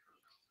be.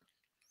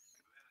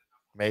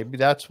 Maybe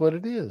that's what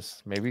it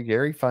is. Maybe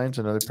Gary finds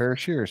another pair of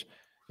shears.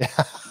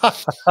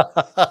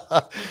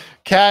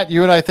 Kat,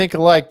 you and I think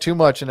alike too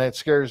much, and that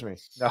scares me.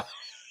 No.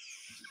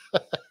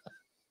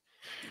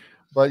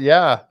 But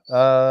yeah,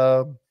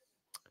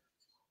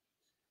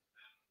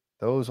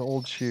 those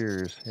old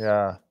shears.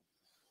 Yeah.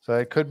 So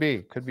it could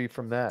be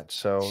from that.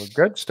 So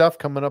good stuff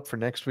coming up for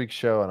next week's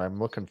show, and I'm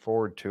looking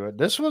forward to it.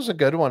 This was a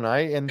good one.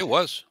 It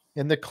was.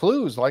 And the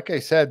clues, like I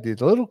said, the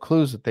little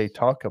clues that they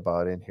talk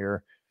about in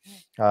here,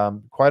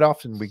 quite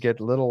often we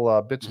get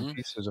little bits and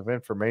pieces of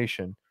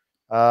information.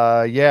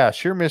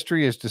 Sheer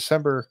mystery is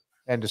December,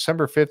 and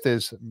December 5th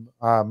is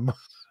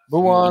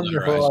Muon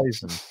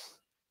Horizon.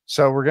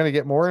 So we're going to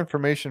get more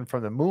information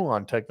from the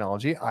Muon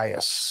technology. I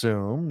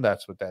assume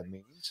that's what that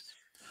means.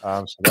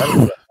 So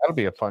that'll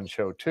be a fun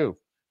show too.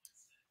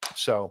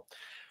 So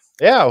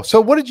yeah. So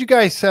what did you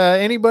guys?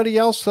 Anybody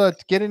else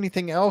get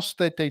anything else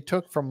that they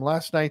took from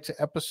last night's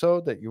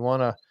episode that you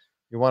wanna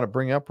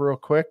bring up real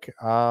quick?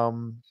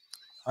 Again,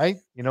 I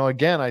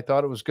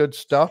thought it was good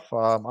stuff.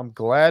 I'm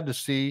glad to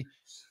see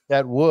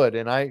that wood,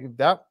 and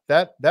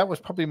that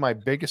was probably my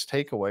biggest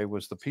takeaway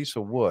was the piece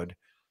of wood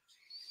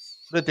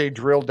that they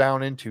drilled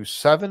down into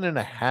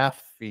 7.5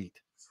 feet.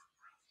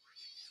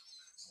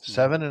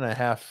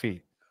 7.5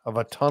 feet of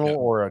a tunnel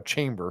or a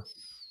chamber.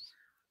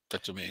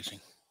 That's amazing.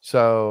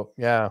 So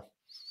yeah.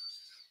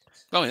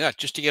 Oh yeah,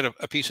 just to get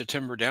a piece of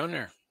timber down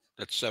there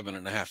that's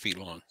 7.5 feet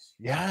long.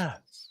 Yeah.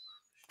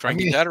 Try and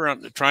get that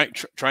around. Try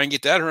and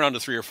get that around a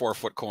 3 or 4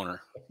 foot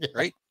corner,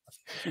 right?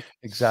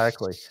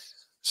 Exactly.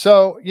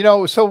 So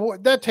so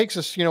that takes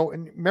us.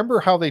 And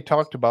remember how they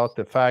talked about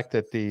the fact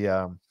that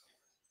the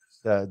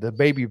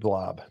baby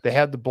blob. They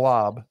had the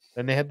blob,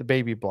 and they had the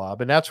baby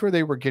blob, and that's where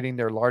they were getting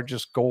their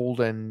largest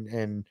gold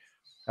and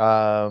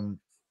gold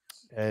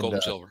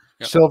and silver.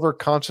 Silver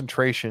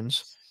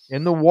concentrations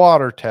in the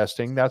water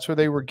testing. That's where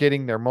they were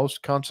getting their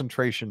most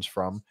concentrations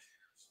from.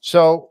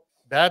 So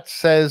that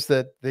says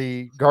that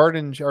the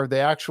garden or the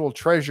actual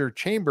treasure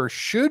chamber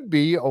should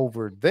be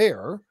over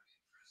there.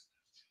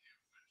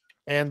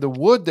 And the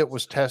wood that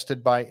was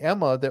tested by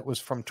Emma, that was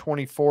from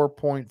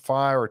 24.5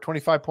 or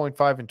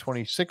 25.5 and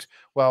 26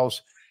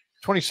 wells,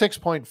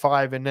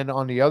 26.5. And then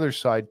on the other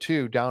side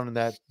too, down in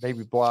that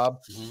baby blob,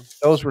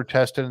 those were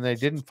tested and they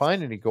didn't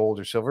find any gold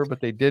or silver, but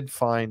they did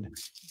find.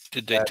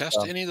 Did they test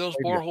any of those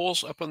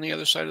boreholes up on the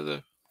other side of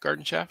the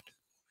garden shaft?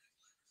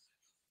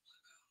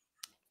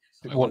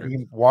 I wonder.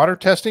 Water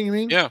testing, you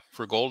mean? Yeah,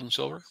 for gold and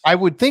silver. I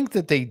would think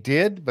that they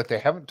did, but they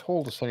haven't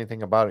told us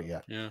anything about it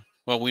yet. Yeah.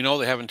 Well, we know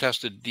they haven't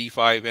tested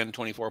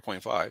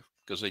D5N24.5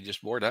 because they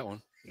just bored that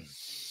one.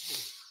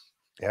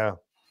 Yeah.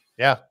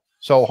 Yeah.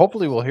 So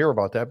hopefully we'll hear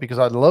about that, because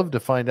I'd love to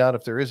find out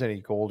if there is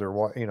any gold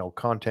or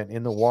content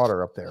in the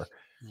water up there.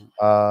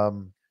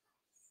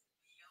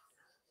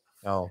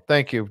 Oh,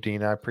 thank you,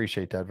 Dean. I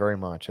appreciate that very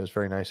much. That's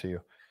very nice of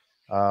you.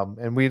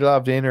 And we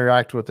love to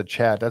interact with the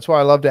chat. That's why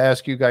I love to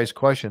ask you guys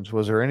questions.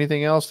 Was there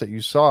anything else that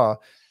you saw?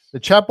 The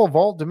chapel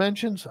vault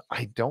dimensions?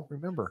 I don't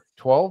remember.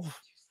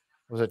 12?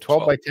 Was it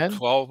 12 by 10?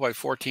 12 by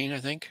 14, I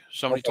think.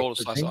 Somebody told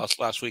us 14?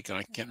 last week, and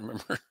I can't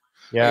remember.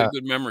 Yeah.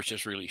 Good memory, it's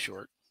just really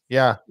short.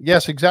 Yeah.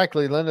 Yes,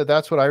 exactly, Linda.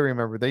 That's what I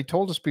remember. They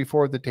told us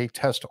before that they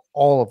test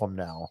all of them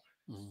now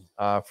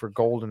for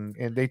gold,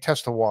 and they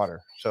test the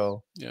water.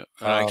 So yeah,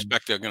 and I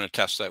expect they're going to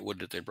test that wood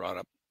that they brought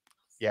up.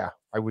 Yeah,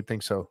 I would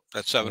think so.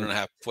 That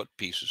 7.5 foot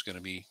piece is going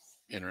to be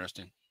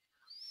interesting.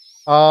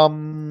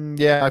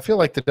 Yeah, I feel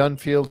like the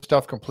Dunfield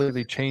stuff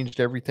completely changed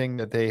everything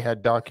that they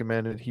had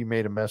documented. He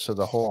made a mess of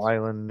the whole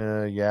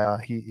island. Yeah,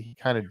 he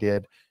kind of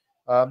did.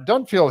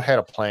 Dunfield had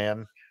a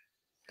plan.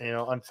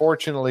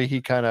 Unfortunately,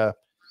 he kind of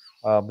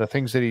the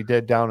things that he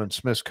did down in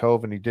Smith's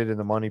Cove and he did in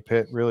the Money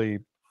Pit really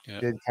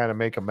did kind of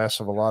make a mess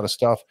of a lot of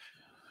stuff.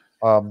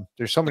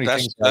 There's so many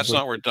things. That's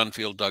not where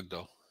Dunfield dug,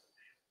 though.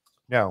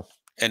 No.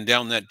 And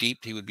down that deep,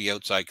 he would be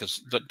outside,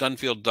 because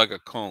Dunfield dug a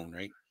cone,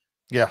 right?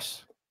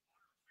 Yes.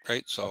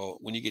 Right. So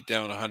when you get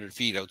down 100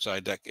 feet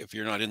outside that, if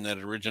you're not in that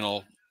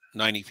original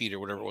 90 feet or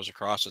whatever it was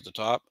across at the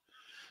top,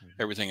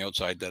 everything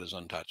outside that is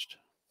untouched.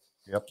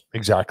 Yep.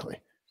 Exactly.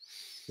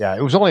 Yeah.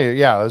 It was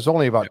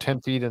only about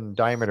 10 feet in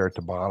diameter at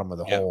the bottom of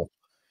the hole.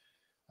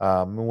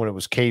 When it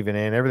was caving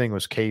in, everything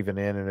was caving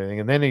in and everything.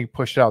 And then he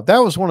pushed it out. That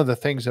was one of the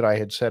things that I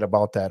had said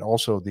about that.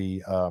 Also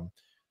the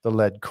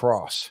lead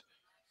cross.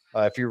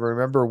 If you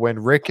remember when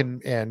Rick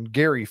and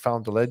Gary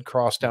found the lead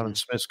cross down in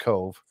Smith's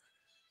Cove,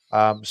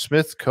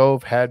 Smith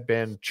Cove had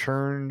been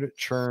churned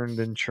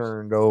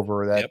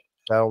over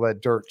all that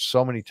dirt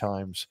so many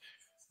times.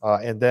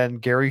 And then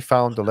Gary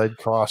found the lead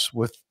cross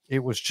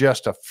it was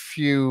just a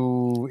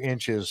few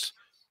inches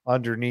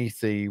underneath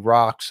the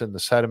rocks and the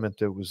sediment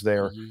that was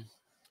there.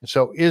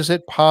 So is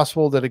it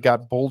possible that it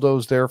got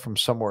bulldozed there from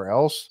somewhere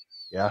else?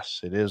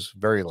 Yes, it is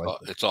very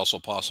likely. It's also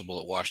possible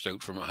it washed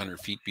out from 100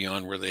 feet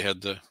beyond where they had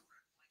the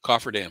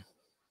cofferdam.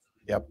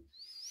 Yep.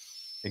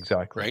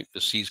 Exactly. Right.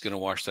 The sea's going to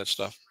wash that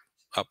stuff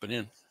up and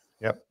in.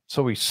 Yep.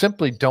 So we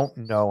simply don't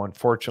know.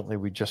 Unfortunately,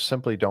 we just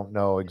simply don't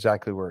know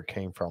exactly where it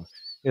came from.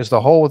 Is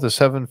the hole with the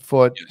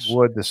 7-foot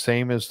wood the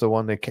same as the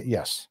one that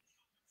yes.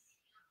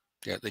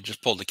 Yeah, they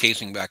just pulled the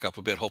casing back up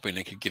a bit, hoping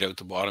they could get out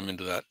the bottom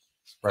into that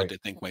what they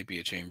think might be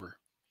a chamber.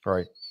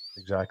 Right.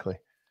 Exactly.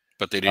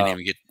 But they didn't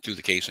even get through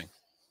the casing.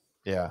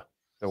 Yeah.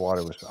 The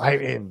water was I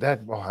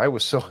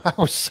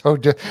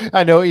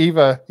know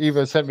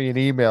Eva sent me an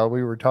email.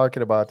 We were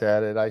talking about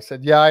that, and I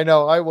said, yeah, I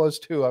know. I was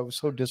too. I was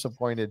so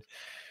disappointed.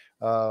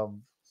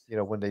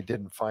 When they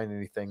didn't find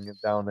anything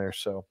down there.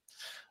 So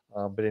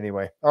but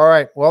anyway. All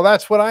right. Well,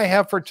 that's what I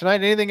have for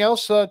tonight. Anything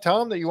else,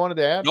 Tom, that you wanted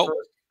to add for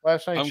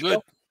last night's show? Good.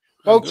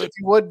 Folks, if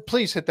you would,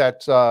 please hit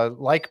that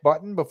like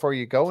button before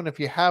you go. And if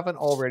you haven't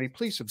already,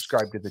 please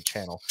subscribe to the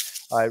channel.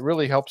 It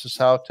really helps us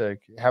out to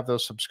have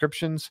those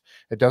subscriptions.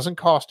 It doesn't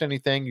cost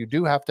anything. You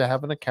do have to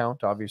have an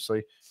account,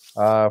 obviously,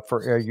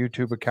 for a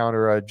YouTube account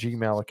or a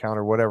Gmail account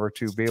or whatever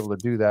to be able to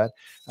do that.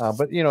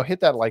 But,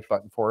 hit that like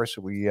button for us.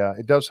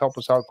 It does help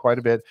us out quite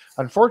a bit.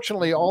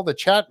 Unfortunately, all the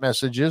chat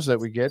messages that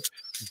we get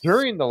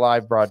during the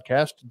live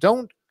broadcast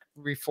don't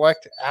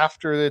reflect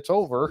after it's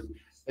over.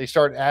 They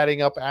start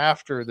adding up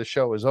after the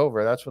show is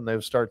over. That's when they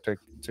start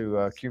to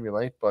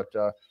accumulate. But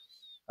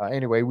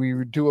anyway, we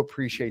do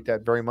appreciate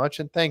that very much.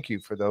 And thank you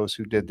for those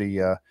who did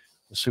the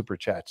super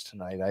chats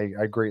tonight.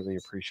 I greatly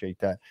appreciate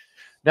that.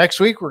 Next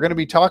week, we're going to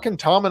be talking,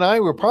 Tom and I.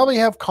 We'll probably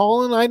have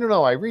Colin. I don't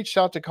know. I reached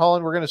out to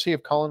Colin. We're going to see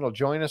if Colin will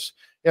join us.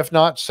 If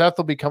not, Seth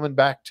will be coming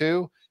back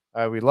too.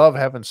 We love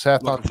having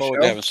Seth on the show.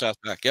 Looking forward to having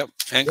Seth back. Yep.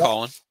 And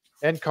Colin.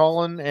 And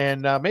Colin,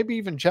 and maybe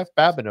even Jeff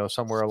Babineau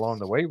somewhere along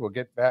the way. We'll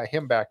get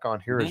him back on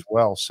here as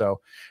well.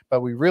 So,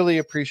 but we really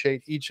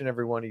appreciate each and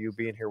every one of you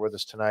being here with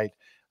us tonight.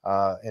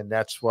 And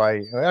that's why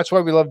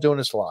we love doing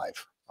this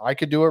live. I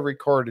could do a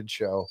recorded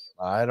show.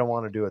 I don't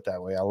want to do it that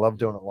way. I love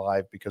doing it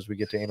live because we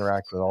get to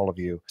interact with all of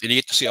you. And you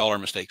get to see all our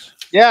mistakes.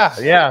 Yeah.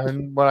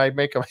 And when I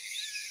make them,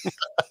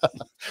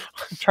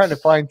 I'm trying to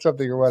find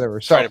something or whatever.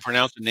 Try to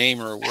pronounce a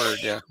name or a word.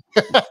 Yeah.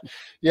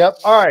 Yep.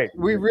 All right.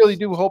 We really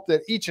do hope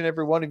that each and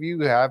every one of you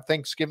have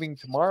Thanksgiving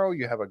tomorrow.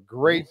 You have a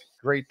great,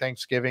 great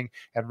Thanksgiving.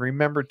 And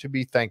remember to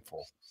be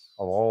thankful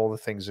of all the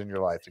things in your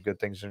life, the good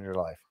things in your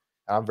life.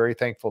 I'm very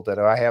thankful that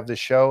I have this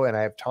show and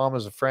I have Tom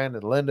as a friend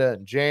and Linda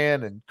and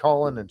Jan and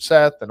Colin and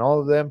Seth and all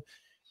of them.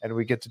 And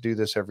we get to do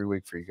this every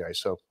week for you guys.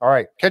 So, all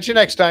right. Catch you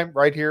next time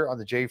right here on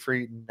the J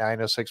Free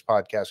 906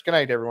 podcast. Good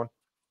night, everyone.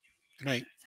 Good night.